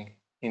rewarding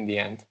in the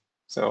end.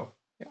 So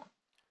yeah.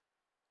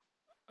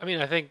 I mean,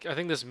 I think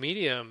this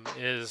medium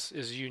is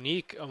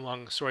unique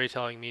among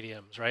storytelling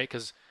mediums, right?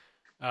 Because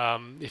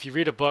if you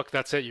read a book,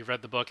 that's it. You've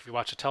read the book. If you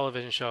watch a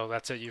television show,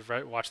 that's it. You've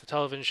watched the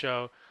television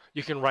show.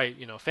 You can write,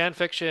 fan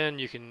fiction.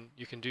 You can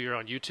do your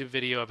own YouTube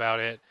video about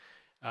it.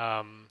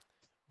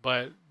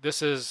 But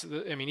this is,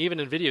 I mean,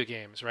 even in video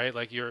games, right?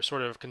 Like you're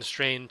sort of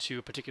constrained to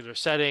a particular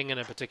setting and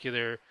a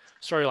particular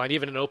storyline.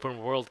 Even in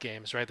open world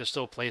games, right? There's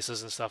still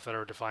places and stuff that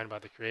are defined by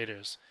the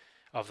creators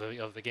of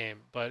the game.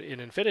 But in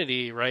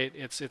Infinity, right?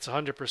 It's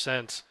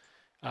 100%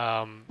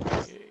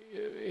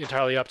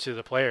 entirely up to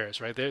the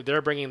players, right?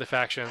 They're bringing the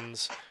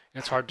factions.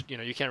 It's hard to,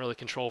 you can't really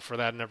control for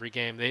that in every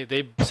game.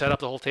 They set up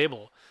the whole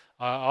table.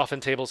 Often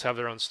tables have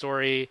their own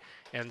story,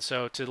 and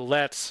so to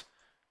let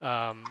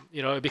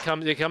it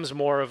becomes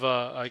more of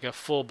a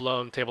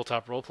full-blown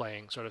tabletop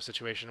role-playing sort of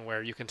situation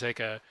where you can take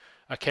a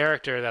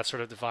character that's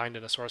sort of defined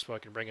in a source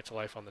book and bring it to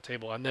life on the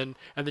table, and then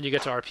you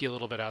get to RP a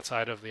little bit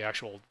outside of the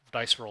actual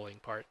dice rolling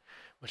part,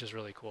 which is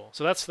really cool.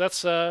 So that's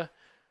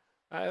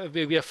it'd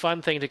be a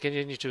fun thing to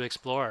continue to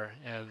explore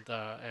and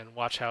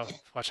watch how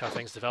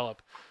things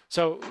develop.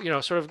 So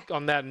sort of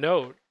on that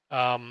note,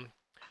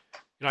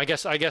 I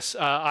guess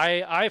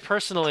I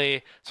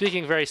personally,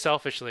 speaking very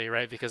selfishly,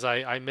 right, because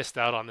I missed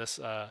out on this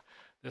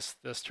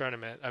this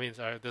tournament. I mean,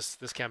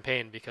 this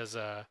campaign because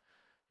I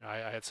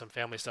had some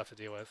family stuff to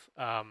deal with.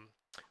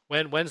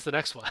 When's the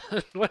next one?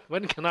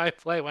 when can I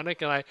play? When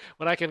do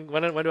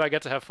I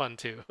get to have fun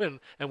too?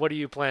 And what are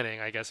you planning?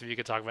 I guess if you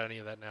could talk about any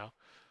of that now.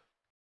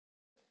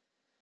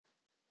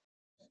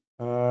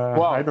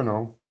 I don't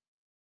know.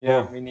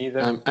 Yeah, Oh. me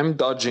neither. I'm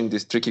dodging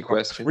this tricky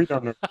question. We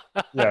don't know.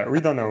 Yeah, we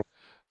don't know.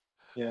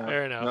 Yeah,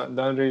 Fair enough.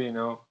 don't really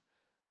know.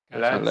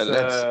 Gotcha.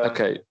 Let's.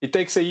 Okay. It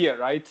takes a year,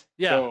 right?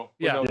 Yeah, So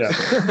who yeah. knows?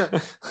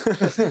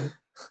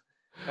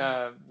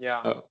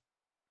 Yeah.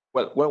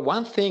 Well,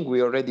 one thing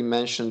we already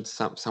mentioned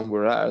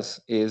somewhere else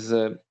is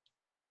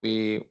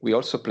we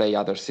also play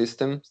other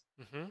systems,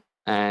 Mm-hmm.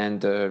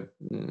 and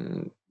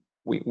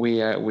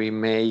we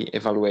may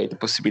evaluate the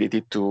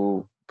possibility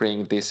to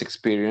bring this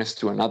experience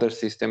to another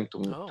system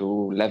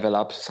to level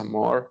up some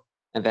more,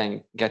 and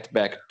then get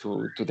back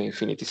to the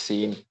Infinity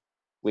scene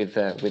with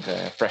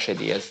fresh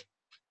ideas.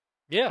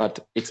 Yeah.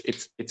 But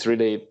it's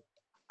really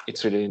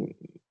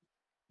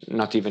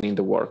not even in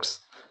the works.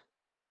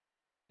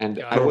 And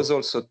Got I it. was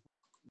also,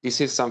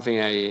 this is something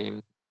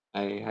I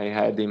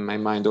had in my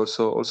mind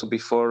also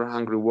before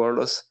Hungry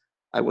Warlords.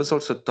 I was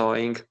also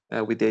toying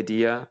with the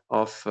idea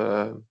of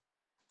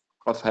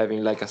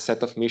having like a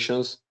set of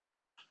missions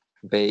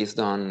based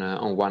on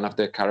one of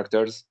the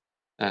characters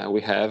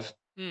we have,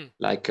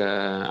 like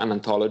an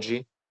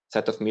anthology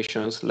set of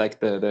missions, like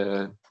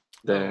the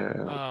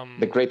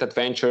Great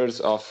Adventures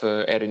of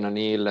Erin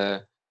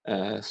O'Neill,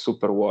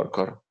 Super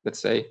Worker, let's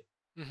say.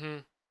 Mm-hmm.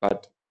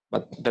 But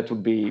that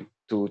would be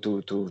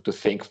to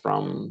think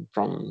from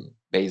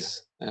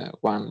base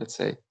one, let's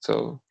say,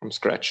 so from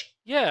scratch.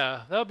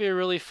 Yeah, that would be a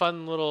really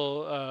fun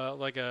little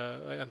like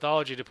a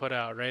anthology to put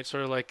out, right?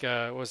 Sort of like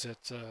was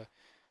it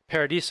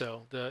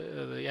Paradiso,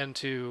 the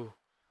N2.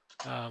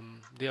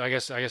 I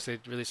guess they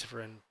released it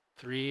for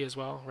N3 as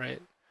well,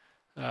 right?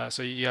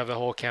 So you have the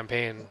whole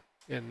campaign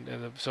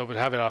but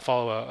have it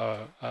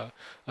follow a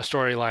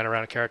storyline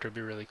around a character would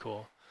be really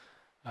cool.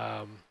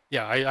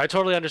 Yeah, I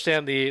totally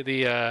understand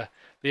the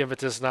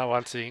impetus not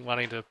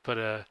wanting to put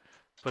a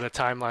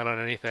timeline on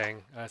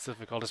anything. It's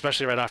difficult,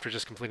 especially right after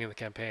just completing the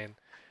campaign.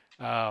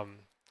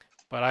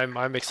 But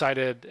I'm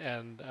excited,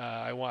 and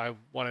I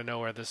want to know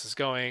where this is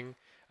going.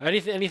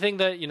 Anything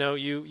that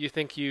you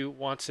think you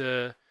want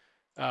to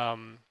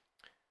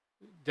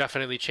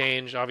definitely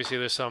change. Obviously,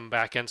 there's some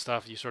back end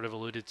stuff you sort of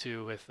alluded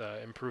to with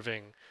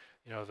improving,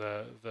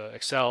 the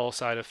Excel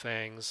side of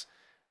things.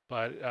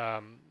 But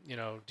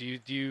do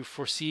you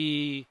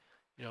foresee,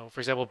 for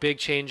example, big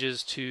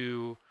changes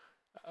to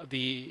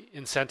the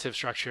incentive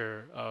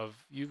structure of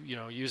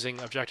using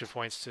objective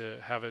points to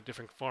have a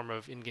different form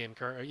of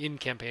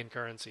in-campaign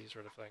currency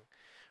sort of thing,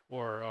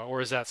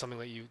 or is that something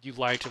that you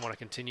liked and want to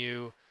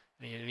continue?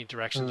 Any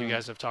directions you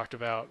guys have talked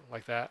about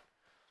like that?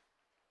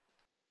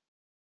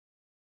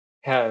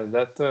 Yeah,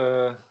 that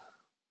I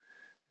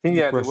think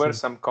Good there were question.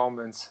 some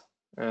comments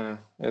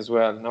as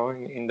well, no,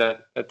 in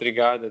that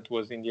regard. That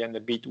was in the end a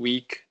bit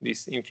weak.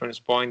 This influence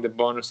point, the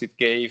bonus it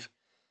gave.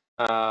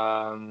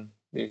 But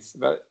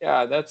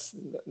yeah, that's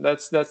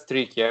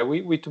tricky. Yeah,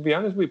 we to be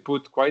honest, we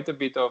put quite a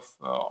bit of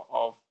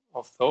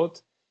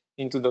thought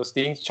into those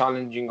things,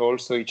 challenging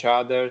also each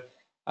other.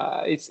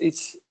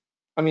 It's.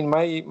 I mean,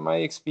 my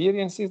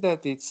experience is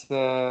that it's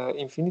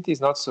Infinity is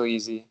not so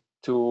easy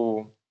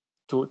to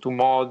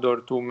mod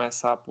or to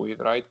mess up with,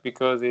 right?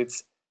 Because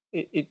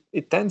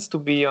it tends to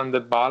be on the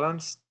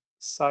balance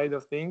side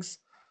of things,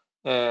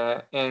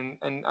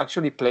 and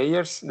actually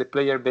the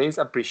player base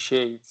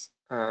appreciates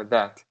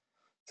that.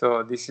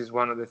 So this is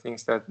one of the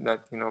things that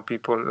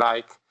people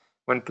like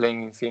when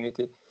playing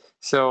Infinity.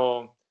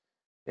 So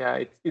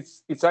yeah,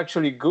 it's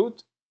actually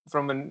good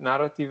from a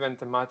narrative and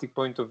thematic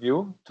point of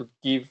view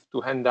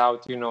to hand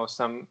out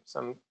some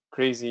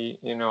crazy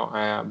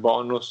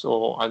bonus,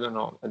 or I don't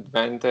know,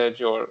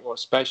 advantage or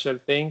special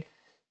thing,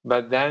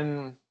 but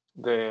then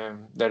the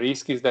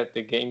risk is that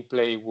the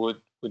gameplay would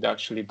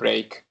actually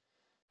break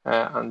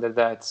under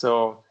that.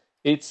 So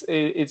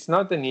it's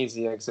not an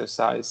easy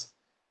exercise.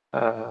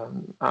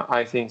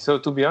 I think so.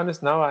 To be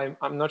honest, now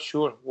I'm not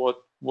sure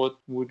what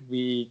would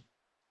we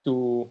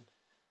do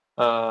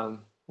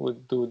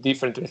would do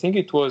differently. I think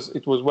it was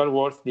well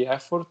worth the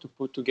effort to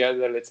put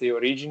together, let's say,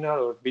 original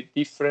or a bit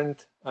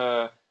different,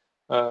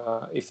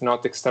 if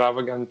not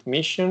extravagant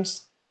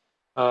missions.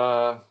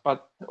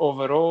 But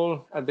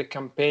overall, at the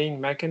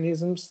campaign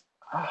mechanisms,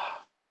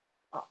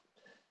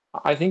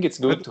 I think it's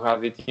good to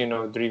have it,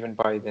 driven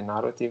by the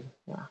narrative.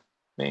 Yeah,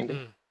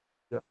 mainly.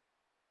 Yeah.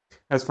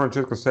 As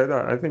Francesco said,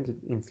 I think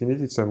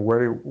Infinity is a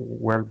very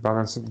well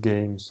balanced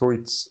game. So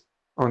it's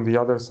on the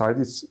other side,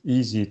 it's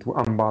easy to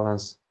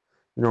unbalance.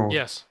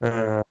 Yes.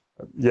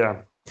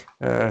 Yeah.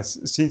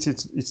 Since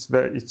it's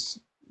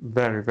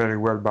very very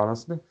well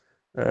balanced.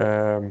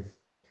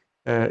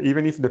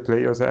 Even if the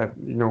players have,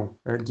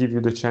 give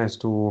you the chance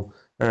to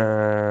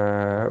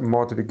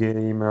mod the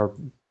game or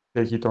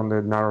take it on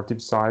the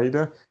narrative side,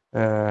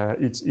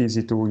 it's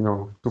easy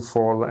to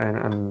fall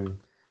and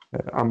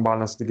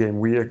unbalance the game.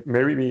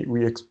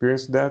 We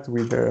experienced that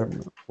with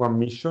one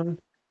mission,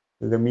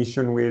 the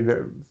mission with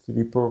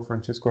Filippo.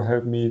 Francesco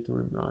helped me to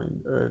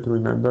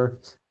remember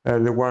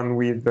the one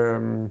with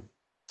the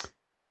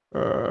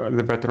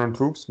veteran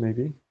troops,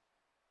 maybe.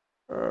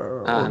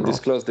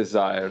 Undisclosed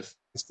Desires.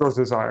 Undisclosed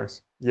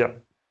Desires, yeah.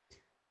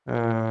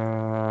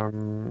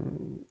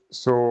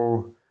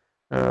 So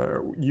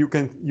you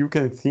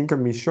can think a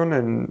mission,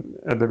 and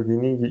at the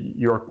beginning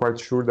you are quite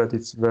sure that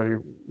it's very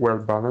well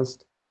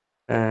balanced,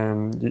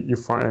 and you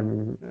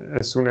find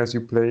as soon as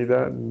you play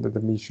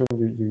the mission,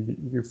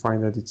 you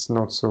find that it's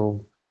not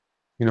so,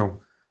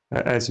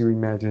 as you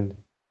imagined.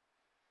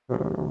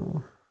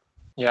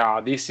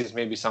 Yeah, this is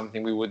maybe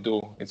something we would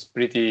do. It's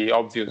pretty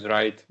obvious,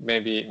 right?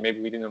 Maybe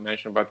we didn't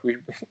mention, but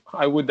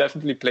I would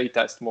definitely play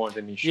test more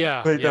the mission.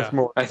 Yeah, Play test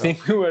more. I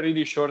think we were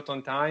really short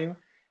on time,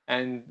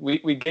 and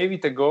we gave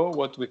it a go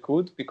what we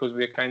could, because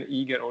we are kind of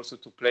eager also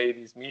to play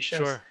these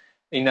missions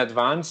in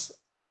advance.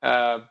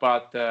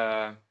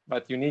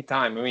 But you need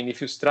time. I mean,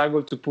 if you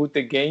struggle to put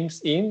the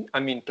games in,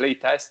 I mean, play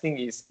testing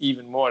is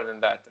even more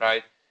than that,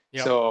 right?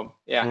 Yep. So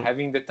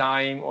having the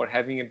time, or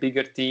having a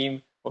bigger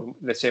team, or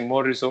let's say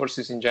more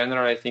resources in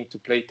general, I think to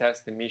play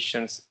test the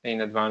missions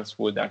in advance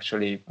would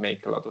actually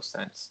make a lot of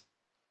sense.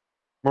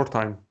 More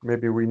time.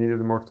 Maybe we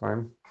needed more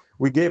time.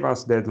 We gave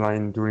us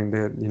deadline during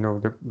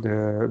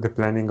the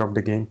planning of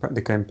the game,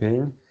 the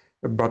campaign,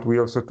 but we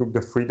also took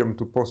the freedom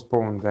to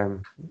postpone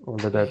them on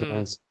the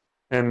deadlines,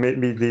 and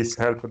maybe this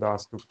helped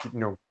us to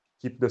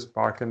keep the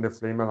spark and the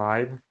flame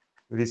alive.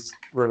 This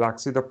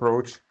relaxed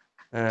approach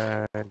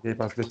gave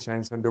us the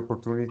chance and the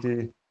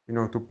opportunity,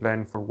 to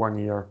plan for 1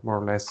 year, more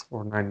or less,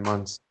 or 9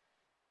 months.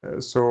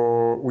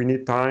 So we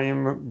need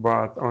time,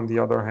 but on the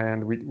other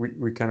hand,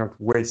 we cannot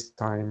waste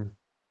time.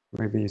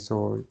 Maybe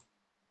so.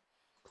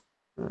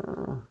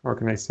 How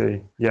can I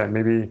say? Yeah,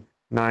 maybe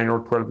 9 or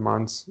 12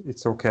 months.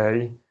 It's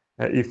okay.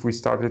 If we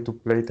started to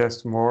play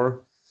test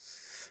more,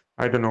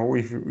 I don't know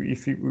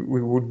if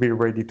we would be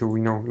ready to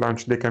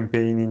launch the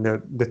campaign in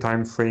the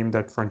time frame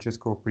that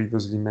Francesco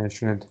previously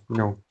mentioned.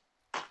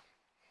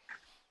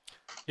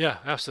 Yeah,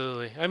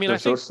 absolutely. I mean,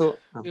 There's I think. also.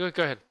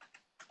 Go ahead.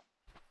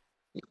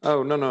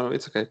 Oh no,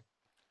 it's okay.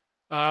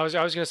 I was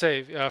going to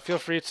say, feel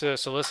free to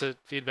solicit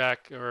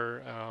feedback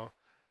or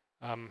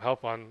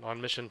help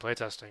on mission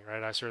playtesting.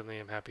 Right, I certainly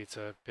am happy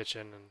to pitch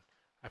in, and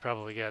I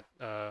probably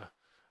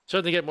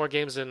certainly get more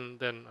games than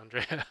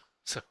Andrea.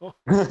 So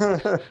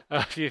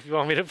if you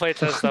want me to play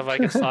test stuff, I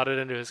can slot it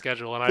into his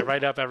schedule, and I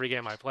write up every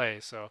game I play,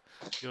 so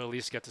you'll at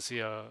least get to see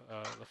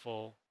the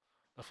full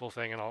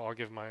thing, and I'll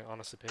give my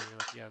honest opinion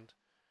at the end.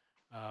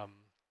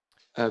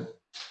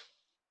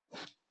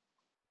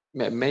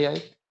 May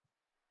I?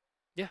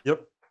 Yeah.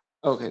 Yep.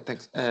 Okay,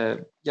 thanks.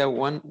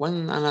 One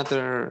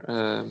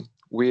another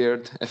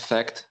weird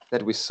effect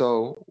that we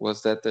saw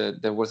was that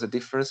there was a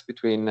difference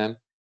between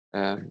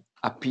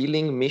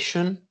appealing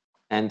mission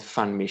and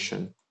fun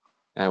mission.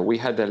 We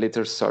had a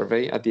little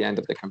survey at the end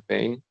of the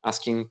campaign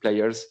asking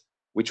players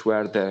which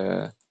were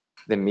the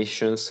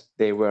missions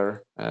they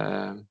were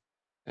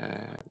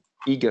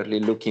eagerly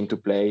looking to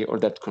play, or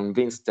that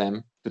convinced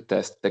them to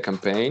test the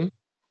campaign.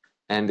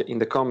 And in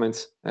the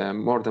comments,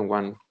 more than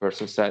one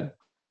person said,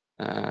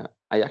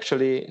 I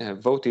actually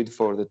voted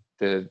for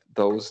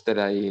those that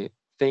I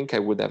think I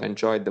would have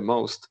enjoyed the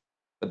most,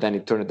 but then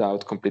it turned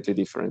out completely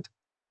different.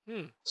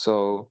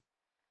 So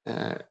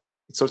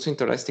it's also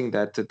interesting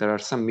that there are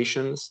some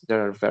missions that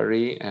are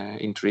very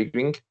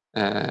intriguing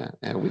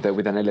with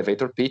an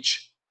elevator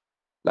pitch,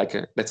 like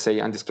let's say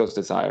Undisclosed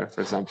Desire,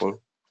 for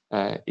example.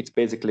 It's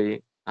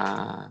basically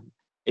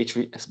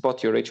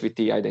spot your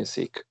HVT hide and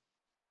seek.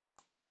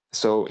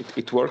 So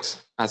it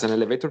works as an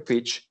elevator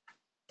pitch,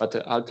 but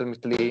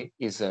ultimately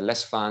is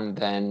less fun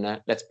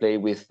than let's play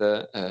with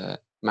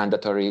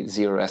mandatory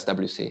 0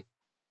 SWC,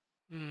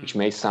 which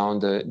may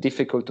sound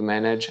difficult to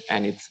manage,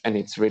 and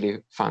it's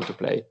really fun to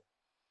play.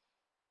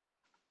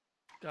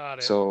 Got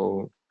it.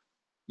 So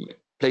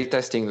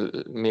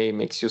playtesting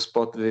makes you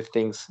spot the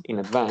things in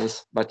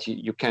advance, but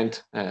you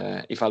can't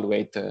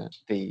evaluate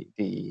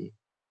the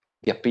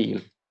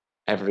appeal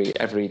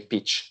every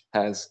pitch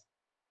has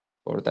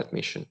for that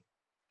mission.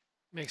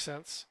 Makes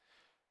sense.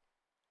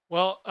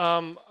 Well,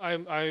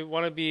 I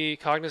want to be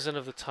cognizant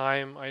of the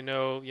time. I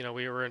know,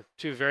 we were in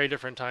 2 very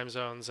different time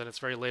zones, and it's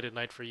very late at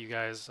night for you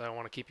guys. I don't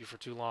want to keep you for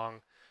too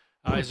long.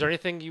 Is there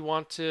anything you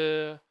want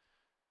to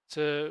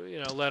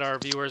let our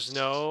viewers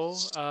know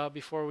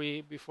before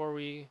we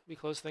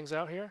close things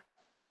out here?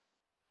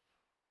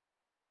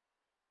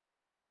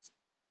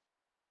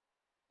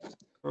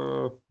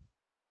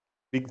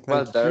 Big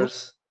thank you.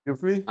 Feel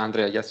free.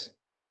 Andrea, yes.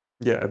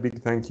 Yeah, a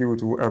big thank you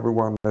to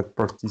everyone that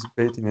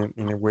participated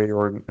in a way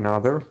or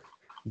another,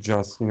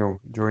 just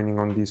joining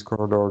on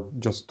Discord, or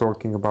just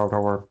talking about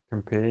our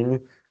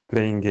campaign,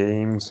 playing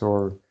games,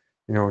 or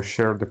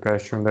share the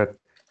passion that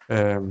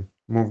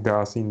moved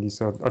us in this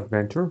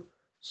adventure.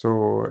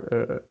 So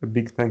a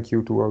big thank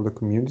you to all the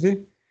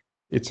community.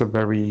 It's a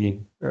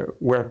very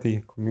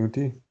wealthy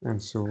community,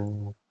 and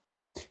so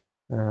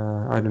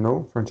I don't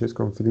know,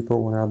 Francesco and Filippo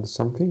want to add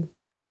something?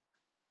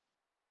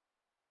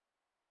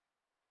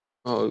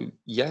 Oh,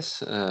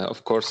 yes,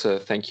 of course.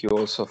 Thank you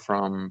also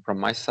from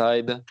my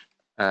side.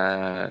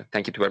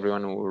 Thank you to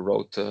everyone who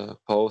wrote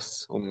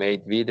posts, who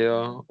made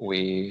video.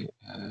 We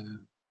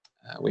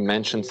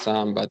mentioned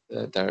some, but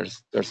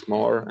there's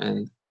more.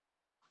 And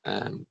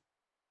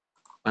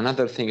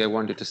another thing I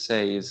wanted to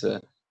say is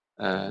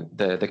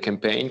the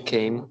campaign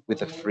came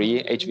with a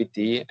free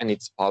HVT and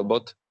its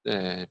Palbot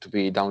to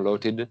be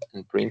downloaded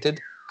and printed.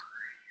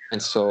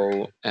 And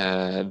so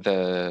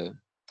the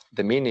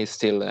mini is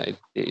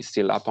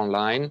still up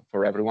online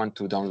for everyone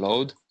to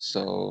download.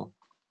 So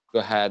go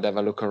ahead, have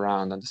a look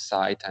around on the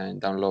site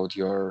and download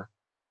your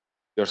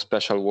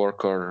special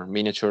worker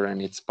miniature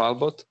and its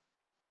Palbot.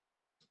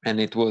 And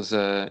it was,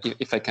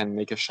 if I can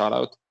make a shout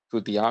out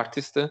to the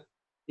artist,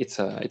 it's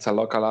a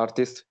local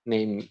artist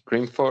named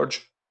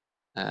Grimforge.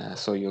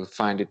 So you'll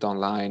find it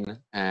online,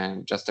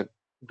 and just a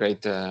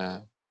great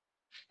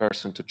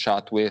person to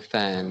chat with.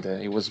 And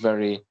he was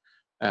very,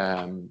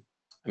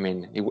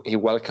 he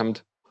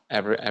welcomed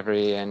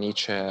every and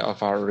each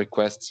of our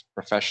requests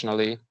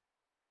professionally.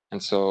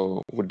 And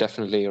so would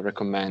definitely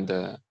recommend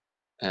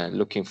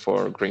looking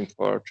for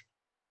Grimforge.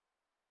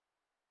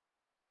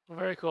 Well,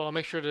 very cool. I'll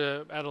make sure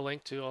to add a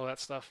link to all that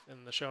stuff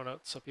in the show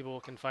notes so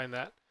people can find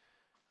that.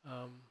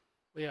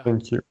 Yeah.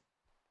 Thank you.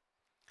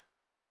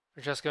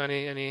 Francesco,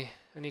 any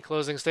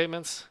closing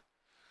statements?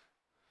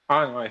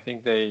 No, I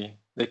think they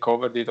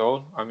covered it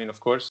all. I mean, of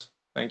course,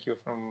 thank you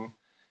from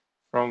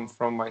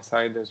my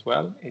side as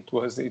well. It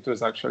was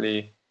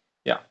actually,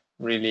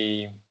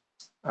 really,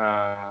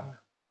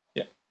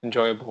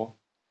 enjoyable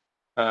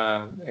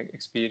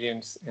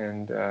experience,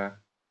 and to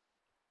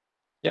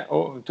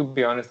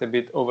be honest, a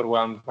bit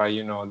overwhelmed by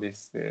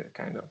this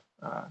kind of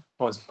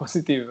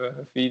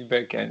positive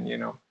feedback, and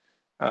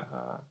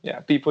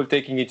people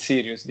taking it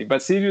seriously,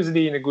 but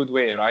seriously in a good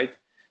way, right?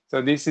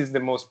 So this is the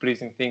most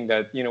pleasing thing,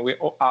 that we're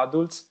all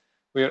adults,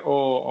 we're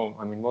all,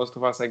 most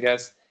of us, I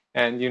guess,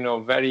 and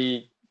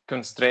very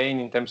constrained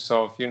in terms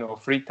of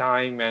free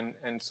time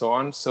and so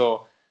on.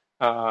 So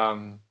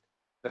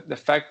the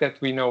fact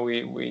that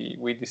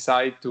we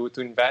decide to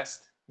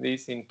invest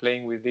this in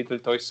playing with little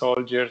toy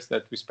soldiers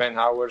that we spend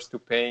hours to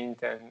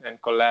paint and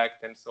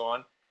collect and so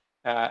on,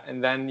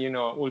 and then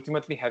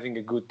ultimately having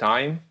a good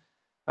time,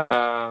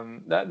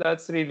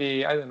 that's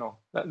really, I don't know,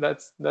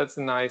 that's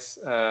a nice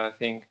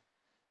thing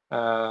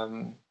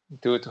to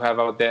have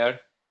out there.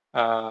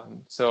 That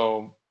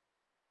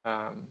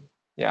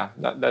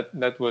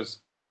was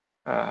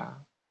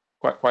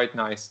quite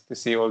nice to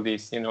see all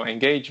this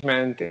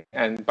engagement,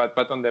 and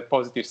but on the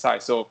positive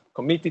side. So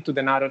committed to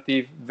the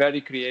narrative,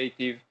 very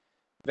creative,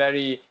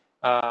 very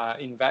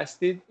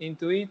invested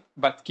into it,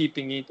 but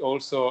keeping it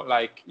also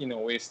like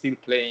we're still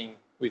playing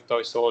with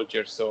toy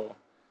soldiers. So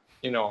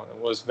it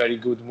was very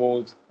good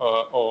mood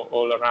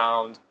all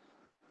around,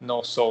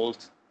 no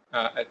salt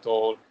at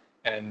all,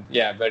 and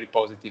very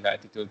positive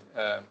attitude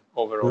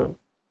overall. Yeah.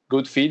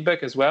 Good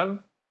feedback as well.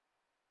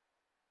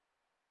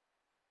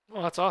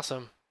 Well, that's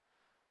awesome.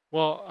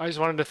 Well, I just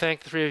wanted to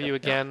thank the three of you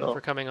again for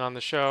coming on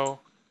the show.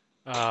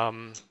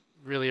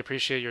 Really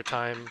appreciate your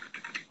time.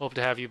 Hope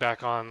to have you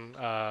back on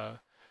to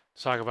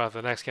talk about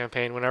the next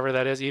campaign, whenever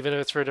that is, even if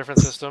it's for a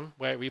different system.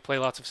 We play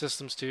lots of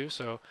systems too,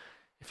 so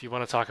if you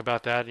want to talk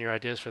about that and your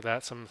ideas for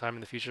that sometime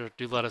in the future,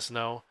 do let us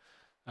know.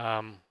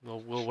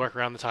 We'll work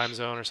around the time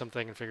zone or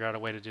something and figure out a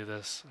way to do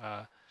this.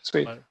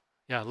 Sweet.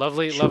 But,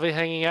 lovely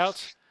hanging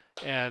out,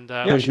 and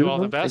wish you all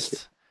the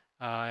best.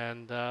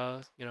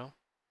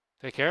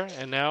 Take care.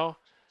 And now,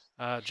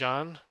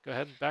 John, go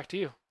ahead. Back to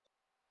you.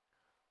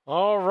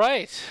 All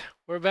right,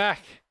 we're back.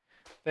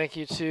 Thank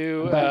you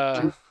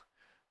to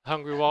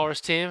Hungry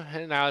Walrus team.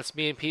 And now it's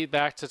me and Pete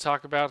back to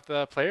talk about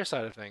the player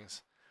side of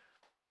things.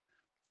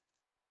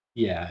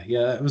 Yeah,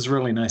 it was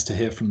really nice to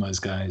hear from those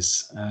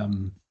guys.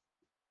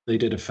 They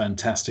did a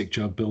fantastic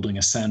job building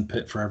a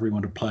sandpit for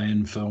everyone to play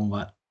in for all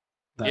that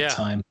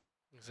time.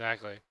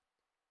 Exactly.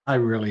 I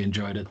really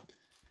enjoyed it.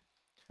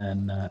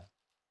 And I'd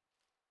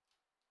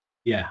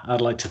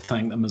like to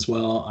thank them as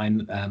well. I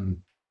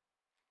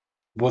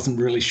wasn't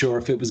really sure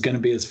if it was going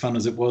to be as fun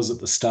as it was at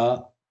the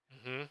start.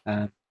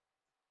 Mm-hmm.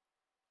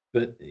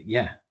 But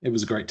it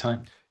was a great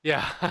time.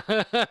 Yeah,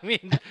 I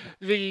mean,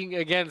 speaking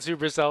again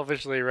super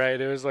selfishly, right?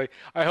 It was like,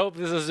 I hope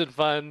this isn't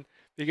fun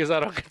because I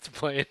don't get to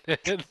play in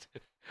it.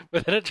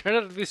 But then it turned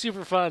out to be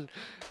super fun,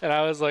 and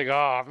I was like,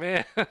 oh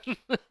man.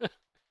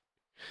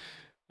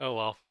 Oh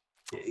well.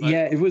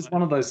 It was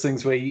one of those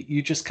things where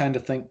you just kind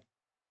of think,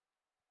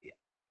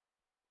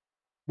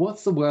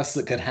 what's the worst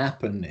that could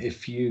happen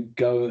if you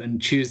go and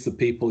choose the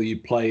people you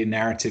play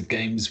narrative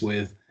games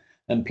with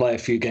and play a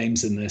few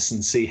games in this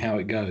and see how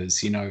it goes?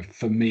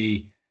 For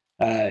me,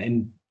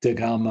 in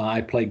Dagama,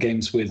 I play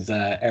games with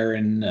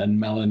Erin and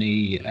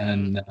Melanie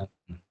and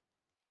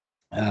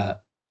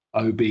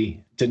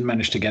Obi. Didn't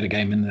manage to get a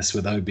game in this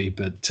with Obi,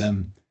 but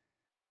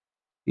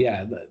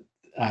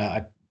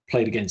I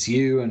played against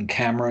you and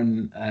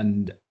Cameron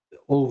and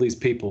all these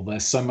people. They're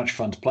so much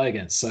fun to play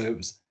against. So it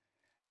was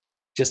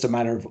just a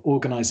matter of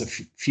organize a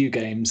few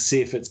games,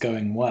 see if it's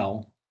going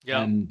well.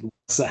 Yeah. And what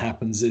that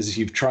happens is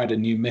you've tried a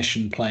new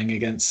mission playing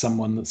against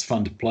someone that's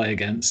fun to play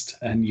against,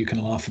 and you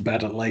can laugh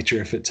about it later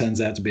if it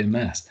turns out to be a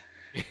mess.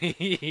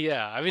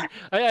 Yeah, I mean,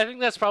 I think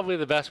that's probably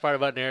the best part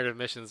about narrative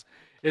missions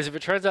is if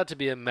it turns out to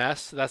be a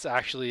mess, that's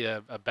actually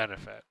a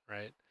benefit,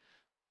 right?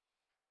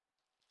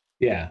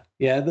 Yeah.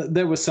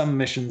 There were some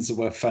missions that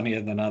were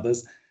funnier than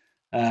others.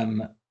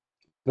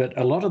 But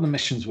a lot of the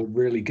missions were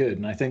really good,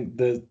 and I think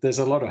there's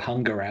a lot of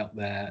hunger out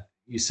there.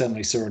 You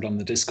certainly saw it on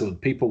the Discord.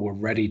 People were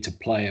ready to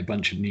play a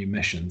bunch of new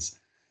missions,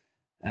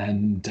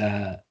 and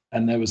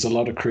there was a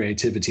lot of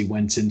creativity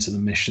went into the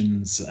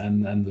missions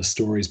and the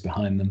stories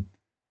behind them.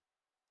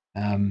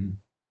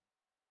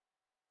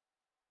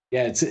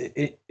 Yeah, it's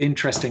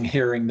interesting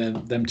hearing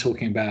them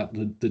talking about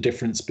the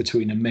difference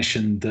between a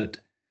mission that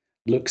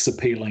looks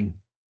appealing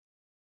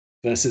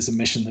versus a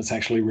mission that's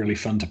actually really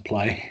fun to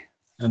play.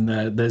 And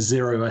the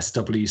Zero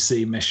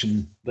SWC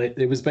mission,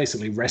 it was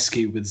basically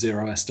rescue with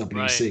Zero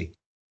SWC. Right.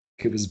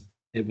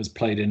 It was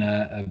played in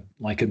a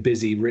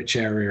busy, rich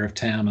area of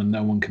town, and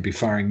no one could be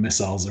firing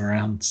missiles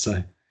around.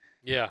 So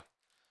yeah,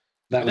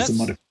 that was the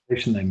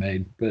modification they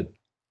made. But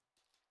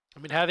I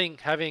mean,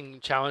 having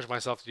challenged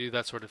myself to do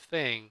that sort of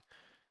thing,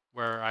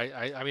 where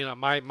I mean,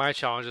 my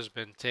challenge has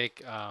been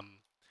take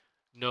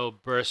no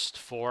burst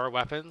 4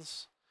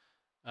 weapons.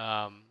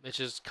 Which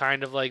is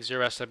kind of like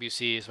Zero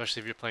SWC, especially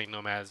if you're playing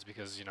Nomads,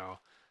 because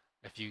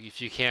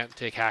if you can't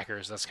take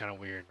hackers, that's kind of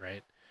weird,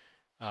 right?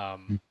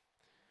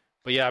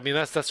 But yeah, I mean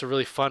that's a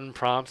really fun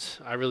prompt.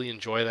 I really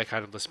enjoy that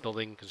kind of list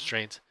building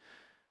constraint.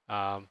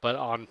 But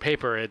on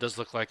paper, it does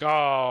look like,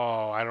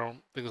 oh, I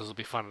don't think this will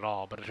be fun at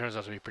all. But it turns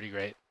out to be pretty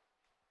great.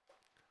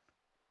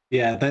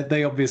 Yeah,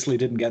 they obviously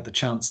didn't get the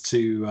chance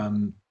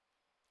to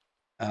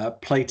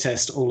play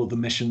test all of the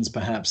missions,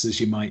 perhaps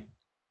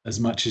as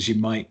much as you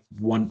might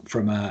want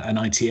from an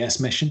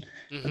ITS mission.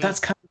 Mm-hmm. But that's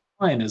kind of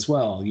fine as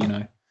well,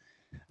 Yeah.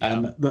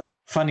 The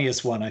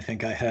funniest one I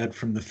think I heard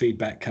from the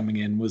feedback coming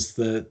in was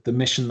the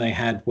mission they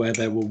had where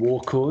there were war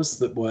cores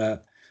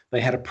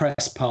they had a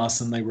press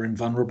pass and they were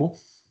invulnerable.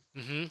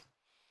 Mm-hmm.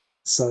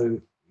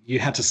 So you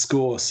had to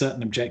score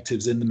certain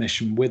objectives in the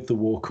mission with the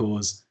war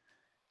cores,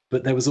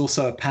 but there was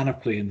also a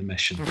panoply in the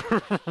mission.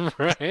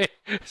 Right.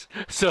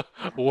 So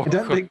I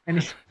don't think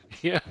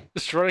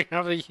just running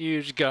out with a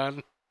huge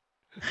gun.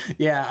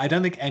 Yeah, I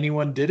don't think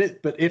anyone did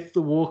it, but if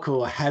the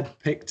Warcore had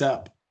picked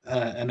up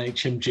an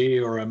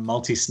HMG or a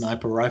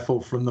multi-sniper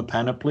rifle from the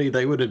panoply,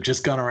 they would have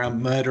just gone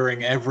around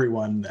murdering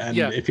everyone, and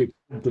if you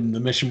killed them, the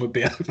mission would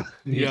be over.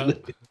 Yeah.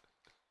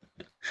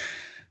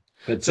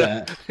 But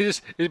so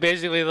it's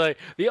basically like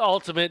the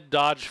ultimate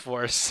dodge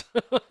force.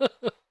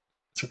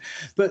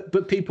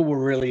 But people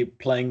were really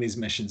playing these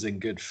missions in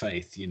good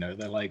faith.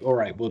 They're like, all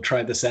right, we'll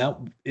try this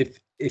out.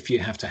 If you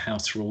have to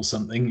house rule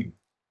something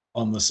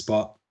on the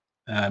spot,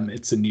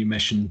 it's a new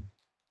mission.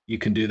 You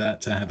can do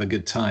that to have a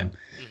good time.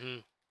 Mm-hmm.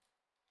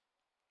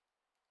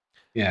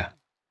 Yeah.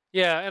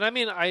 Yeah, and I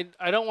mean, I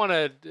don't want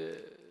to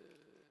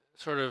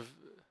sort of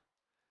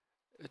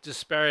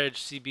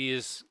disparage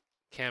CB's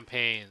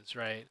campaigns,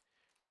 right?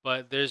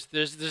 But there's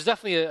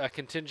definitely a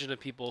contingent of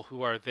people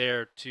who are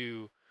there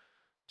to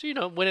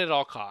win at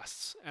all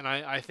costs, and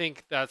I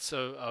think that's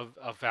a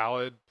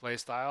valid play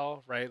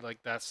style, right? Like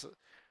that's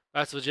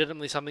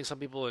legitimately something some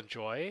people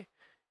enjoy,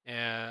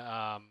 and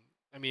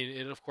I mean,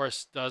 it of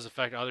course does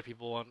affect other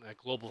people on a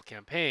global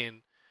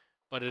campaign,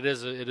 but it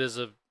is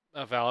a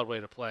valid way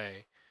to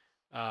play,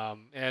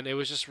 and it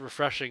was just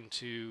refreshing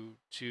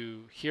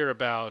to hear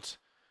about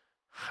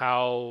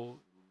how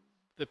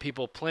the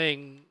people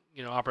playing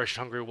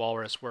Operation Hungry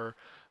Walrus were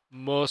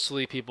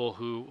mostly people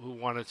who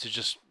wanted to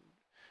just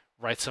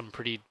write some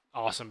pretty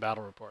awesome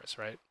battle reports,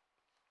 right?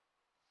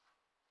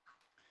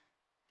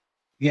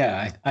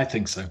 Yeah, I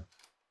think so.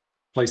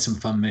 Play some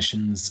fun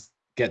missions,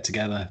 get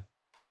together,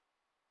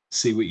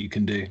 see what you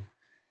can do.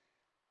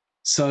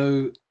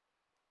 So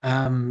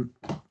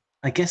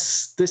I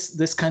guess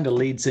this kind of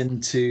leads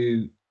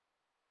into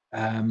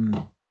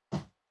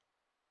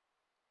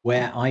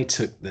where I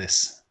took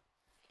this,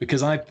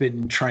 because I've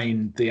been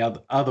trained the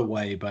other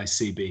way by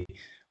CB.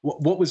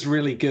 What was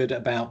really good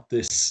about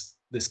this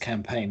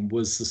campaign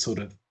was the sort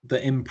of the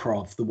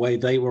improv, the way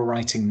they were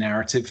writing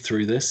narrative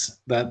through this.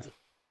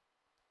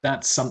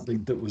 That's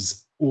something that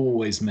was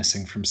always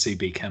missing from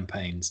CB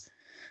campaigns.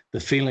 The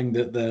feeling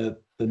that the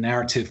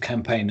narrative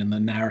campaign and the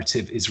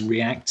narrative is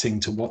reacting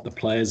to what the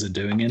players are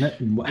doing in it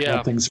and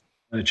how things are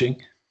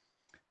emerging.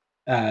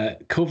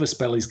 Corvus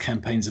Belli's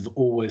campaigns have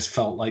always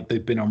felt like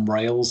they've been on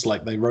rails,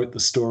 like they wrote the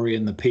story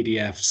in the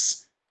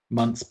PDFs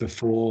months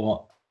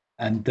before,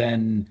 and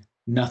then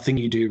nothing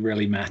you do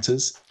really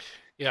matters.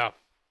 Yeah.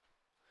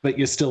 But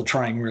you're still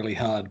trying really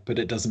hard, but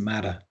it doesn't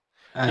matter.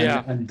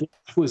 And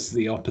this was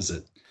the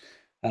opposite.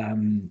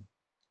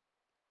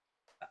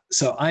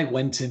 So I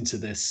went into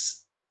this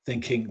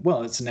thinking,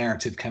 well, it's a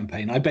narrative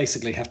campaign. I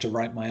basically have to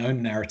write my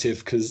own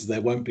narrative because there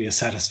won't be a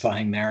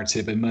satisfying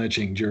narrative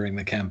emerging during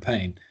the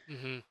campaign.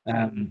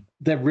 Mm-hmm.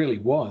 There really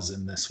was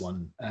in this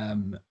one.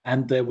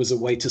 And there was a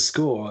way to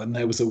score, and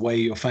there was a way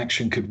your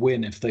faction could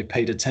win if they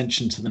paid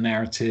attention to the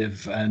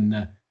narrative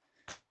and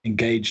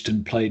engaged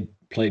and played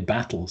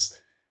battles.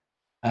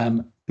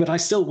 But I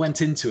still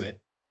went into it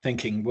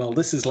thinking, well,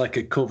 this is like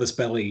a Corvus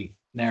Belli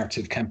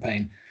narrative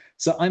campaign.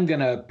 So I'm going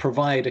to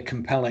provide a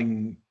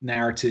compelling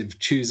narrative,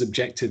 choose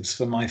objectives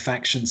for my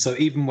faction. So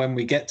even when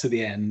we get to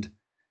the end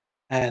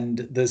and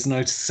there's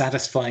no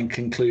satisfying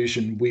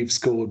conclusion. We've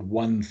scored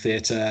one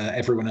theatre,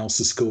 everyone else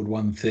has scored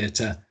one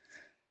theatre,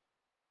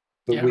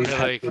 but Yeah, we've right,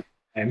 had like, the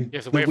time you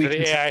have to that wait we for the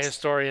can AI say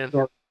historian.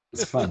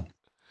 it's fun.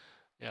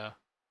 Yeah.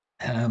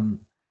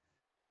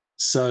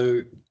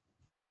 So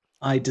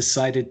I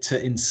decided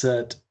to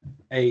insert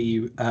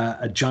a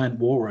giant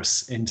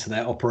walrus into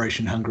their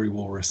Operation Hungry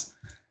Walrus.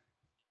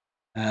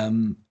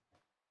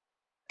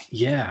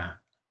 Yeah,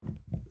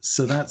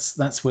 so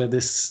that's where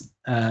this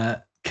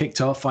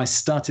kicked off. I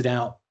started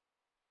out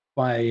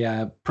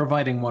by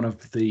providing one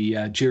of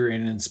the jury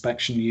and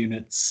inspection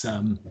units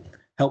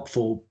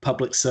helpful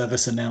public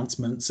service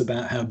announcements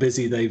about how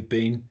busy they've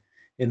been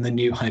in the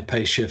new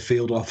Hypatia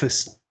field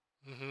office,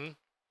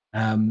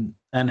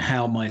 and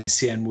how my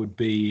CN would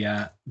be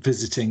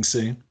visiting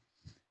soon.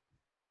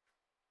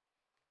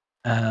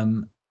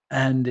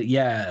 And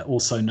yeah,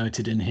 also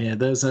noted in here,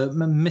 there's a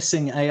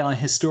missing AI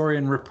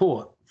historian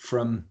report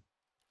from.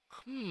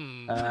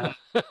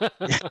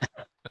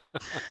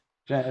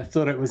 I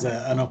thought it was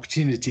an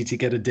opportunity to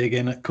get a dig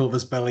in at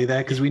Corvus Belli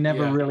there, because we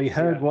never really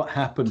heard what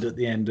happened at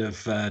the end of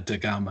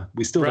Dagama.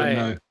 We still don't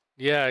know.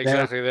 Yeah,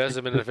 exactly. There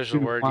hasn't been an official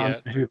word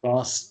yet. Who've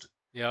asked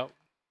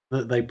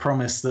that they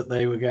promised that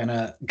they were going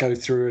to go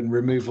through and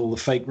remove all the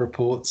fake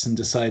reports and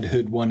decide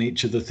who'd won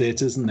each of the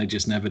theaters, and they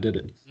just never did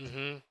it.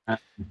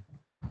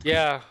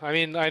 Yeah, I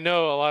mean, I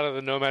know a lot of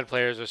the Nomad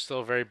players are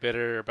still very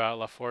bitter about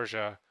La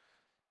Forja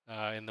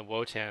in the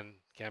Wotan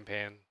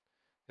campaign.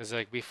 It's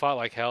like we fought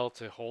like hell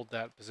to hold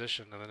that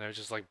position, and then it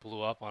just like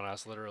blew up on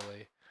us,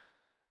 literally.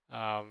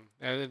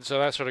 And so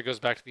that sort of goes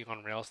back to the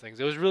on rails things.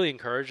 It was really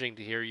encouraging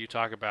to hear you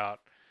talk about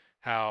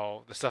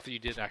how the stuff that you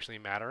did actually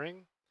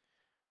mattering.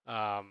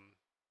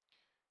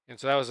 And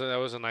so that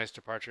was a nice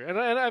departure. And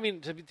I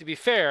mean, to be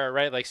fair,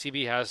 right? Like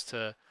CB has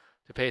to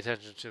pay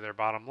attention to their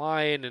bottom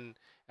line,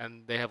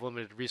 and they have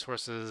limited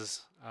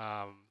resources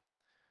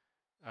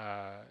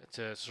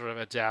to sort of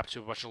adapt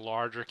to a much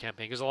larger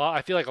campaign. Because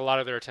I feel like a lot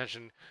of their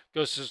attention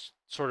goes to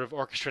sort of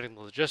orchestrating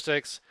the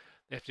logistics.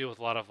 They have to deal with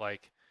a lot of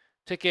like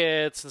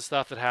tickets and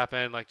stuff that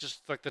happen, like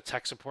just like the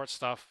tech support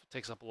stuff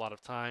takes up a lot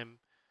of time.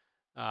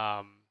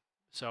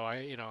 So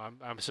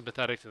I'm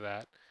sympathetic to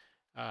that.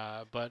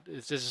 But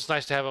it's just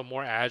nice to have a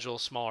more agile,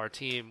 smaller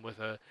team with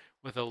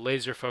a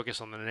laser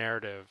focus on the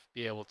narrative,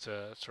 be able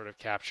to sort of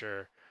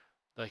capture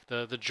like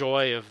the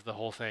joy of the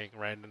whole thing,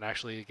 right, and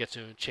actually get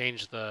to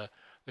change the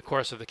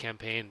course of the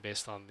campaign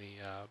based on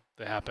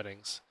the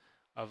happenings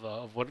of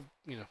what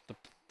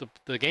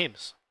the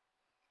games.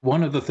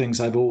 One of the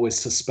things I've always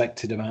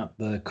suspected about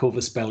the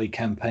Corvus Belli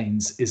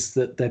campaigns is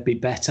that they'd be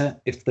better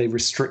if they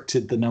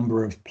restricted the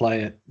number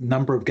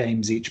of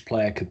games each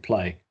player could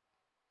play.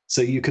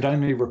 So you could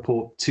only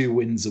report 2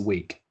 wins a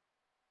week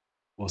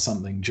or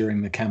something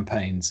during the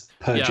campaigns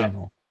per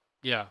general.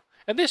 Yeah.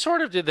 And they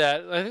sort of did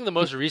that. I think the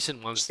most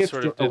recent ones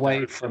sort of did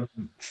away that. from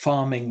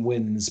farming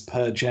wins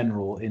per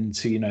general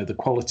into, the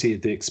quality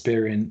of the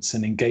experience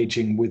and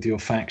engaging with your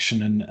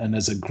faction and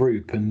as a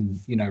group, and,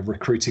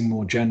 recruiting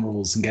more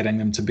generals and getting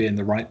them to be in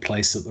the right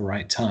place at the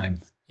right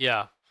time.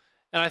 Yeah.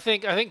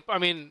 And I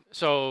mean,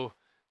 so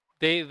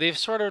they've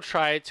sort of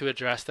tried to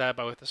address that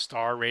with the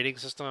star rating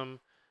system.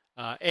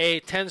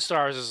 10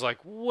 stars is like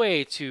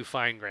way too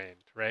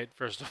fine-grained, right?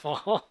 First of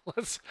all,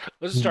 let's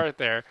start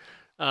there.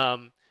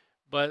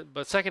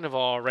 But second of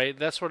all, right,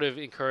 that sort of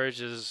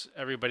encourages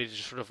everybody to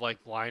just sort of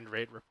like blind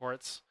rate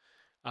reports.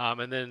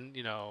 And then,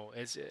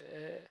 it's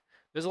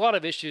there's a lot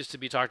of issues to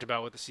be talked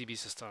about with the CB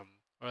system,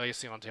 or I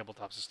guess the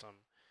on-tabletop system.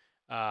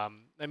 I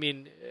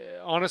mean,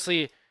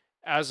 honestly,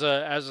 as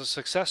a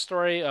success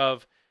story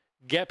of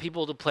get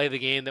people to play the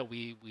game that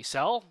we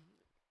sell,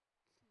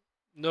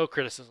 no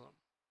criticism,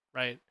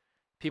 right?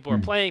 People are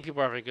playing,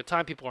 people are having a good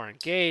time, people are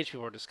engaged,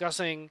 people are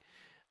discussing,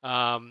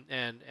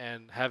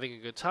 and having a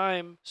good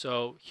time.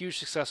 So huge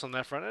success on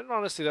that front. And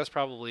honestly, that's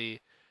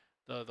probably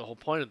the whole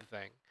point of the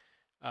thing.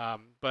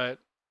 But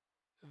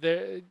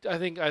I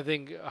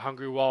think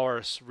Hungry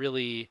Walrus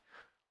really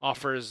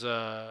offers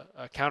a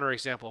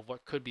counterexample of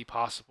what could be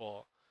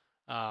possible,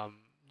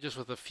 just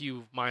with a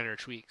few minor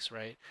tweaks,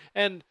 right?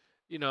 And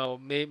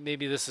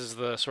maybe this is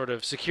the sort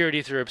of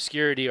security through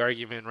obscurity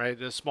argument, right?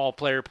 The small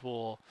player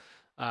pool,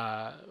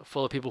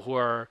 full of people who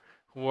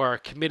are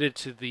committed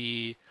to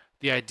the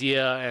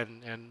idea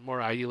and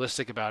more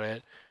idealistic about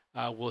it,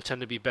 will tend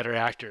to be better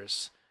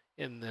actors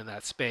in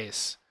that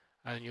space,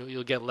 and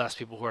you'll get less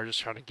people who are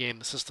just trying to game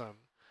the system.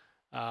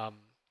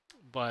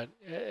 But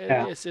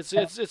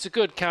it's a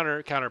good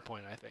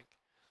counterpoint, I think.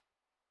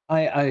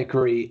 I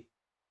agree.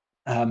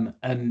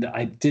 And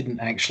I didn't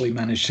actually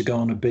manage to go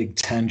on a big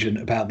tangent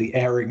about the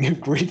airing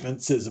of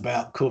grievances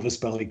about Corvus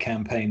Belli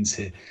campaigns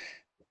here.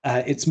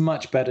 It's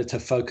much better to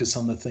focus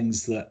on the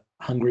things that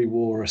Hungry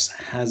Walrus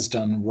has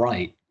done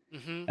right.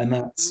 And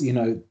that's,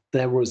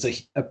 there was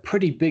a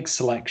pretty big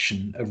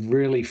selection of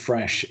really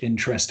fresh,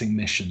 interesting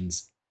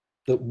missions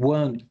that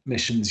weren't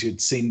missions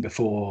you'd seen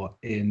before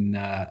in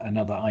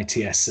another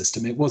ITS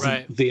system. It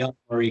wasn't the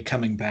Armory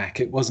coming back.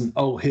 It wasn't,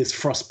 here's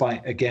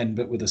Frostbite again,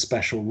 but with a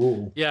special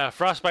rule. Yeah,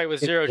 Frostbite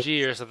with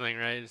 0G or something,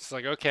 right? It's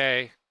like,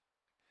 okay.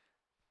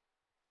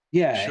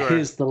 Yeah, Sure.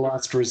 here's the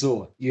last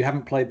resort. You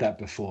haven't played that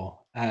before.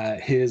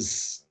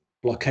 Here's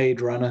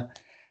Blockade Runner.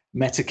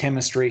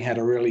 Metachemistry had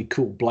a really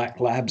cool Black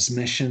Labs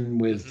mission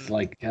with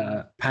like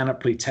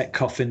Panoply Tech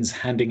Coffins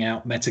handing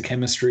out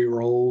metachemistry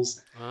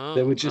roles.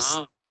 There were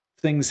just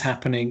things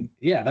happening.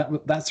 Yeah,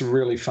 that's a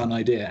really fun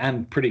idea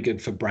and pretty good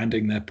for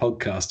branding their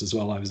podcast as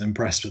well. I was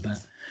impressed with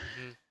that.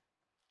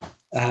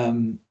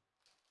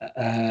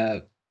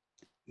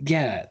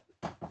 Yeah,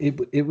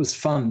 it was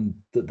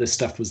fun that this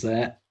stuff was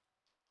there.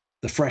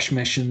 The fresh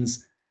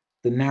missions,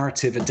 the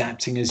narrative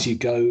adapting as you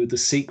go, the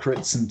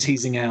secrets and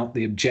teasing out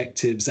the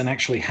objectives and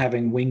actually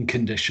having win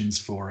conditions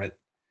for it.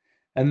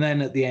 And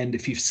then at the end,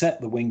 if you've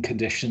set the win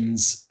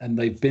conditions and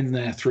they've been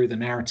there through the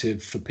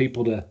narrative for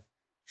people to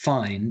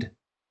find,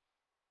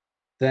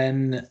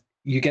 then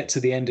you get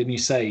to the end and you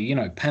say, you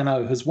know,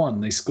 Pano has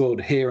won. They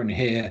scored here and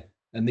here,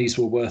 and these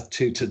were worth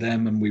 2 to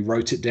them, and we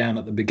wrote it down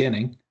at the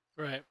beginning.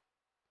 Right.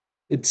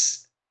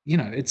 It's, you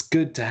know, it's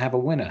good to have a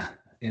winner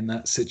in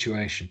that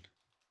situation.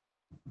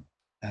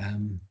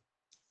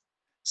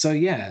 So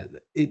yeah,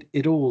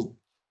 it all,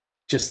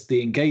 just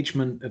the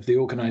engagement of the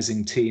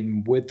organizing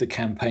team with the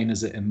campaign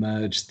as it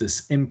emerged,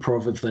 this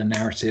improv of the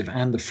narrative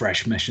and the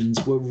fresh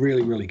missions were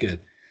really, really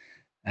good.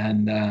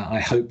 And I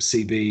hope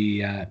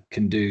CB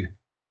can do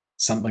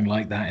something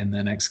like that in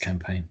their next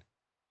campaign.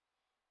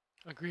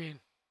 Agreed.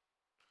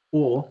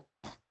 Or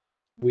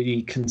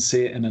we can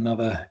see it in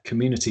another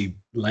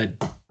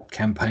community-led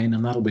campaign,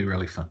 and that'll be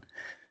really fun.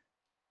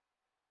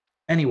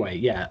 Anyway,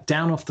 yeah,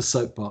 down off the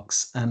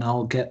soapbox, and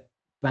I'll get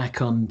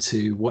back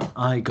onto what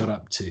I got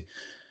up to.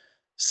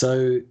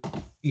 So,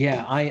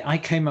 yeah, I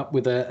came up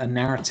with a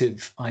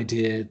narrative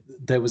idea.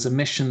 There was a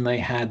mission they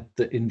had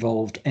that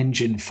involved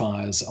engine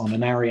fires on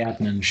an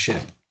Ariadnan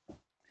ship.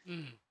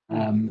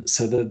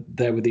 So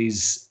there were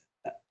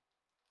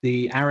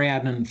the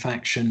Ariadnan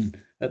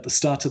faction at the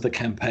start of the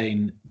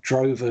campaign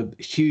drove a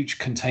huge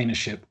container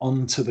ship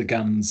onto the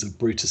guns of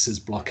Brutus's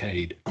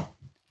blockade.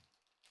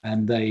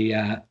 And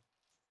they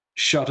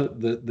shot at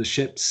the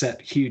ship,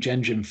 set huge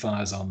engine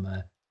fires on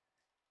there.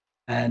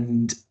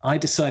 And I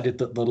decided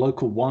that the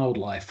local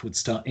wildlife would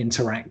start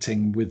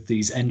interacting with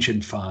these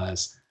engine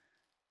fires.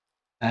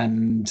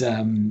 And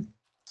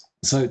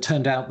so it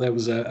turned out there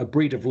was a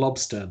breed of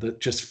lobster that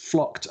just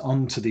flocked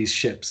onto these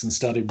ships and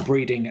started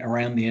breeding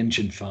around the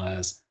engine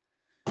fires.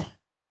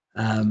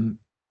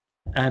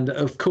 And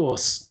of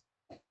course,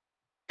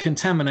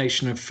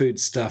 contamination of food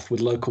stuff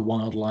with local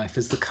wildlife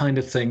is the kind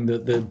of thing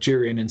that the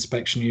jury and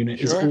inspection unit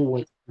is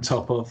always on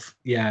top of.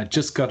 Yeah,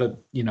 just got to,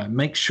 you know,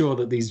 make sure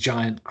that these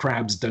giant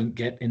crabs don't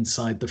get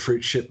inside the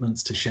fruit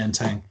shipments to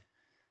Shantang.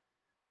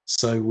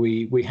 So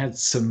we had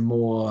some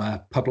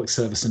more public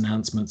service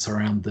announcements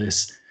around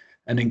this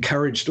and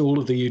encouraged all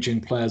of the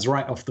Eugene players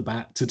right off the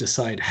bat to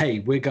decide, hey,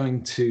 we're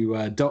going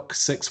to Dock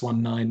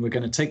 619. We're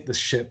going to take this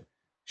ship,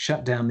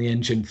 shut down the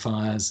engine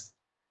fires,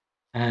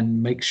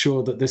 and make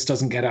sure that this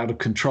doesn't get out of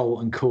control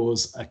and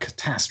cause a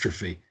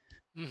catastrophe.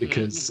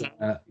 Because,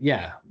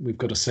 yeah, we've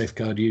got to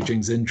safeguard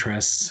Eugene's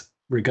interests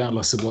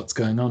regardless of what's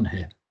going on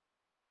here.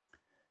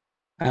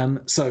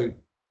 So,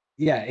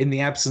 yeah, in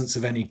the absence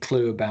of any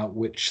clue about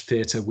which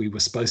theatre we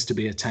were supposed to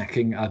be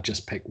attacking, I'd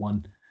just pick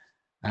one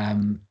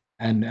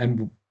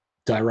and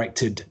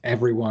directed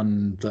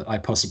everyone that I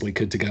possibly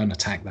could to go and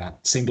attack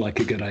that. Seemed like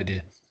a good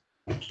idea.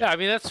 Yeah, I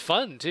mean, that's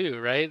fun too,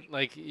 right?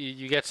 Like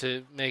you get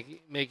to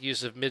make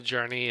use of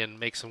Midjourney and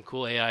make some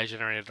cool AI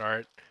generated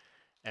art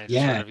and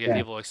sort of get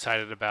people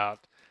excited about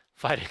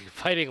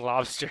fighting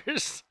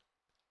lobsters.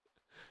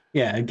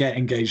 Yeah, and get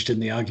engaged in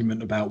the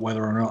argument about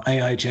whether or not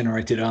AI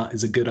generated art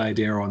is a good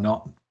idea or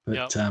not.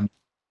 But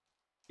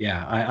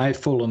yeah, I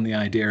fall on the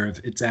idea of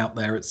it's out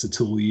there, it's a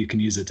tool, you can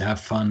use it to have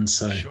fun,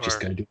 so just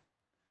go do it.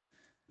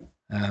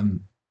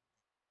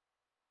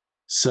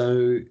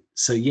 So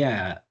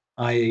yeah,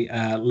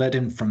 I led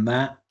him from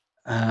that.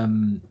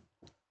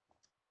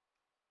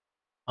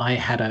 I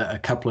had a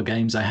couple of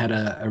games. I had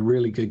a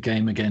really good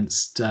game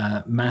against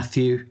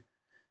Matthew,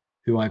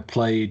 who I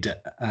played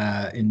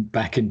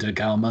back in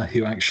Dagama,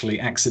 who actually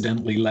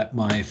accidentally let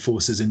my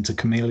forces into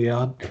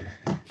Cameliard.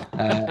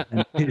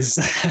 And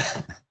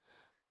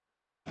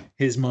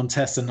his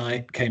Montesa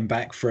Knight came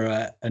back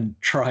and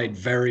tried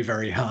very,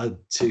 very hard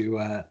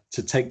to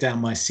take down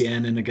my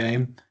Cien in a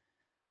game.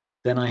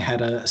 Then I had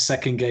a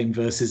second game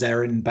versus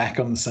Erin back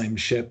on the same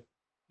ship.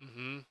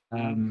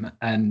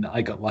 And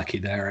I got lucky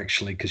there,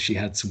 actually, because she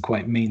had some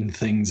quite mean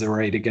things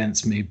arrayed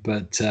against me.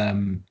 But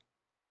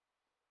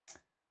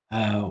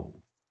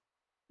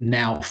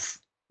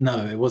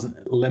no, it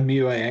wasn't.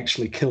 Lemue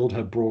actually killed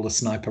her brawler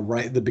sniper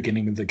right at the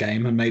beginning of the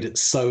game and made it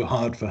so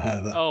hard for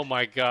her. That oh,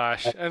 my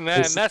gosh. And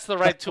that's the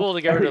right tool to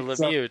get rid of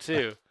Lemue,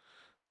 too.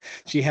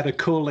 She had a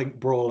core link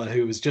brawler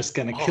who was just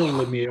going to kill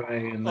Lemue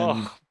and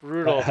then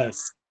brutal. Her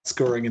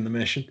scoring in the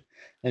mission,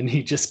 and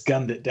he just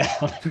gunned it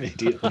down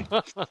immediately.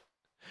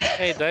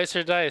 Hey, dice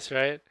are dice,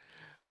 right?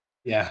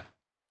 Yeah.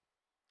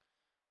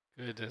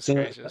 Goodness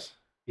gracious.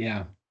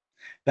 Yeah.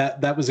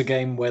 That was a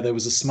game where there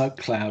was a smoke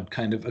cloud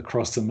kind of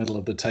across the middle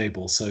of the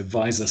table, so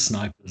visor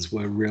snipers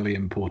were really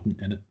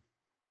important in it.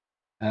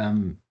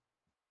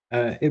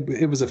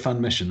 It was a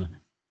fun mission.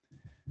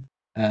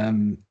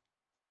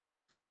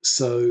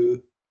 So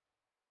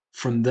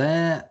from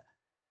there,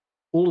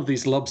 all of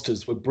these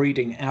lobsters were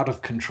breeding out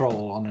of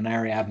control on an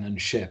Ariadnan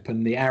ship,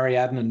 and the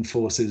Ariadnan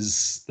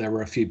forces, there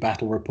were a few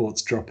battle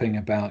reports dropping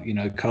about,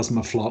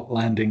 Cosmoflot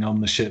landing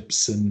on the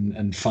ships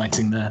and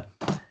fighting there.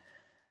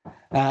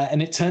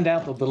 And it turned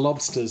out that the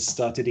lobsters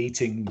started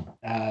eating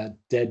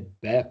dead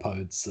bear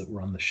pods that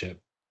were on the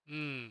ship.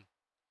 Mm.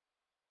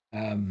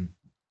 And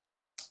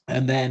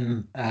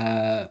then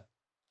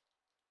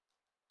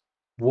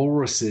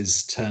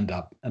walruses turned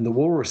up, and the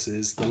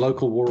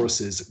local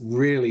walruses,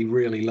 really,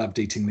 really loved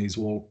eating these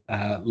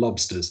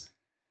lobsters.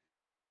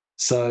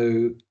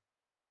 So,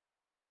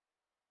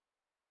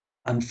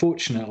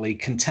 unfortunately,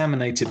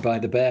 contaminated by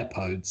the bear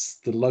pods,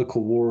 the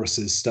local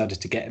walruses started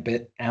to get a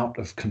bit out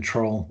of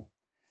control.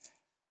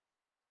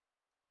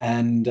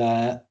 And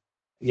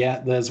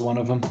there's one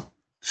of them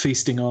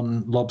feasting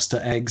on lobster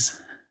eggs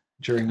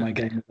during my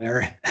game of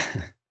Area.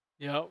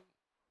 Yep.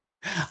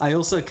 I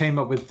also came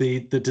up with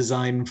the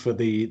design for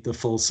the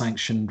full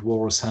sanctioned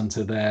Walrus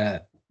Hunter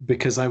there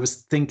because I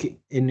was thinking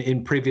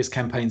in previous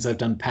campaigns I've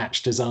done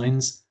patch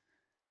designs,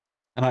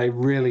 and I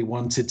really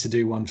wanted to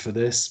do one for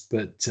this,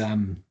 but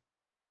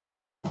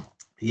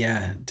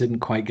didn't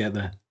quite get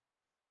there.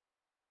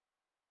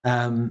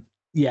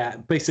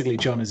 Basically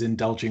John is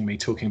indulging me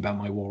talking about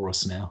my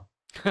walrus now.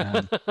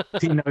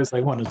 He knows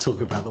I want to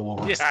talk about the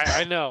walrus. Yeah,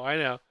 I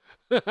know.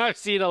 I've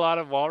seen a lot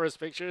of walrus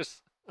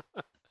pictures.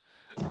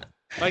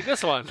 Like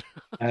this one.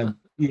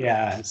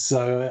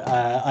 So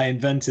I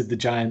invented the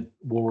giant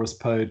walrus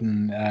pod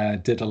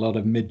and did a lot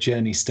of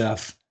mid-journey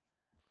stuff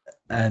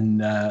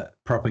and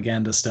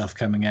propaganda stuff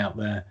coming out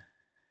there.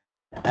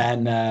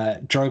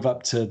 And drove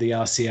up to the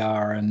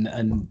RCR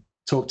and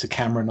talked to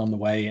Cameron on the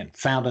way and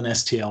found an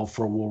STL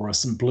for a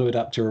walrus and blew it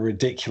up to a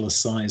ridiculous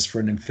size for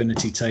an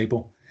infinity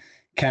table.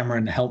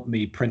 Cameron helped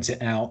me print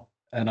it out,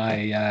 and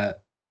I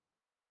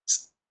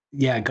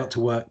got to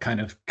work kind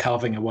of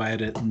carving away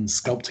at it and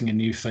sculpting a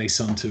new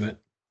face onto it.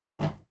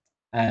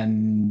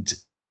 And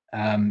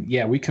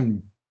we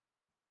can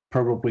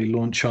probably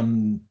launch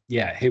on,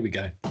 here we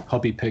go,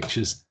 Hobby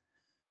Pictures.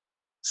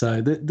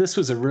 So this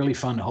was a really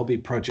fun hobby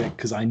project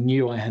because I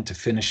knew I had to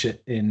finish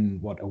it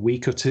in, a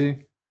week or two,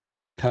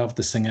 carve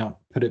this thing out,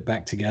 put it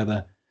back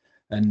together,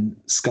 and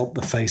sculpt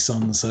the face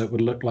on so it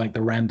would look like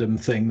the random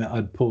thing that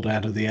I'd pulled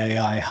out of the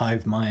AI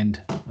hive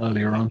mind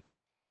earlier on.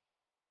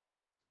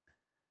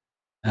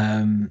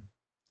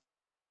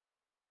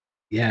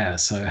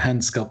 So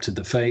hand sculpted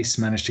the face,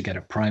 managed to get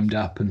it primed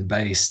up and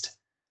based,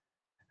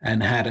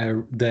 and had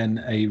here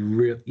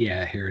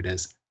it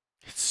is.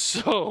 It's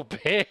so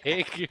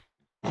big.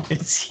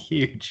 It's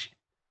huge.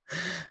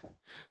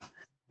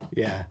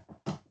 Yeah.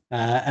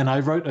 And I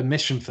wrote a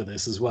mission for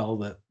this as well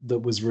that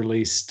was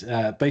released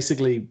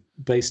basically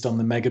based on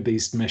the Mega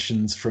Beast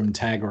missions from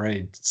Tag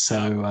Raid.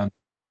 So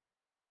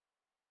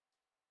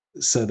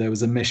there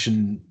was a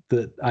mission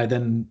that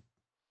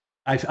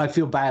I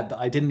feel bad that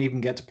I didn't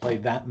even get to play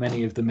that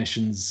many of the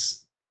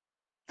missions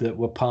that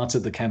were part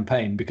of the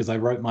campaign because I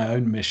wrote my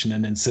own mission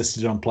and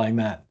insisted on playing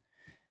that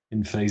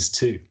in phase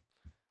 2.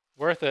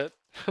 Worth it.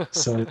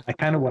 So I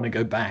kind of want to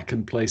go back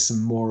and play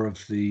some more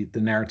of the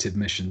narrative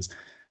missions.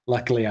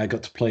 Luckily, I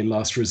got to play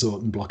Last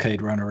Resort and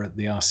Blockade Runner at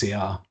the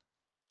RCR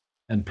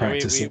and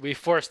practice it. We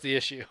forced the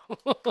issue.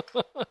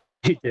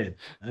 We did.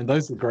 And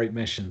those were great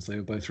missions. They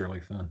were both really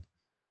fun.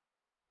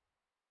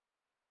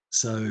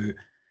 So,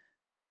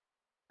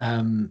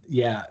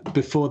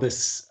 before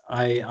this,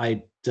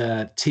 I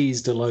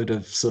teased a load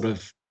of sort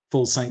of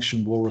full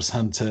sanctioned Walrus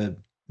Hunter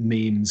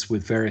memes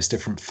with various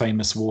different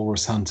famous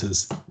Walrus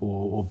Hunters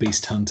or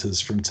Beast Hunters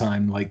from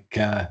time,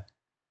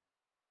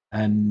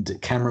 and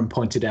Cameron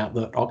pointed out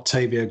that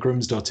Octavia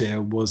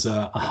Grimsdottir was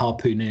a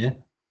harpooneer.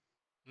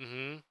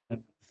 Mm-hmm.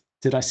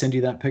 Did I send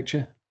you that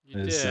picture?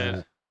 You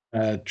did.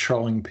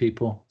 Trolling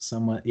people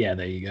somewhere. Yeah,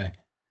 there you go.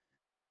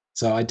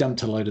 So I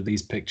dumped a load of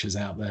these pictures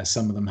out there.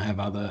 Some of them have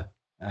other,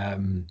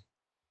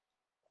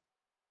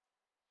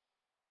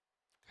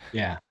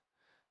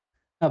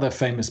 other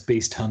famous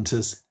beast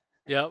hunters.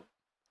 Yep.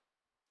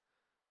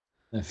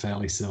 They're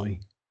fairly silly.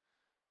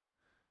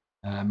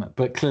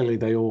 But clearly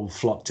they all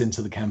flocked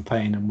into the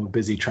campaign and were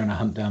busy trying to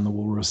hunt down the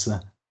walrus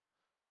there.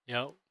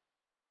 Yep.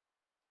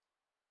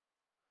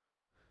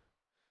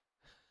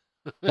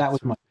 That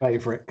was my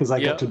favorite because I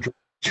got to draw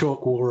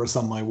chalk walrus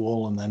on my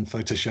wall and then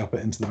Photoshop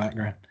it into the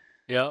background.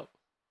 Yep.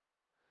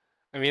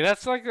 I mean,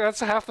 that's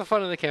half the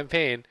fun of the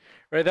campaign,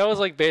 right? That was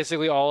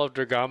basically all of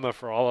Dragama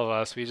for all of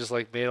us. We just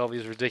made all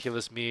these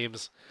ridiculous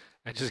memes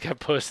and just kept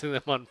posting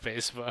them on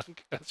Facebook.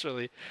 That's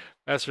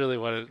really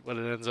what it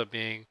ends up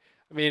being.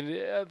 I mean,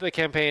 the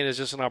campaign is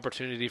just an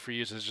opportunity for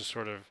you to just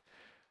sort of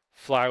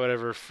fly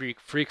whatever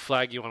freak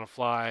flag you want to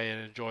fly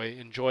and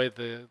enjoy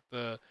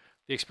the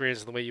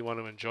experience the way you want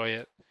to enjoy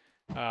it.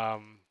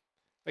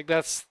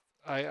 That's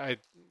I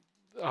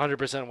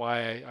 100%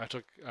 why I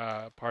took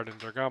part in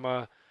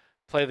Dragama,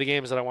 play the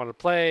games that I wanted to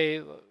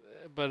play,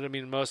 but I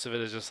mean, most of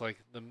it is just like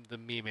the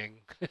memeing.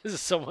 It's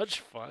so much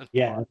fun.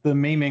 Yeah, the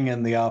memeing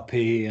and the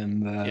RP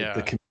and Yeah.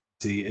 the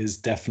community is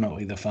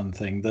definitely the fun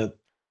thing. The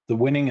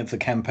winning of the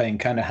campaign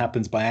kind of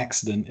happens by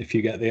accident if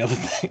you get the other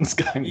things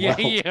going Yeah,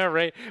 well. yeah,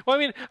 right. Well,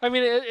 I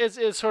mean,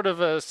 it's sort of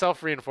a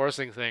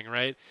self-reinforcing thing,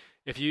 right?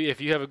 If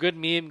you have a good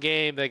meme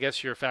game that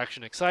gets your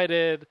faction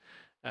excited,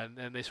 and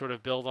they sort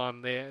of build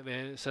on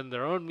they send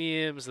their own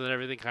memes, and then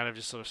everything kind of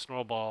just sort of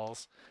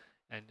snowballs,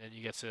 and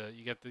you get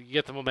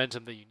the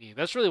momentum that you need.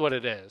 That's really what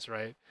it is,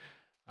 right?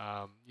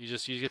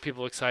 You get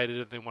people excited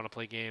and they want to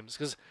play games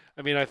because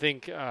I mean I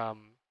think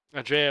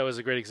Andrea was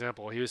a great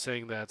example. He was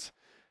saying that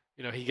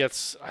he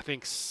gets I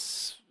think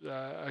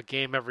a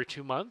game every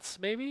 2 months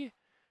maybe,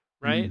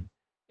 right?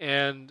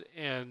 Mm.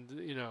 And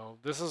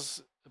this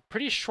is a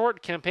pretty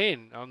short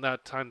campaign on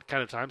that kind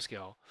of time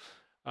scale.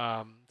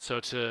 So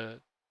to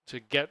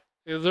get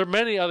there are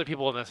many other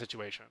people in that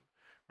situation,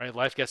 right?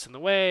 Life gets in the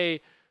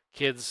way.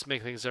 Kids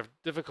make things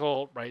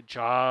difficult, right?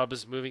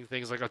 Jobs, moving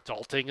things like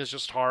adulting is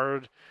just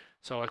hard.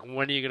 So like,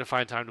 when are you going to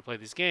find time to play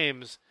these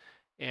games?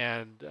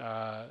 And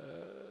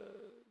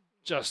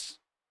just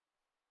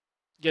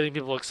getting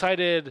people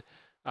excited,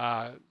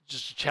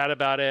 just to chat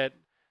about it.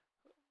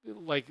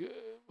 Like,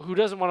 who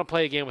doesn't want to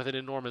play a game with an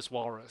enormous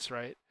walrus,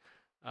 right?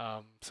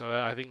 So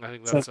I think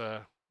that's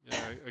a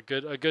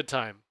good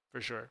time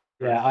for sure.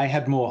 Yeah, I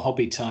had more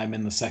hobby time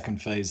in the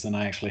second phase than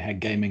I actually had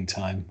gaming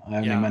time. I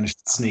only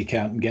managed to sneak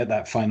out and get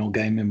that final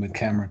game in with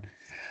Cameron.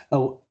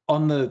 Oh,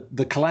 on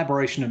the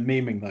collaboration and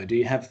memeing though, do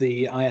you have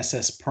the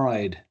ISS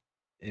Pride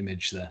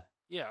image there?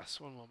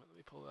 Yes, one moment, let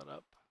me pull that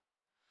up.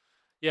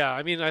 Yeah,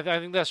 I mean, I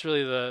think that's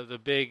really the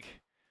big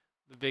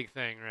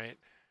thing, right?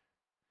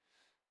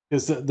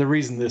 Because the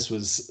reason this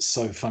was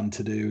so fun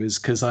to do is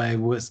because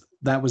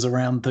that was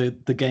around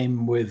the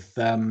game with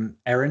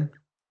Erin,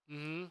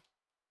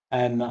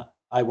 and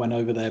I went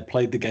over there,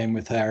 played the game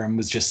with her, and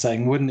was just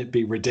saying, wouldn't it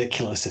be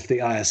ridiculous if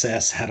the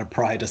ISS had a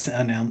Pride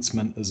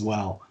announcement as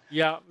well?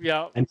 Yeah,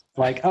 yeah. And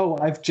like, oh,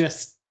 I've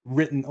just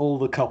written all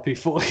the copy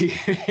for you.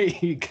 Here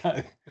you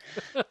go.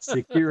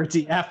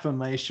 Security,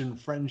 affirmation,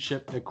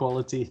 friendship,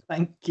 equality.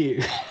 Thank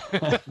you.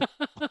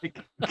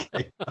 Like,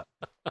 okay.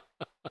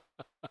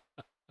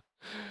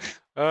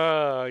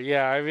 Oh,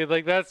 yeah. I mean,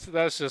 like that's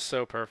just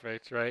so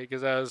perfect, right?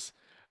 Because I was,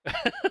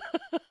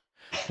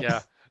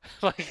 yeah,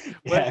 like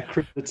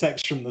the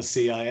text from the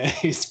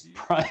CIA's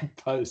Pride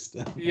post.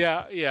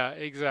 Yeah,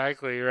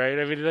 exactly, right.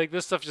 I mean, like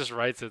this stuff just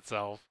writes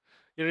itself.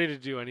 You don't need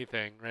to do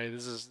anything, right?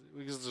 This is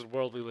the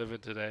world we live in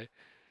today.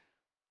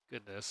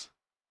 Goodness.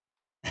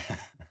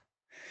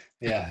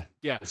 Yeah.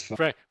 Yeah.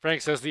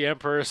 Frank says the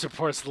Emperor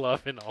supports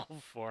love in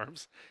all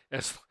forms,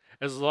 as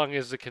long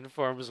as it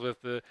conforms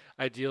with the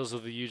ideals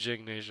of the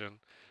Eugene nation.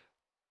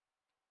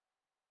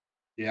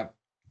 Yep.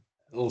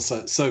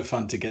 Also, so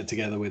fun to get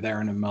together with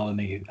Erin and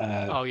Melanie.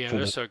 Oh yeah,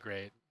 they're so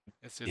great.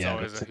 It's Yeah,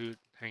 always a hoot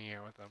hanging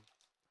out with them.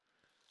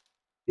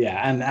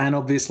 Yeah, and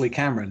obviously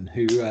Cameron,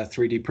 who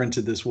 3D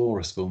printed this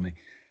walrus for me.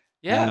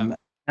 Yeah.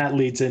 That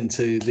leads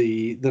into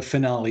the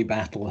finale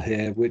battle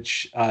here,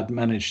 which I'd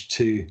managed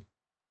to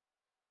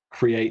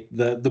create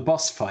the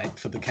boss fight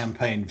for the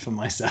campaign for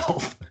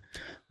myself,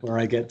 where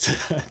I get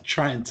to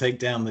try and take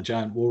down the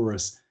giant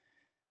walrus.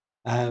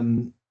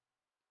 And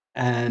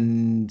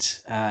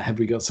have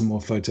we got some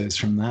more photos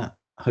from that?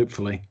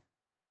 Hopefully.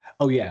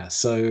 Oh yeah,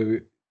 so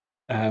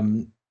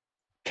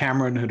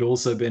Cameron had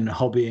also been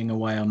hobbying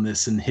away on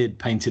this, and he'd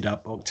painted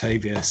up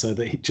Octavia so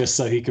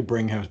he could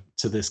bring her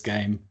to this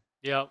game.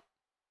 Yep.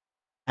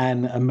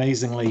 And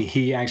amazingly,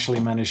 he actually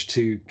managed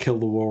to kill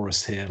the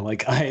walrus here.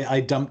 Like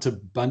I dumped a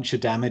bunch of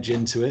damage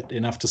into it,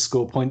 enough to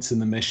score points in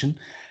the mission,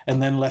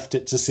 and then left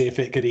it to see if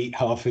it could eat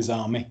half his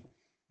army.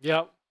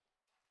 Yep.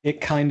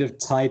 It kind of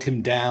tied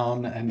him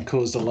down and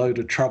caused a load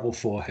of trouble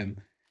for him.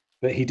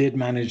 But he did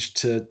manage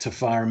to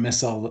fire a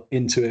missile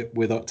into it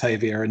with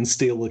Octavia and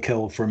steal the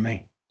kill from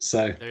me.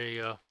 So there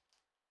you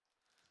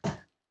go.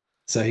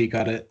 So he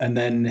got it. And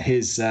then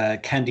his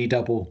Candy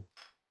Double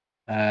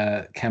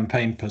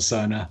campaign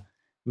persona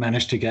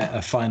managed to get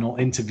a final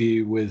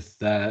interview with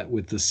the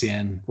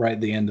CN right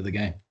at the end of the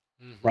game,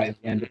 right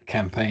at the end of the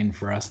campaign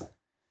for us.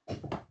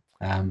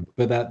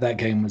 But that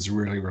game was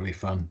really, really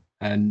fun,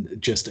 and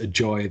just a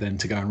joy then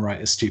to go and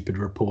write a stupid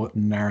report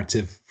and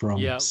narrative from.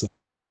 Yeah. So,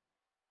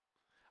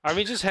 I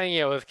mean, just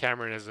hanging out with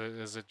Cameron is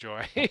a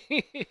joy.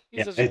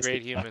 He's such a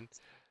great human.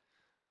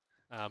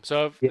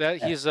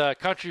 He's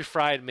Country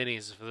Fried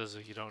Minis, for those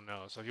of you who don't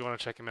know. So if you want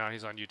to check him out,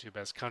 he's on YouTube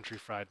as Country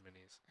Fried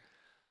Minis.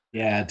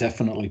 Yeah,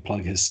 definitely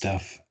plug his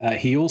stuff.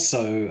 He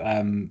also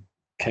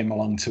came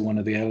along to one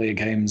of the earlier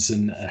games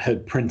and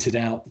had printed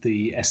out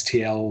the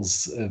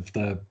STLs of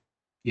the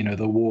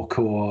war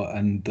core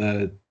and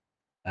the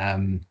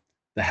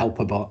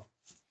helper bot.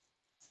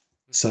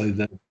 So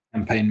the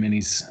campaign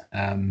minis.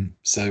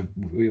 So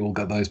we all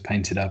got those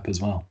painted up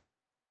as well.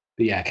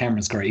 But yeah,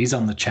 Cameron's great. He's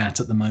on the chat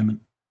at the moment.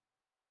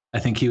 I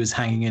think he was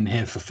hanging in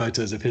here for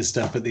photos of his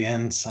stuff at the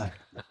end. So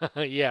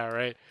yeah,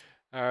 right.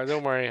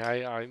 Don't worry,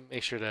 I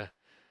make sure to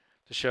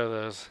show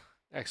those.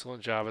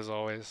 Excellent job as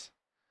always.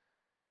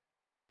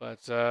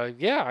 But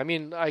yeah, I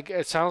mean,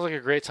 it sounds like a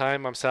great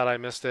time. I'm sad I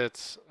missed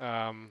it.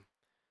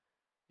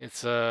 It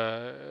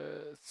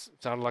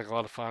sounded like a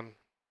lot of fun.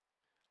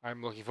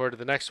 I'm looking forward to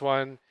the next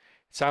one.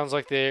 It sounds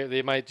like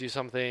they might do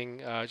something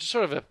just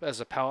sort of as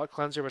a palate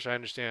cleanser, which I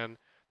understand.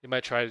 They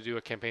might try to do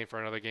a campaign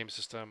for another game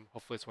system.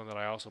 Hopefully, it's one that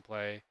I also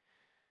play.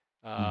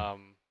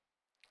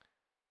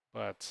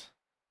 But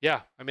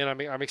yeah, I mean,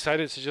 I'm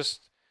excited to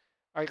just.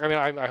 I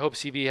hope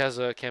CB has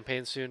a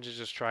campaign soon to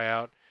just try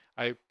out.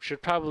 I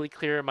should probably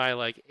clear my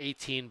like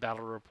 18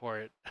 battle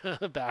report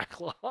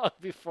backlog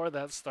before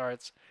that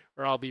starts,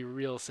 or I'll be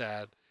real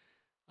sad.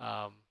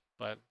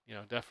 But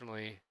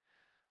definitely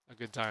a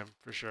good time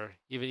for sure.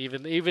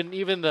 Even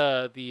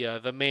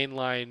the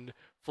mainline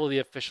fully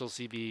official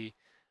CB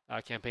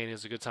campaign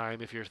is a good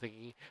time if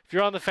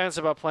you're on the fence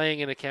about playing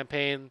in a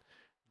campaign,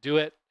 do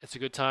it. It's a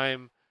good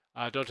time.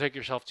 Don't take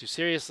yourself too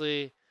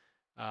seriously.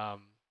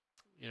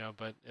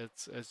 But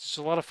it's just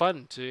a lot of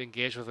fun to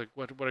engage with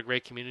what a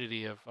great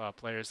community of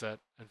players that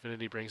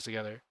Infinity brings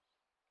together.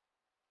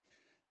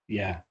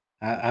 Yeah,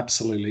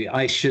 absolutely.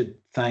 I should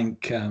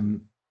thank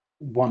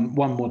one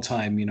more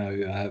time,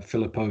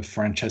 Filippo,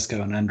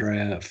 Francesco, and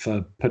Andrea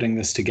for putting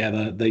this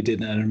together. They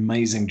did an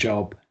amazing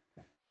job.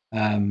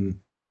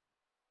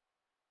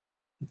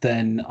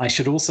 Then I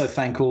should also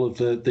thank all of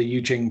the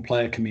Yujing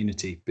player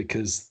community,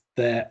 because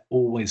they're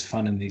always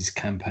fun in these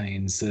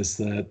campaigns. There's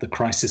the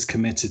Crisis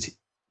Committee,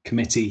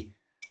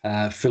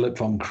 Philip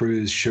von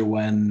Cruz,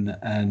 Shawen,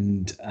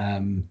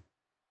 and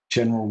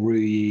General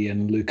Rui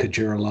and Luca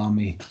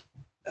Girolami.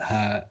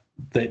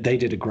 They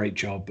did a great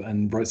job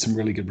and wrote some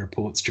really good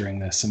reports during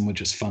this, and were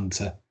just fun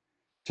to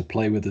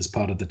play with as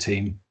part of the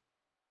team.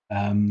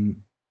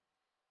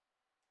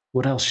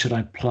 What else should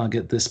I plug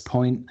at this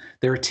point?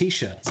 There are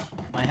T-shirts.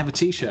 I have a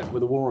T-shirt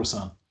with a walrus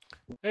on.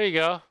 There you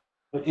go.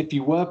 But if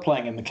you were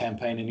playing in the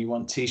campaign and you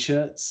want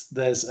T-shirts,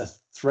 there's a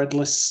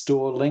Threadless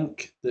store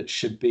link that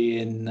should be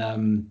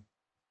in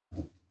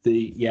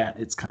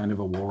it's kind of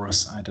a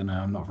walrus. I don't know.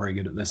 I'm not very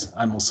good at this.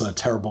 I'm also a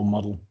terrible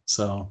model,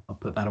 so I'll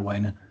put that away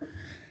now.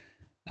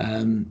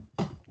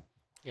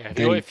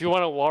 If you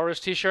want a walrus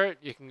T-shirt,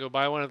 you can go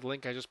buy one at the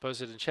link I just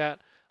posted in chat.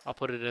 I'll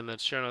put it in the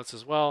show notes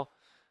as well.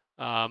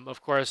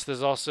 Of course,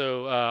 there's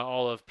also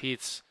all of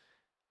Pete's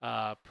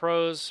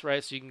pros,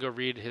 right? So you can go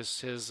read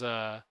his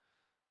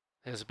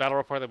battle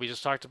report that we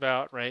just talked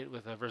about, right,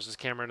 with versus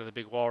Cameron and the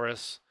big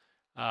walrus.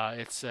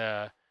 It's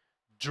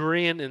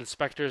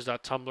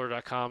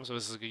durianinspectors.tumblr.com, so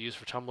this is a good use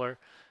for Tumblr.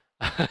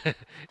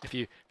 If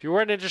you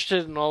weren't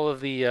interested in all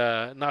of the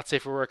not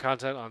safe for work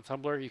content on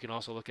Tumblr, you can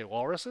also look at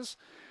walruses.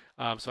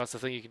 So that's the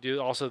thing you can do.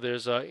 Also,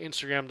 there's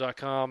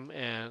Instagram.com,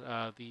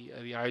 and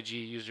the IG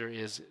user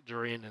is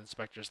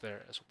durianinspectors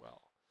there as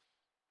well.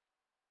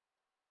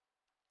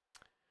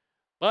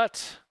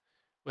 But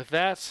with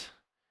that,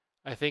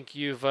 I think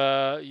you've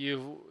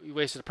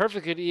wasted a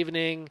perfect good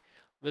evening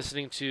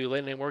listening to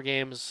Late Night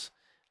Wargames.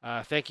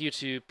 Thank you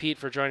to Pete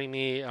for joining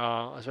me,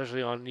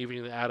 especially on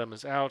evening that Adam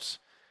is out.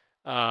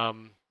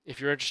 If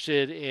you're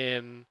interested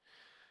in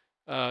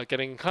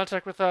getting in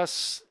contact with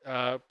us,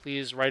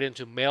 please write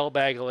into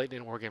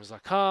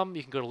mailbag@latenightwargames.com.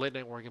 You can go to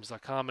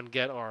latenightwargames.com and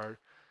get our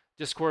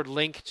Discord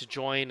link to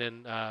join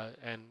and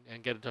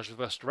get in touch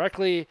with us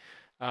directly.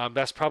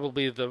 That's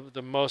probably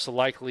the most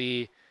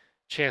likely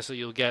chance that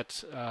you'll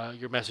get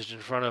your message in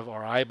front of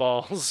our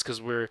eyeballs, because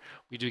we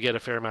do get a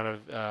fair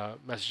amount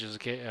of messages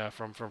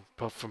from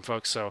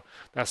folks. So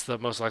that's the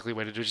most likely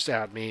way to do it. Just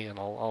add me and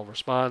I'll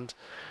respond.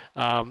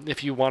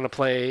 If you want to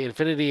play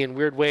Infinity in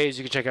weird ways,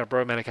 you can check out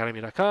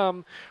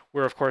bromanacademy.com.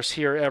 We're of course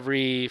here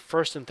every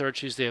first and third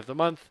Tuesday of the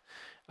month,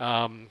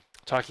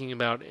 talking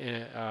about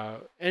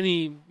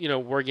any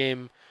war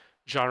game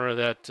genre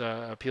that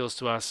appeals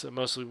to us.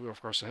 Mostly,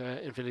 of course,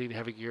 Infinity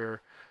heavy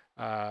gear.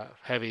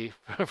 Heavy,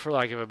 for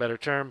lack of a better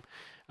term.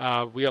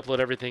 We upload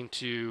everything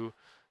to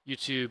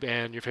YouTube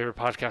and your favorite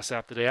podcast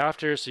app the day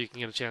after, so you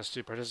can get a chance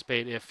to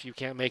participate if you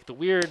can't make the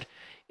weird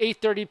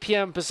 8:30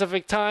 p.m.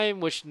 Pacific time,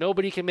 which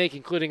nobody can make,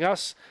 including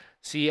us.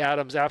 See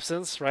Adam's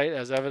absence, right,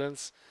 as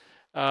evidence.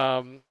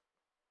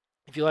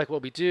 If you like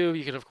what we do,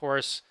 you can, of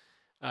course,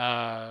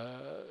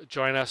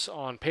 join us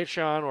on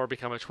Patreon or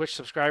become a Twitch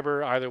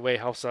subscriber. Either way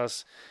helps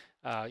us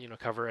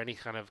cover any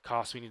kind of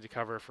costs we need to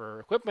cover for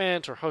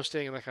equipment or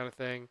hosting and that kind of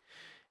thing.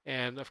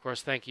 And of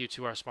course, thank you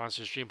to our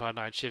sponsors, DreamPod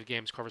 9, Shiv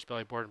Games, Corvus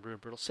Belly, Board and Brew, and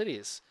Brutal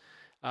Cities.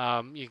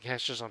 You can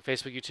catch us on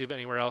Facebook, YouTube,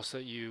 anywhere else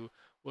that you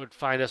would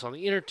find us on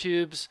the inner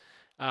tubes.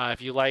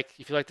 If you like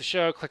the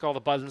show, click all the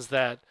buttons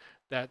that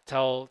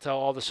tell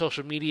all the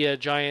social media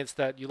giants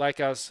that you like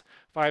us.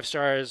 5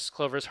 stars,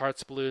 clovers,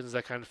 hearts, balloons,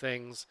 that kind of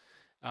things.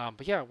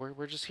 But yeah,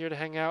 we're just here to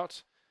hang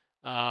out.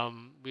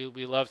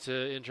 We love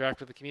to interact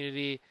with the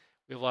community.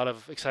 We have a lot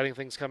of exciting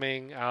things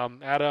coming.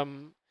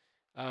 Adam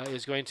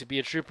is going to be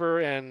a trooper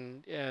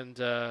and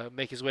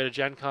make his way to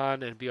Gen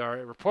Con and be our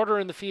reporter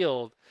in the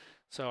field.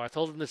 So I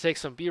told him to take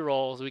some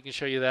B-roll so we can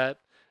show you that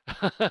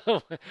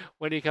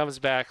when he comes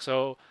back.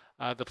 So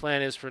the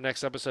plan is for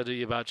next episode to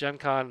be about Gen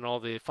Con and all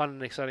the fun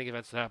and exciting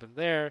events that happen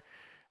there.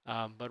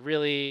 But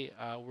really,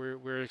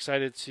 we're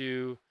excited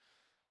to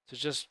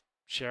just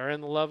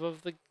sharing the love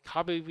of the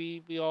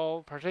hobby we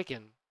all partake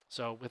in.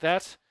 So with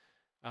that,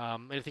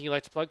 anything you'd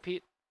like to plug,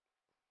 Pete?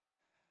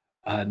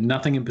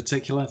 Nothing in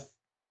particular.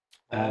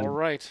 All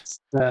right.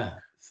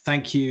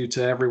 Thank you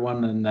to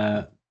everyone,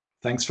 and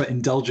thanks for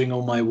indulging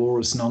all my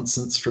Walrus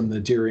nonsense from the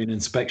Durian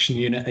Inspection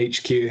Unit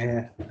HQ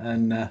here.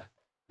 And I'll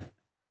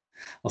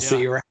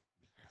see you around.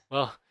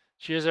 Well,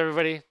 cheers,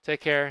 everybody. Take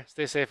care.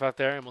 Stay safe out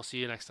there, and we'll see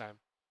you next time.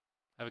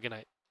 Have a good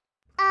night.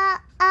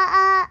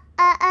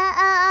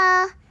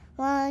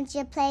 Won't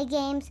you play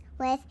games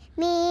with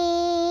me?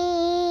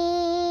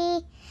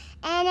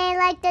 And I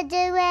like to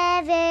do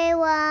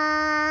everyone.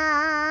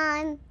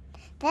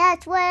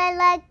 That's what I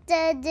like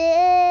to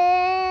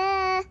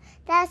do.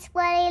 That's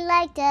what I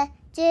like to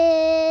do.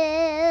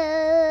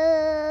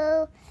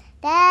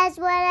 That's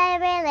what I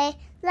really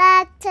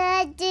like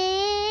to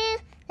do.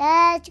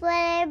 That's what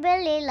I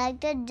really like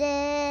to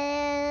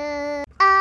do.